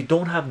you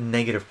don't have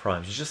negative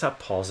primes, you just have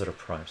positive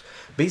primes.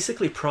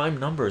 Basically, prime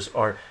numbers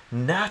are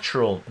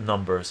natural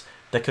numbers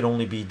that can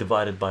only be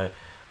divided by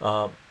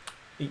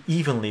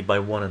evenly by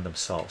one in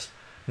themselves,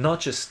 not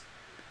just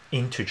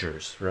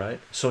integers,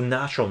 right? So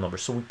natural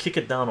numbers, so we kick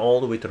it down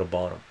all the way to the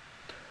bottom,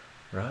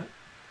 right?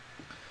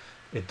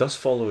 It does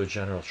follow a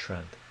general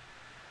trend.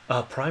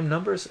 Prime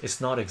numbers,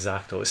 it's not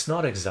exacto, it's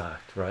not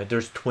exact, right?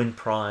 There's twin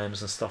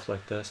primes and stuff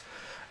like this.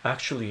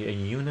 Actually, a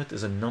unit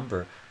is a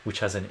number which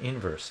has an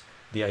inverse.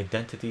 The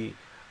identity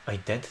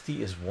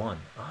is 1.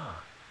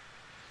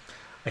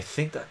 I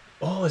think that,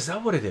 oh, is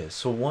that what it is?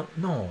 So 1,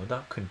 no,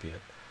 that couldn't be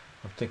it.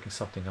 I'm thinking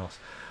something else.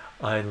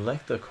 I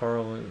like the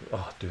Carl.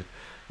 Oh dude,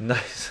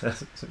 nice.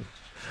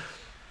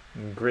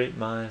 Great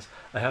minds.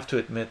 I have to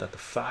admit that the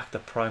fact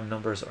that prime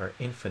numbers are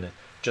infinite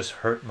just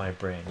hurt my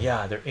brain.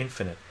 Yeah, they're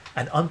infinite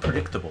and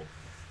unpredictable,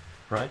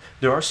 right?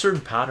 There are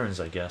certain patterns,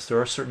 I guess. There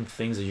are certain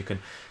things that you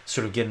can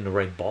sort of get in the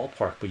right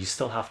ballpark, but you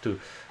still have to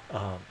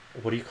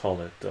what do you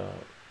call it,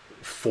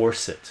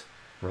 force it,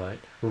 right?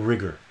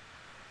 Rigor,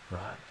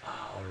 right?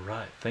 All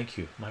right, thank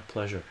you, my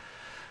pleasure.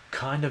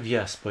 Kind of,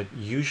 yes, but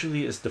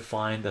usually is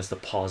defined as the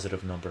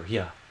positive number.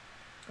 Yeah,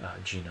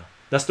 Gina,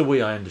 that's the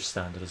way I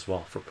understand it as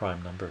well for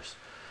prime numbers.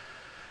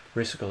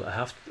 Basically, I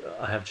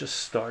have just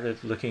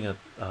started looking at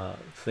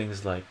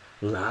things like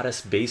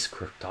lattice-based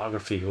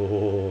cryptography.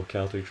 Oh,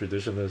 Catholic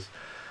traditionalists.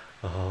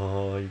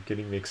 Oh, you're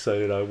getting me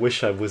excited. I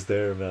wish I was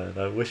there, man.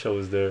 I wish I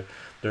was there.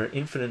 There are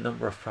infinite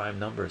number of prime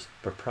numbers,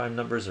 but prime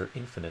numbers are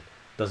infinite.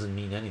 Doesn't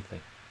mean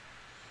anything.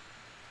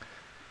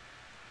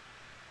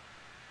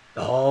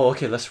 Oh,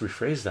 okay, let's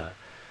rephrase that.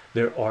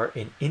 There are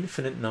an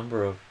infinite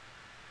number of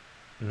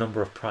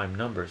prime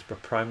numbers,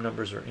 but prime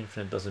numbers are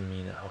infinite doesn't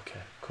mean it.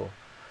 Okay, cool.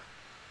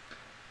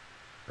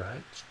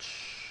 Right?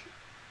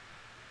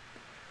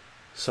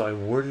 So I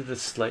worded it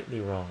slightly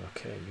wrong.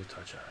 Okay,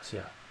 Utah Jazz.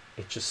 Yeah,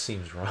 it just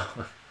seems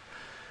wrong.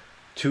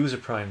 2 is a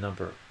prime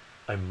number.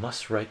 I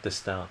must write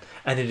this down,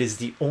 and it is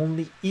the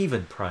only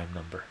even prime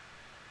number,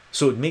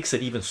 so it makes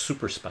it even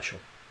super special,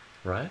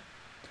 right?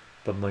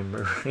 But my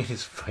brain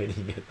is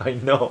fighting it. I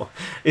know,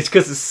 it's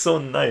because it's so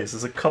nice.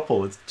 It's a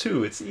couple, it's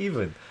 2, it's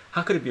even.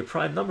 How could it be a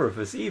prime number if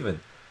it's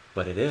even?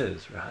 But it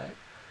is, right?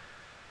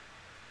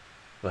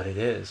 But it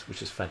is,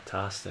 which is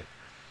fantastic.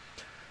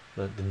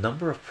 The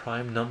number of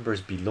prime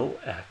numbers below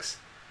x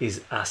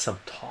is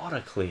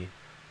asymptotically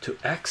to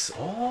x.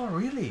 Oh,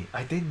 really?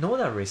 I didn't know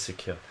that, Racer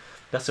Kill.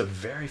 That's a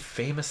very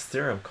famous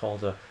theorem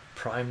called the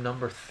prime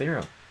number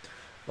theorem.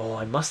 Oh,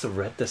 I must have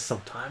read this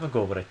some time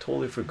ago, but I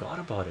totally forgot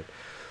about it.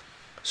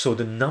 So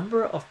the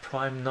number of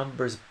prime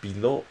numbers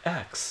below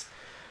x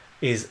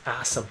is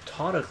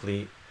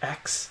asymptotically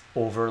x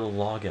over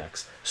log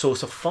x. So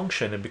it's a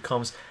function, it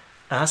becomes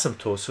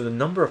asymptote. So the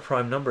number of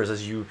prime numbers,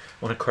 as you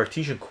on a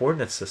Cartesian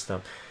coordinate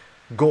system,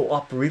 go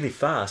up really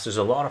fast. There's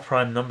a lot of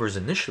prime numbers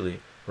initially,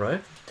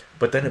 right?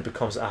 But then it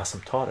becomes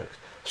asymptotic.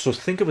 So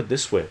think of it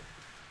this way.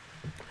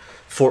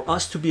 For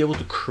us to be able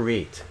to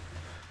create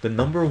the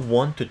number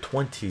 1 to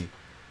 20,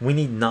 we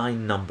need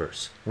 9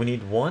 numbers. We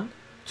need 1,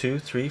 2,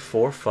 3,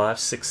 4, 5,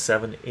 6,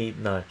 7, 8,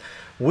 9.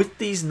 With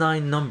these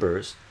 9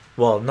 numbers,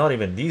 well, not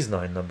even these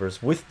 9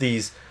 numbers, with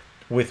these,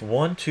 with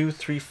 1, 2,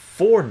 3,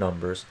 4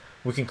 numbers,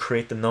 we can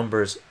create the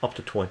numbers up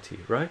to 20,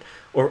 right?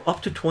 Or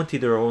up to 20,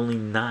 there are only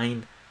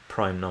 9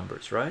 prime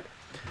numbers, right?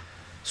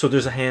 So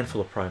there's a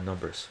handful of prime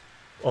numbers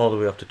all the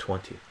way up to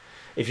 20.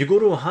 If you go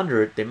to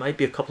 100, there might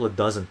be a couple of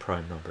dozen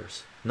prime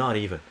numbers, not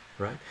even,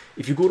 right?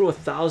 If you go to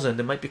 1,000,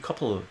 there might be a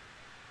couple of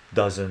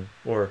dozen,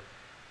 or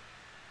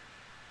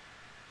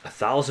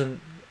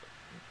 1,000,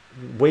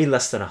 way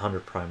less than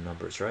 100 prime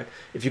numbers, right?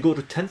 If you go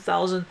to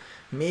 10,000,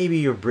 maybe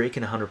you're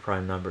breaking 100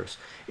 prime numbers.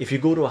 If you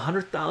go to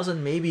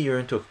 100,000, maybe you're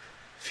into a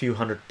few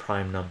hundred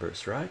prime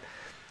numbers, right?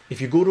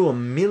 If you go to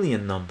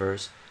 1,000,000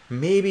 numbers,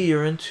 maybe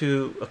you're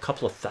into a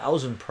couple of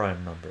thousand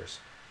prime numbers,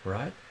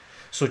 right?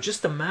 So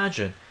just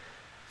imagine,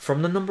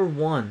 from the number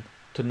 1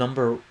 to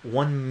number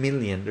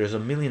 1,000,000, there's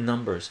 1,000,000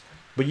 numbers,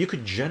 but you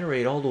could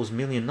generate all those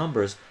million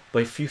numbers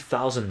by a few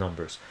thousand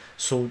numbers.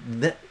 So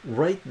that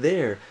right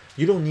there,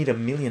 you don't need a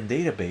million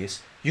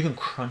database. You can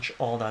crunch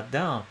all that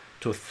down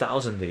to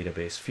 1,000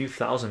 database, few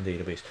thousand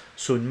database.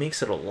 So it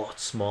makes it a lot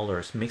smaller.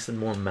 It makes it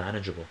more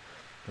manageable,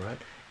 right?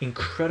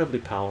 Incredibly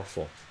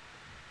powerful.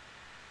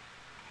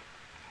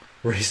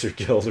 Razor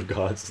kill the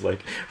gods,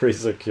 like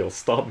razor kill.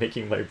 Stop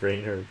making my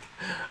brain hurt.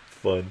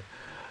 Fun.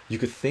 You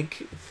could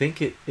think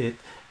it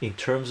in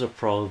terms of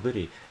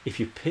probability. If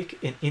you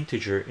pick an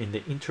integer in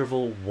the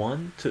interval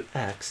 1 to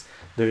x,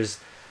 there's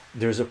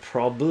a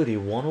probability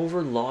 1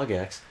 over log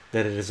x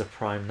that it is a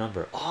prime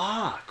number.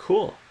 Ah,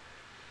 cool.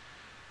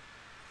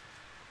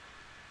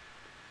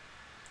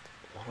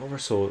 1 over,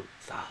 so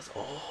that's,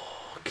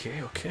 oh,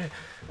 okay.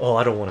 Oh,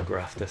 I don't want to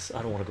graph this.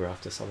 I want to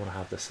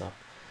have this up.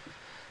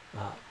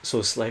 So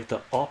it's like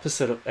the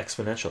opposite of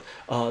exponential.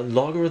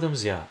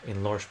 Logarithms, yeah,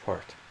 in large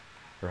part,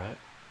 right?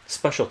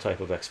 Special type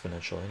of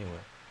exponential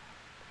anyway.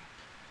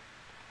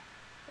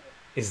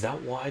 Is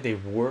that why they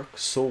work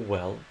so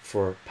well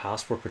for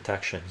password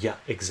protection? Yeah,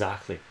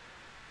 exactly.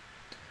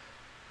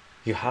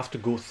 You have to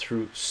go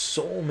through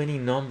so many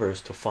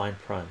numbers to find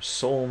primes,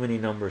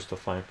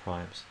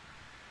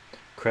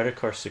 credit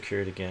card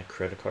security again,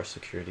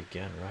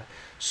 right?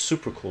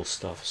 Super cool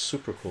stuff,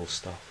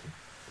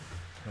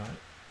 right?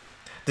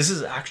 This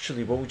is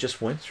actually what we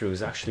just went through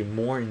is actually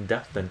more in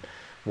depth than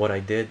what I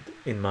did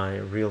in my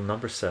real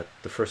number set,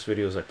 the first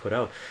videos I put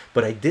out.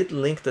 But I did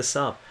link this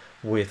up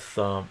with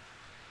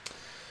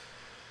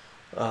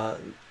I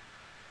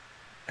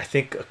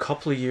think a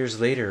couple of years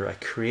later I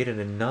created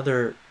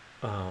another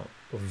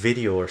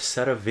video or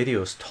set of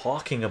videos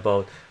talking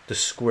about the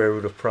square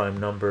root of prime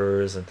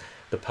numbers and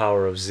the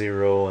power of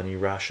 0 and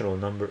irrational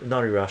number,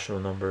 not irrational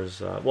numbers,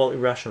 well,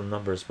 irrational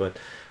numbers, but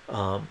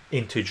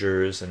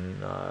integers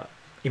and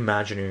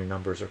imaginary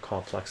numbers or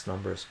complex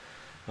numbers.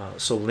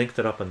 So linked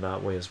it up in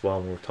that way as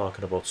well when we're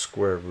talking about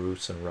square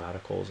roots and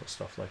radicals and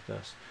stuff like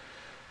this.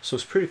 So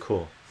it's pretty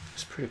cool.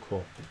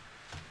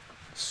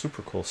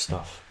 Super cool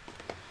stuff.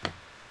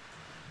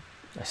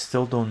 I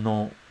still don't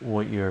know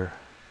what your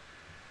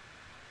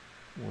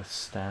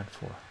stand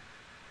for.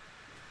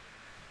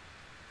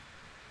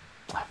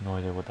 I have no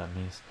idea what that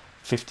means.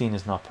 15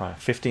 is not prime.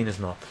 15 is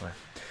not prime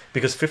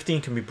because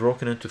 15 can be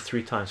broken into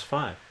 3 times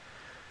 5,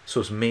 so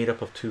it's made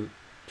up of two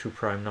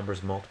prime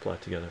numbers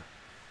multiplied together.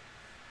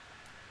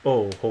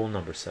 Oh, whole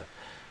number set.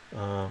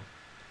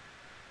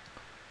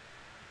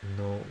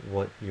 Know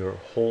what your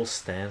whole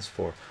stands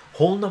for.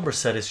 Whole number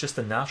set is just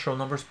the natural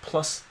numbers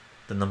plus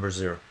the number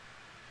 0,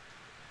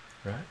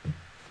 right?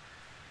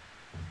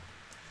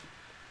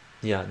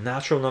 Yeah,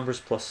 natural numbers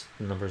plus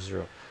the number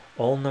 0.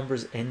 All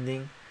numbers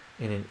ending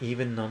in an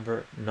even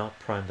number not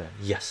prime then.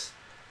 Yes,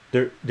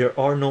 there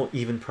are no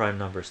even prime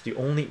numbers. The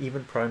only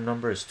even prime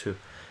number is 2,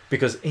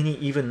 because any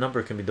even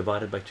number can be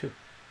divided by 2,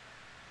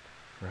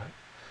 right?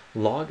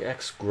 Log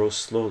x grows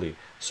slowly,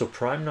 so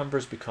prime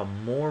numbers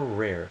become more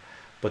rare,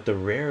 but the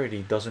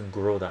rarity doesn't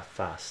grow that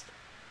fast.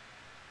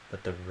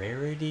 Okay,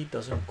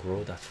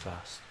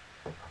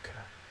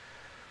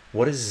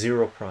 what is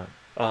 0 prime?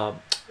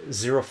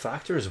 0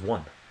 factor is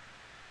 1.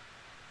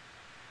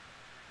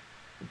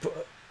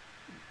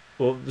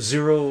 Well,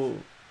 0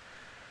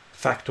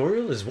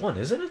 factorial is 1,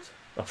 isn't it?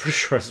 I'm pretty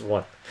sure it's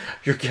 1.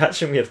 You're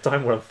catching me at a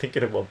time when I'm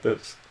thinking about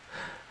this.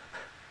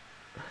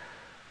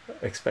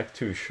 Expect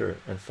 2, sure,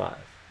 and 5.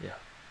 Yeah.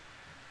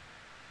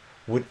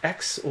 Would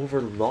x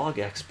over log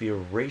x be a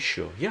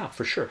ratio? Yeah,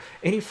 for sure.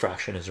 Any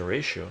fraction is a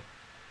ratio.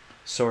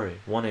 Sorry,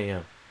 1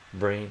 a.m.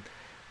 brain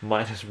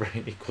minus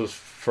brain equals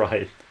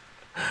fried.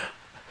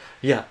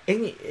 Yeah,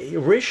 any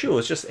ratio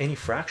is just any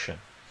fraction.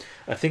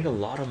 I think a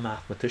lot of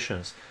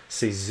mathematicians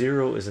say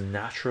 0 is a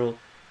natural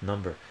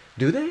number.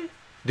 Do they?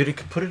 Did you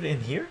put it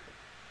in here?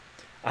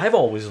 I've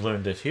always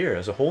learned it here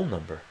as a whole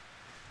number.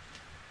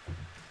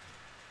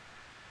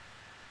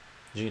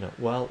 Gina,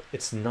 well,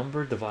 it's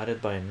number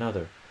divided by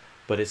another,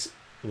 but it's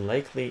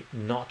likely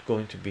not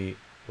going to be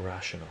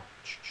rational.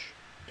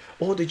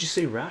 Oh, did you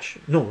say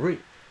ration? No,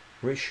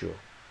 ratio.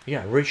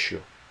 Yeah,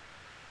 ratio.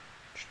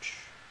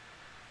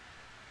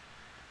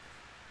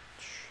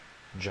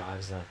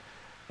 Jives that.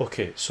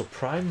 Okay, so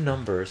prime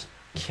numbers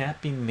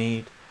can't be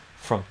made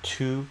from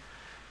two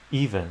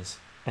evens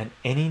and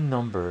any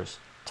numbers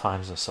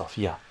times themselves.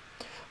 Yeah,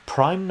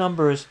 prime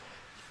numbers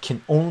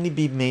can only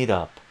be made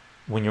up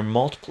when you're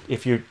multiple.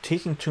 If you're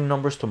taking two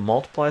numbers to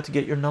multiply to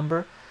get your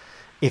number,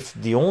 if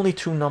the only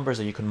two numbers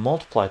that you can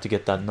multiply to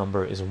get that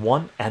number is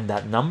one and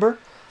that number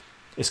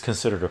is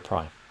considered a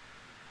prime.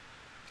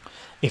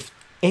 If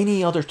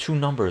any other two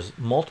numbers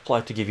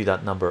multiply to give you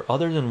that number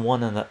other than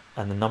one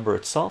and the number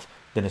itself,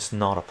 then it's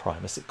not a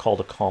prime. It's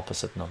called a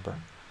composite number.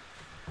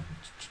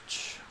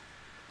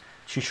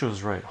 Chycho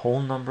is right.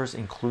 Whole numbers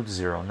include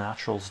zero,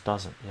 naturals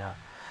doesn't.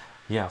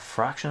 Yeah,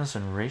 fractions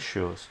and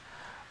ratios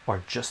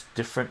are just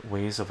different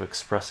ways of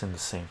expressing the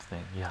same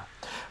thing. Yeah,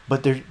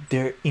 but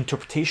their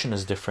interpretation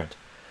is different.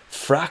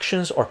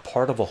 Fractions are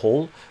part of a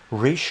whole,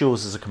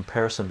 ratios is a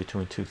comparison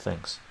between two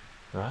things,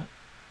 right?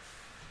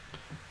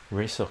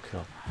 Ratio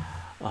kill.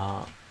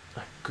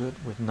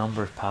 Good with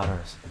number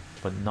patterns,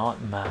 but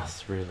not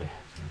math really.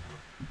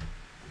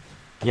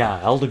 Yeah,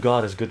 Elder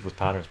God is good with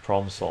patterns.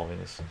 Problem solving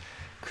is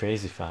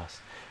crazy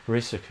fast.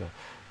 Ratio kill.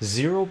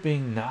 Zero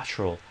being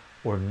natural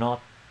or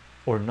not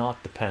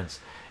depends.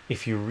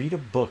 If you read a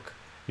book,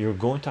 you're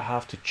going to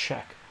have to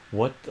check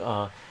what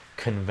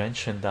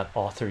convention that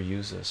author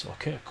uses.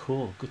 Okay,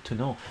 cool, good to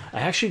know. I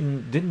actually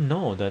didn't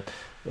know that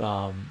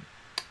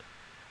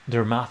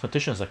there are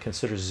mathematicians that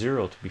consider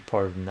zero to be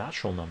part of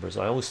natural numbers.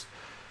 I always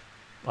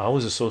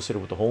associate it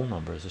with the whole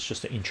numbers. It's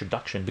just an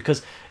introduction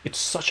because it's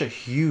such a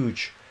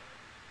huge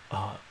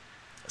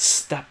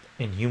step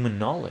in human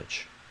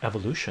knowledge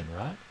evolution,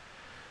 right?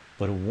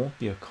 But it won't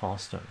be a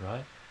constant,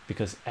 right?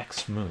 Because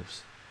x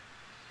moves.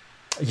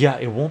 Yeah,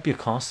 it won't be a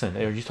constant.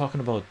 Are you talking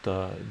about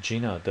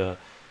Gina, the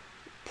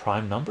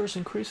prime numbers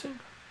increasing?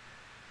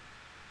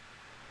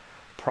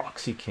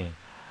 Proxy King,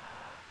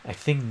 I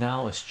think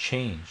now it's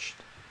changed.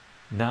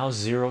 Now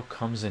zero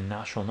comes in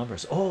natural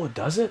numbers. Oh,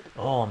 does it?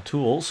 Oh, I'm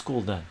too old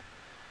school then.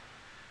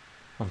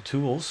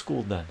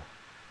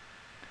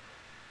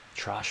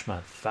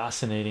 Trashman,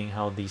 fascinating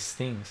how these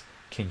things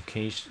can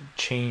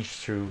change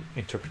through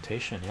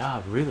interpretation.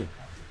 Yeah, really.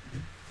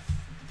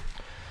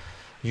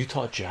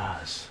 Utah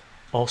Jazz.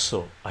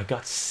 Also, I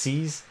got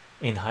C's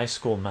in high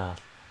school math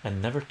and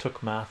never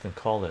took math in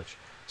college,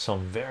 so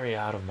I'm very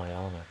out of my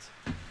element.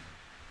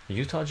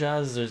 Utah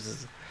Jazz,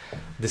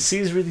 the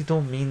C's really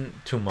don't mean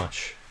too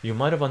much. You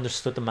might have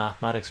understood the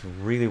mathematics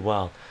really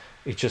well.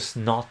 It's just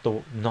not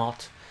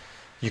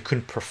you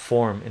couldn't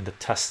perform in the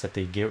tests that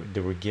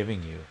they were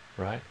giving you,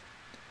 right?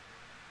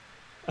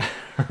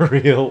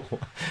 Real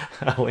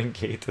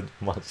elongated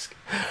Musk.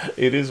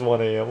 It is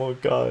 1 a.m. Oh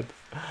god,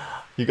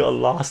 you got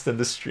lost in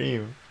the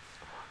stream.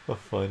 Oh,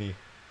 funny.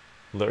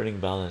 Learning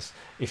balance.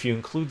 If you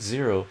include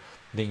zero,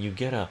 then you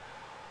get a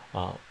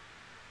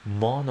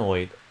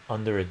monoid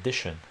under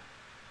addition,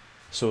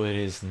 so it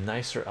is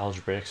nicer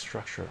algebraic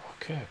structure.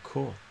 Okay,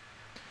 cool.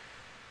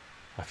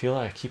 I feel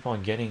like I keep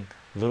on getting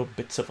little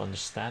bits of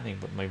understanding,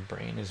 but my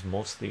brain is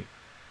mostly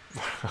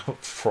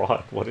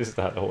frog. What is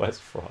that? OS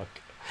frog.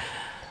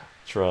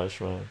 Trash,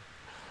 man.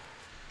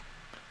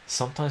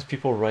 Sometimes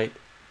people write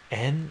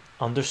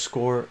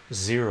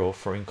n_0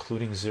 for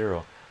including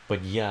zero,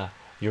 but yeah,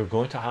 you're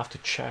going to have to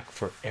check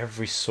for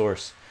every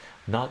source.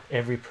 Not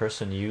every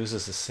person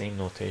uses the same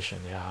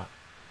notation. Yeah,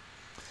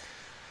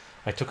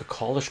 I took a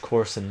college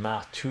course in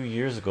math 2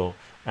 years ago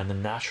and the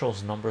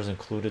naturals numbers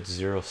included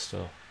zero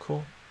still.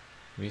 Cool.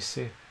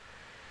 VC,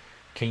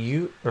 can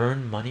you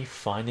earn money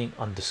finding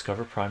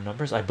undiscovered prime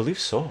numbers? I believe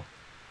so.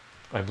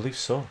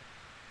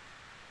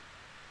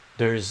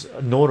 There's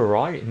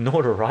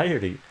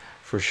notoriety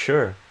for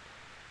sure,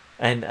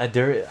 and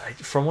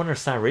from what I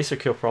understand, Racer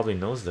Kill probably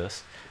knows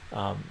this.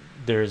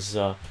 There's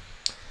there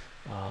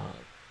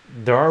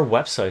are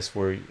websites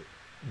where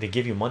they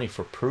give you money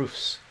for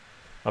proofs.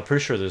 I'm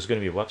pretty sure there's going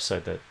to be a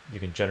website that you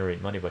can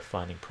generate money by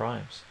finding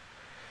primes.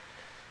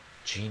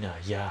 Gina,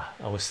 yeah,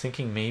 I was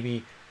thinking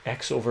maybe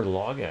x over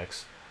log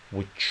x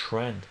would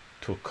trend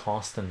to a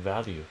constant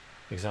value.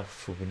 Example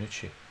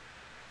Fibonacci.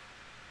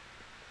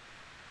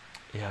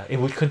 Yeah, it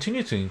would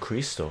continue to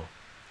increase though.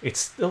 It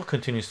still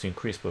continues to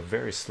increase, but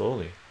very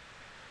slowly,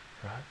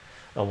 right?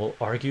 I will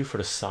argue for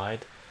the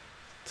side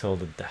till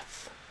the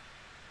death.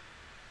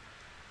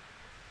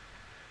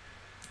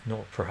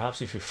 No,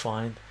 perhaps if you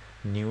find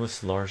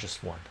newest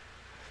largest one.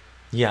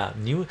 Yeah,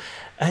 new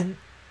and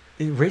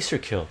Racer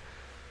Kill.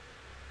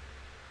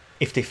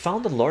 If they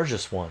found the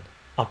largest one,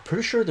 I'm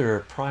pretty sure there are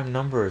prime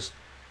numbers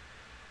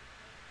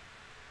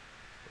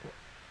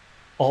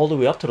all the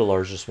way up to the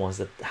largest ones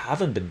that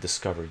haven't been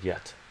discovered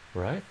yet,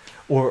 right?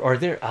 Or are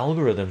there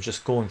algorithms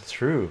just going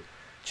through,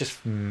 just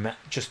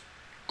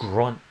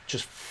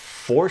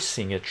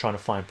forcing it, trying to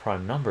find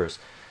prime numbers?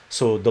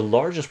 So the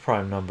largest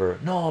prime number,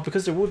 no,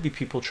 because there would be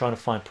people trying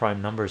to find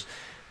prime numbers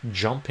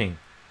jumping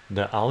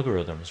the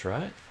algorithms,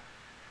 right?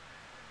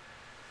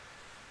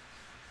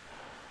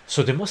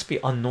 So there must be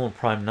unknown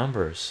prime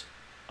numbers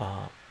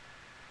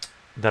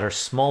that are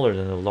smaller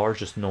than the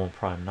largest known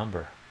prime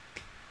number.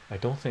 I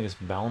don't think it's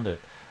bounded,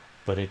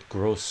 but it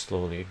grows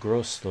slowly.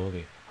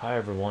 Hi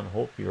everyone,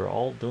 hope you're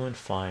all doing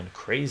fine.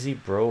 Crazy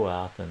bro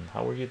Athen,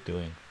 how are you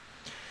doing?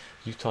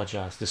 Utah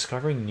Jazz,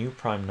 discovering new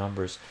prime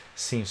numbers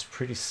seems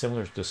pretty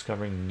similar to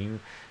discovering new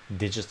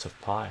digits of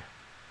pi.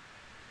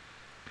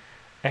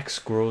 X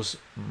grows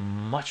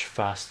much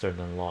faster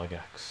than log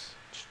x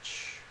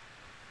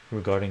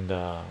regarding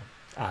the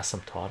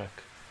asymptotic,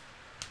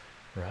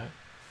 right?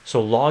 So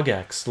log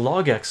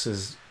x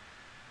is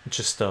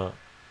just a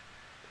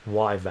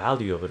y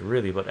value of it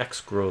really, but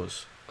x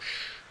grows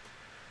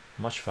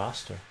much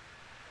faster.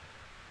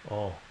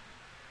 Oh,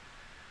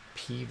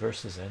 p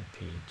versus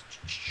np.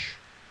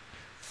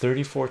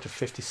 34 to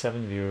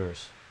 57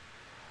 viewers,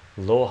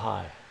 low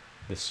high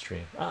this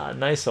stream. Ah,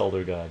 nice,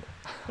 elder god.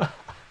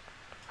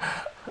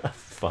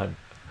 Fun.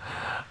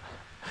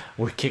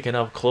 We're kicking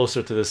up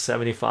closer to the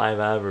 75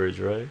 average,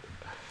 right?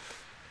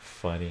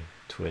 Funny.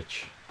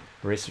 Twitch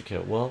racer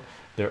kit. Well,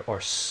 there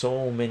are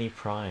so many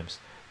primes.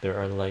 There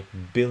are like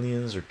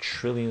billions or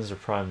trillions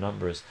of prime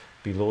numbers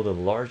below the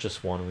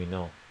largest one we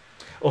know.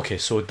 Okay,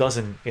 so it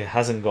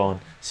hasn't gone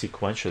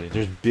sequentially.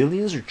 There's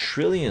billions or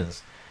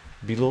trillions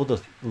below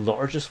the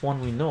largest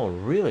one we know.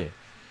 Really,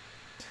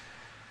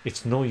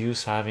 it's no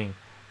use having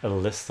a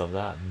list of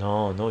that.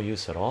 No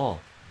use at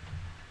all.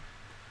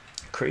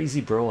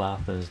 Crazy bro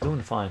Athens,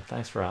 doing fine,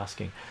 thanks for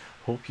asking.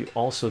 Hope you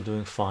also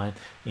doing fine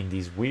in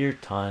these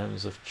weird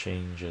times of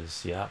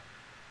changes. Yeah,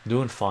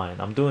 doing fine.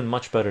 I'm doing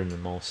much better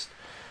than most.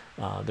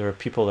 There are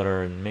people that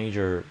are in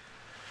major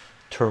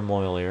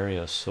turmoil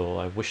areas, so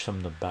I wish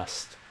them the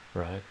best,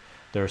 right?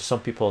 There are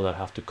some people that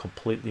have to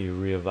completely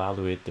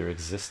reevaluate their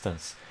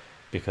existence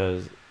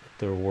because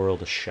their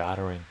world is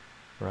shattering,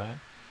 right?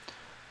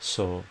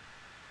 So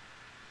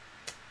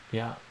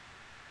yeah,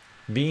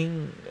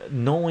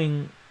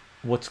 knowing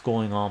what's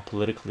going on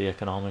politically,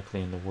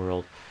 economically in the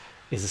world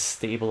is a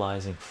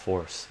stabilizing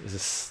force, is a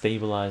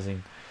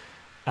stabilizing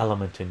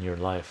element in your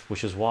life,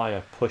 which is why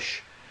I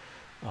push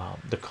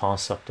the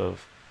concept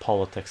of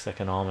politics,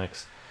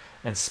 economics,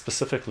 and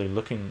specifically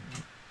looking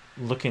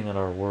at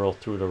our world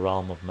through the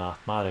realm of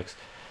mathematics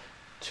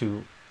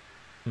to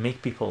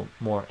make people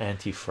more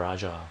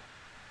anti-fragile,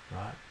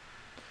 right?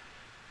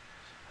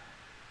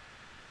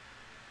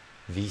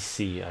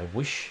 VC, I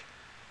wish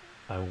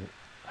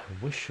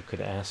you could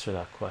answer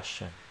that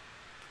question.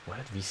 What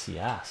did VC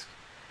ask?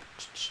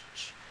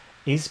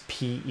 Is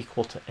P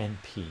equal to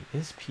NP?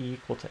 Is P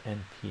equal to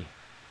NP?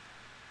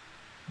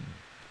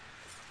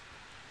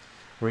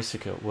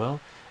 Risico, well,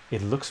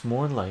 it looks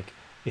more like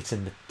it's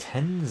in the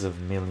tens of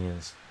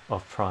millions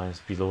of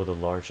primes below the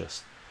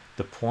largest.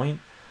 The point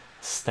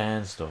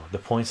stands though.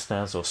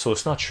 So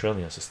it's not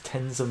trillions, it's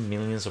tens of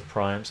millions of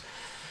primes,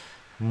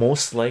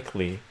 most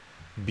likely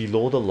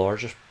below the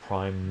largest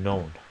prime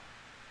known.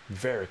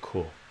 Very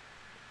cool.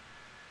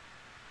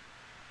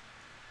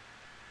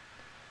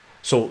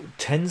 So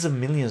tens of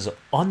millions of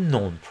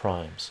unknown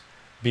primes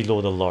below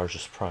the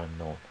largest prime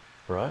known,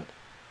 right?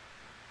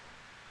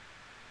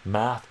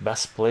 Math,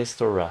 best place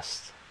to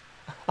rest.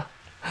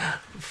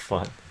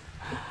 Fun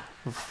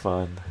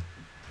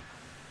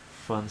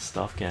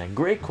stuff, gang.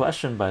 Great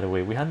question, by the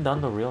way. We hadn't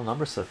done the real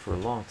number set for a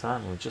long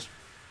time. We just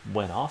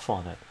went off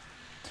on it.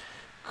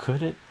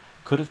 Could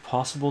it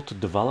possible to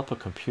develop a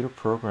computer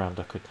program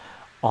that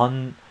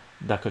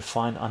could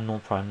find unknown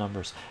prime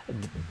numbers?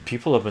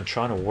 People have been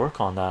trying to work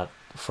on that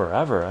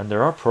forever, and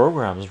there are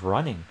programs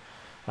running,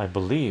 I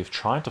believe,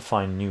 trying to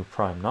find new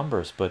prime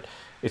numbers, but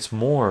it's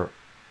more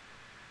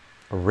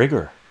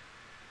rigor.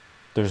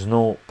 There's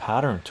no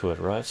pattern to it,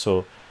 right?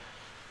 So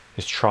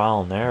it's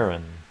trial and error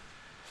and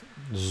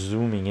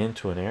zooming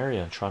into an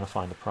area and trying to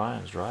find the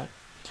primes, right?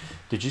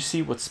 Did you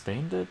see what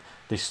Spain did?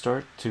 They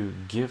start to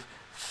give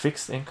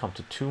fixed income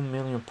to 2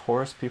 million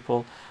poorest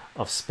people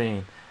of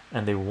Spain,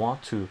 and they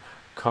want to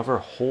cover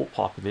whole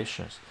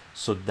populations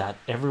so that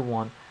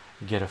everyone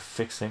get a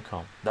fixed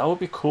income. That would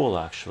be cool,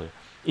 actually,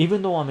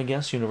 even though I'm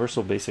against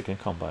universal basic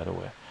income, by the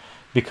way,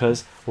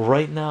 because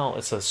right now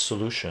it's a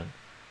solution,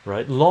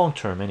 right? Long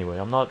term anyway.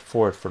 I'm not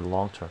for it for the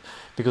long term,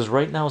 because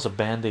right now is a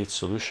band-aid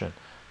solution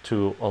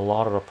to a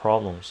lot of the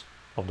problems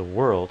of the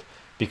world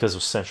because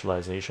of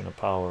centralization of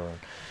power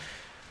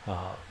and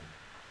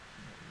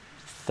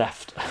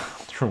theft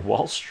through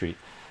Wall Street.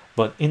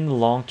 But in the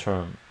long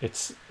term,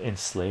 it's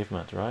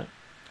enslavement, right?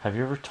 Have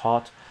you ever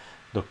taught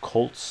the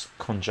Colts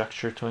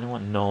conjecture to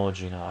anyone? No,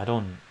 Gina, I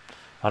don't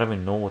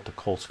even know what the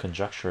Colts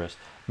conjecture is.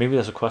 Maybe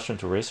that's a question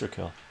to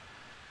Racerkill.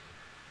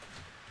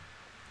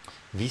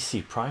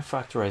 VC, prime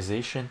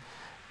factorization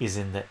is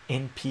in the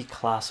NP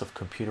class of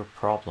computer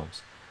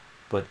problems,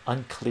 but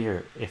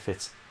unclear if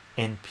it's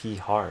NP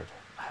hard.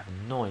 I have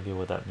no idea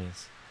what that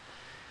means.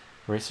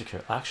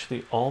 Racerkill,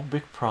 actually all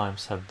big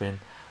primes have been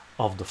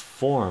of the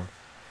form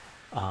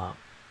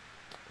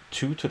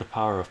 2 to the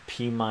power of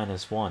p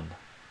minus 1,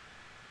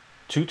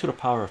 2 to the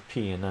power of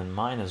p, and then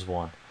minus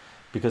 1,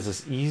 because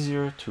it's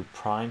easier to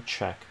prime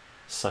check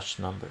such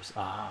numbers.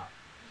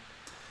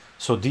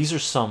 So these are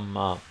some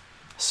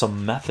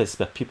methods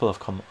that people have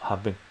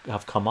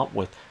come up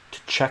with to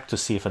check to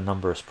see if a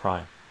number is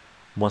prime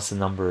once the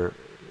number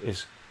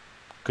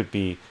could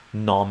be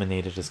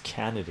nominated as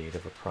candidate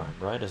of a prime,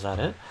 right? Is that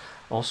it?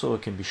 Also,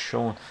 it can be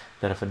shown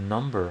that if a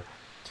number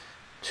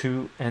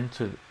 2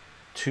 to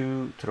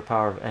the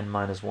power of n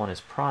minus 1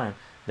 is prime,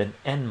 then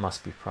n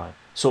must be prime.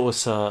 So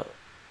it's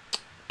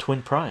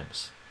twin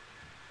primes.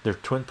 They're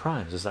twin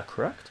primes. Is that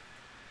correct?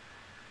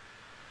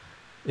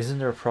 Isn't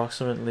there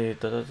approximately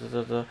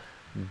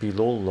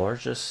below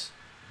largest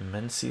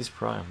menses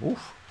prime?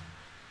 Oof.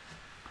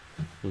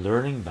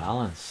 Learning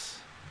balance.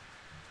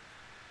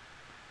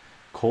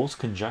 Cole's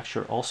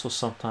conjecture, also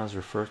sometimes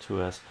referred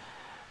to as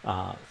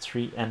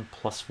 3n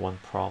plus 1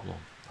 problem.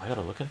 I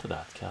gotta look into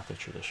that, Catholic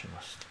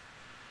traditionalist.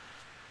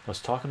 I was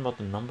talking about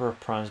the number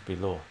of primes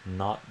below,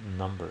 not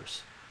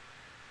numbers.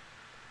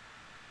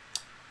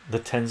 The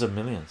tens of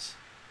millions.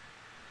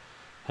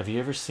 Have you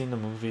ever seen the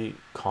movie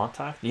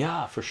Contact?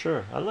 Yeah, for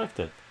sure. I liked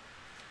it.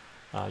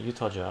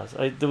 Utah Jazz.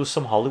 There was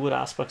some Hollywood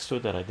aspects to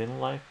it that I didn't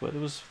like, but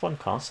it was a fun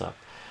concept.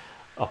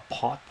 A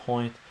plot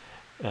point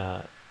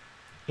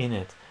in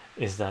it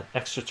is that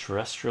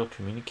extraterrestrial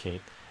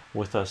communicate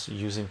with us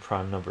using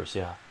prime numbers.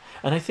 Yeah,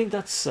 and I think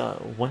that's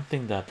one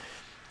thing that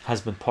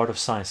has been part of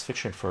science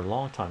fiction for a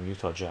long time.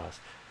 Utah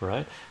Jazz,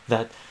 right?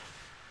 That,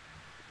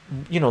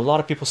 you know, a lot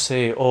of people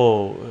say,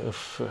 oh,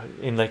 if,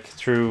 in like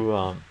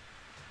through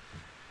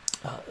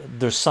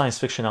there's science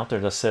fiction out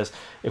there that says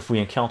if we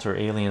encounter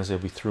aliens,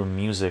 it'll be through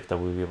music that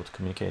we'll be able to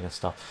communicate and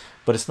stuff.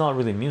 But it's not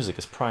really music,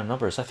 it's prime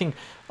numbers. I think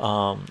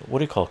what do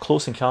you call it?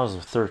 Close Encounters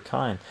of the Third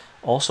Kind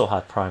also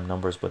had prime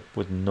numbers, but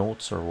with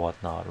notes or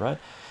whatnot, right?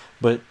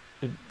 But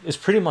it's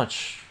pretty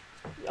much,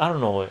 I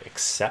don't know,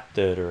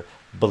 accepted or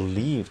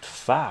believed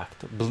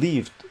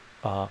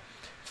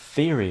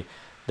theory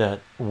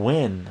that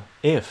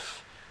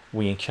if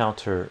we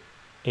encounter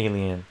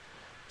alien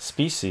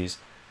species,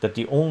 that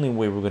the only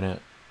way we're going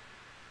to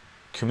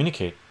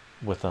communicate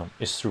with them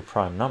is through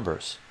prime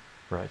numbers,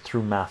 right?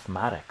 Through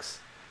mathematics,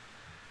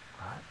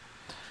 right?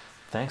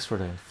 Thanks for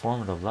the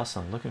informative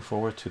lesson. Looking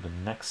forward to the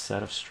next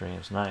set of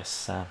streams. Nice,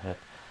 Sam hit.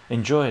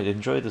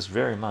 Enjoyed this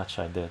very much.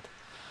 I did.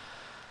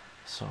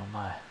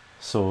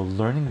 So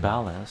learning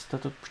balance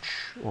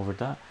over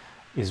that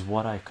is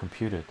what I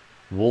computed.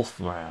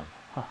 Wolfram.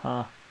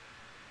 Haha.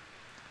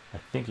 I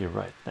think you're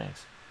right.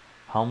 Thanks.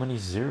 How many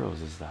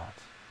zeros is that?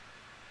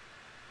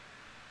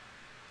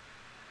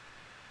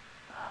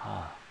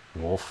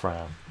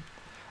 Wolfram.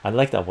 I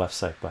like that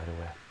website, by the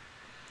way.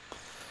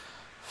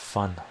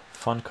 Fun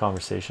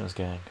conversations,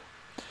 gang.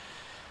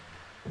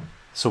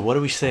 So what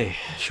do we say?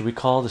 Should we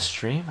call the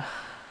stream?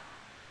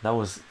 That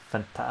was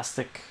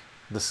fantastic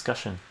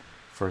discussion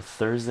for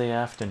Thursday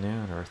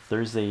afternoon or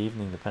Thursday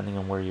evening, depending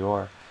on where you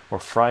are, or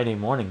Friday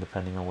morning,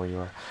 depending on where you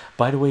are.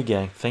 By the way,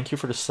 gang, thank you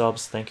for the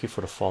subs, thank you for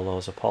the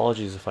follows.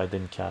 Apologies if I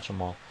didn't catch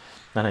them all,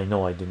 and I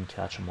know I didn't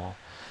catch them all.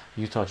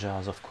 Utah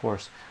Jazz, of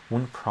course.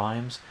 Wouldn't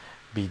primes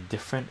be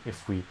different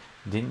if we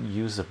didn't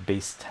use a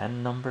base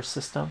 10 number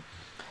system?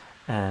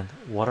 And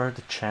what are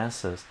the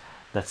chances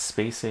that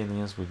space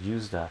aliens would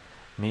use that?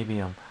 Maybe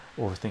I'm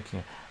overthinking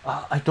it.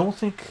 I don't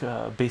think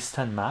base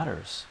 10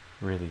 matters,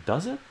 really,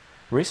 does it?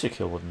 Racer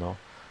Kill would know.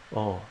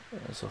 Oh,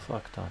 so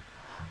fuck done.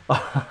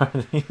 Are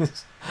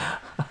these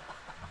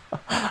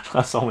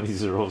not so many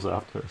zeros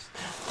after?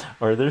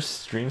 Are there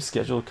streams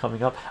scheduled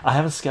coming up? I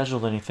haven't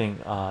scheduled anything,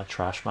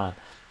 Trash Man,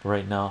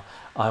 right now.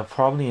 I'll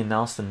probably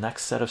announce the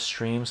next set of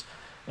streams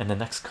in the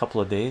next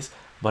couple of days,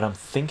 but I'm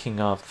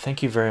thinking of,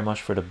 thank you very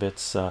much for the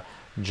bits,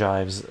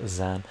 Jives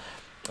Zan.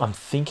 I'm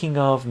thinking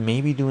of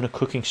maybe doing a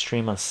cooking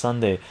stream on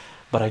Sunday,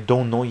 but I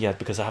don't know yet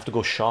because I have to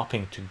go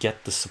shopping to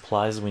get the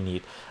supplies we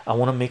need. I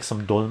want to make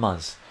some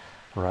dolmas,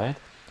 right?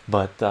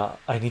 But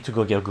I need to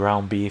go get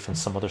ground beef and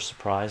some other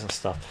supplies,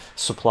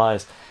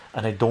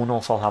 and I don't know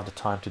if I'll have the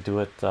time to do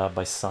it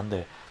by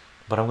Sunday,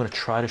 but I'm going to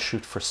try to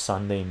shoot for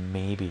Sunday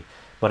maybe.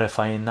 But if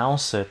I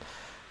announce it,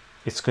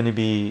 it's going to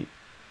be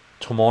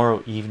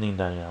tomorrow evening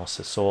that I announce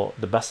it. So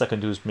the best I can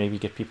do is maybe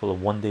give people a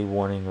 1 day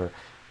warning or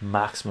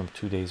maximum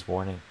 2 days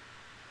warning.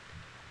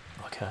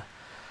 Okay,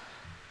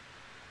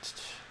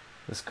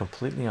 it's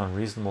completely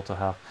unreasonable to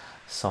have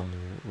some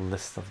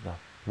list of them.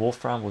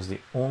 Wolfram was the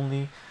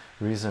only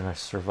reason I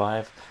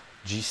survived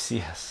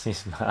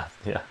GCSE's math.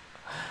 Yeah,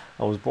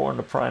 I was born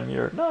the prime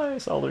year.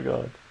 Nice, Elder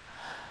God.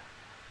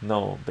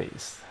 No,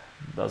 base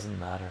doesn't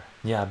matter.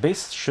 Yeah,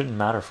 base shouldn't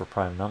matter for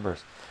prime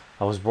numbers.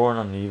 I was born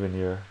on an even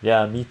year.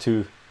 Yeah, me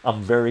too.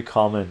 I'm very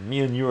common.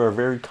 Me and you are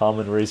very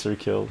common. Racer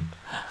Killed.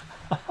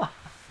 I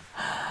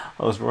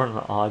was born on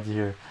an odd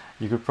year.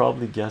 You could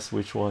probably guess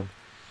which one.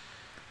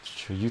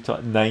 Utah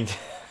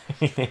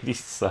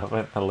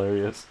 1987.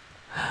 Hilarious.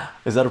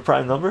 Is that a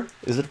prime number?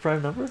 Is it a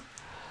prime number?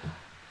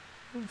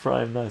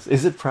 Prime, nice.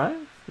 Is it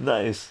prime?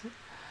 Nice.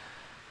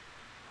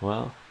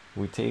 Well,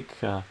 we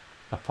take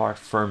apart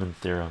Fermat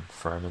theorem.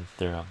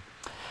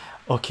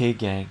 Okay,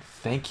 gang,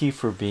 thank you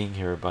for being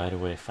here. By the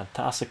way,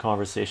 fantastic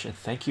conversation.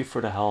 Thank you for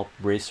the help,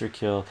 Racer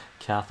Kill,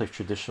 Catholic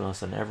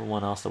Traditionalists, and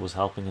everyone else that was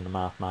helping in the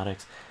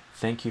mathematics.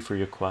 Thank you for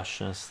your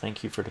questions.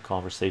 Thank you for the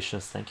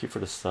conversations. Thank you for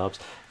the subs.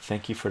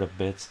 Thank you for the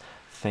bits.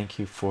 Thank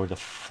you for the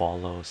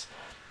follows.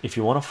 If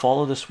you want to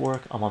follow this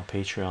work, I'm on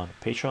Patreon,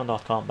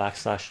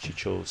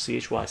 patreon.com/chycho,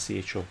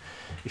 chycho.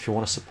 If you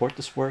want to support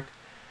this work,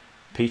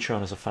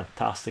 Patreon is a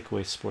fantastic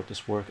way to support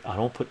this work. I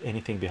don't put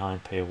anything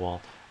behind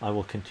paywall. I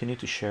will continue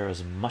to share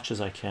as much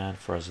as I can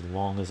for as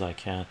long as I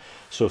can.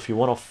 So if you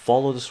want to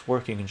follow this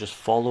work, you can just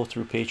follow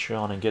through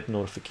Patreon and get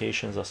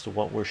notifications as to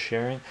what we're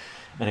sharing.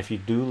 And if you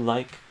do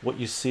like what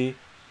you see,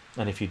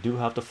 and if you do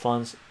have the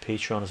funds,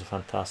 Patreon is a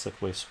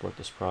fantastic way to support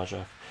this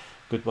project.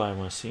 Goodbye. I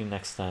want to see you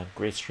next time.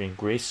 Great stream,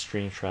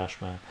 trash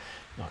man.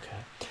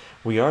 Okay,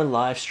 we are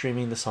live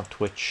streaming this on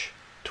Twitch,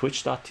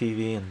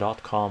 twitch.tv and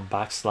 .com/chycho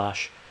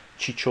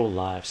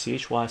live,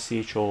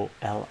 chycho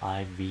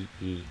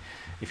live.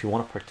 If you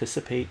want to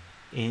participate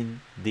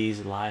in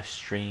these live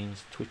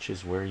streams, Twitch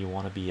is where you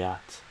want to be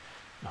at.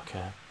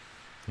 Okay,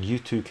 you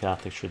too,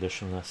 Catholic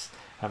traditionalists.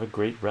 Have a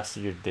great rest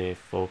of your day,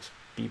 folks.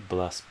 Be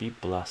blessed, be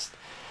blessed.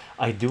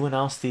 I do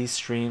announce these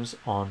streams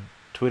on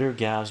Twitter,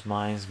 Gavs,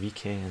 Minds,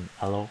 VK, and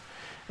Elo,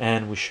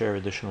 and we share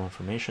additional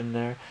information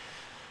there.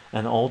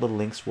 And all the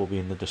links will be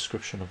in the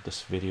description of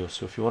this video.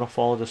 So if you want to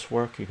follow this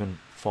work, you can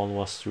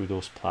follow us through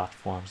those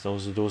platforms.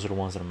 Those are the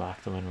ones that I'm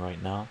active in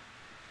right now.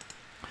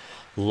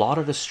 A lot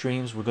of the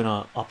streams we're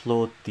gonna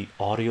upload the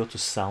audio to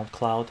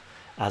SoundCloud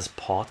as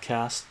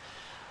podcast.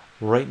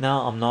 Right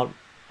now, I'm not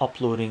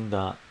uploading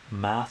the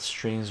math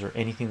streams or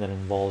anything that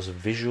involves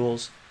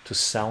visuals to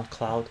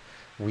SoundCloud.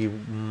 We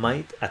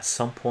might at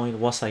some point,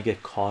 once I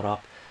get caught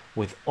up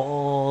with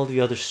all the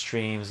other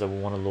streams that we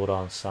want to load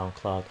on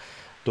SoundCloud,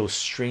 those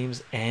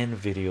streams and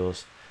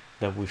videos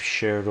that we've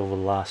shared over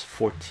the last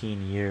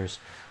 14 years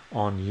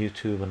on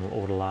YouTube and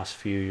over the last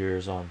few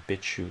years on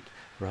BitChute,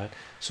 right?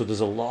 So there's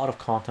a lot of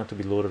content to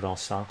be loaded on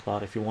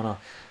SoundCloud. If you want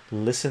to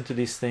listen to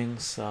these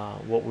things,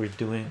 what we're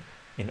doing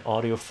in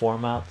audio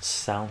format,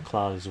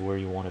 SoundCloud is where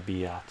you want to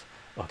be at.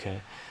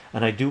 Okay,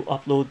 and I do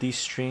upload these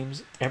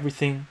streams,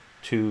 everything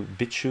to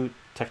BitChute,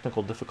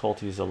 technical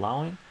difficulties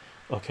allowing.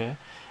 Okay,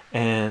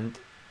 and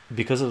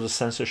because of the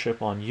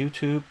censorship on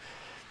YouTube,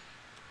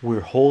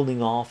 we're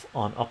holding off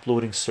on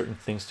uploading certain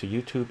things to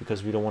YouTube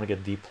because we don't want to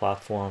get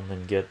deplatformed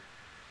and get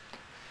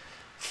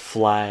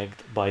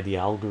flagged by the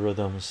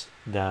algorithms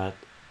that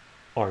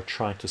are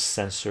trying to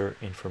censor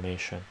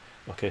information.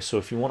 Okay, so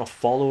if you want to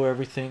follow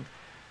everything,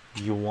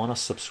 you want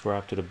to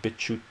subscribe to the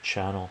BitChute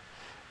channel,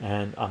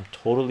 and I'm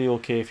totally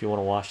okay if you want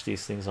to watch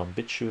these things on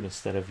BitChute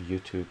instead of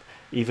YouTube,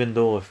 even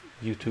though if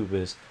YouTube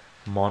is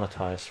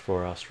monetized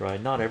for us,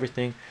 right? Not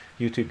everything.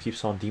 YouTube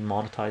keeps on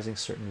demonetizing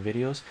certain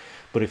videos,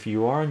 but if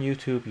you are on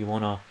YouTube, you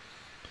want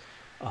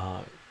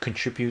to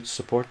contribute,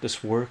 support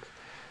this work,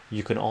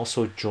 you can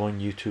also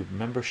join YouTube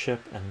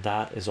membership, and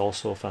that is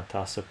also a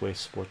fantastic way to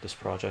support this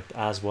project,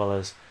 as well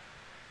as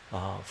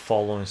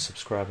following,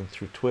 subscribing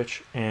through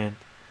Twitch, and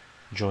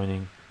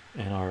joining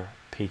in our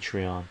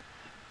Patreon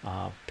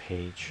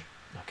page.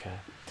 Okay,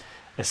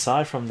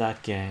 aside from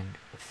that, gang,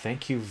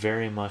 thank you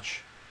very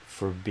much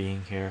for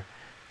being here.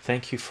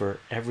 Thank you for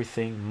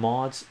everything.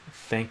 Mods,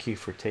 thank you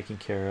for taking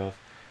care of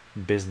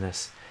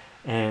business,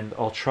 and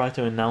I'll try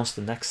to announce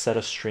the next set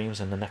of streams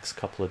in the next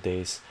couple of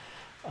days.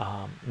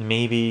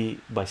 Maybe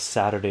by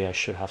Saturday I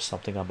should have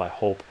something up, I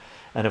hope.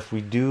 And if we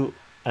do,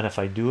 and if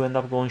I do end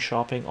up going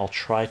shopping, I'll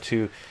try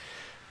to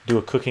do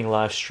a cooking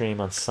live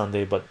stream on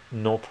Sunday, but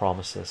no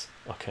promises.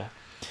 Okay,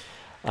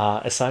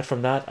 aside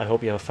from that, I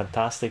hope you have a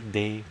fantastic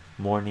day,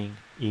 morning,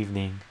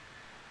 evening,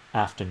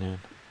 afternoon,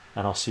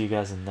 and I'll see you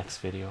guys in the next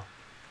video.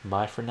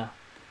 Bye for now.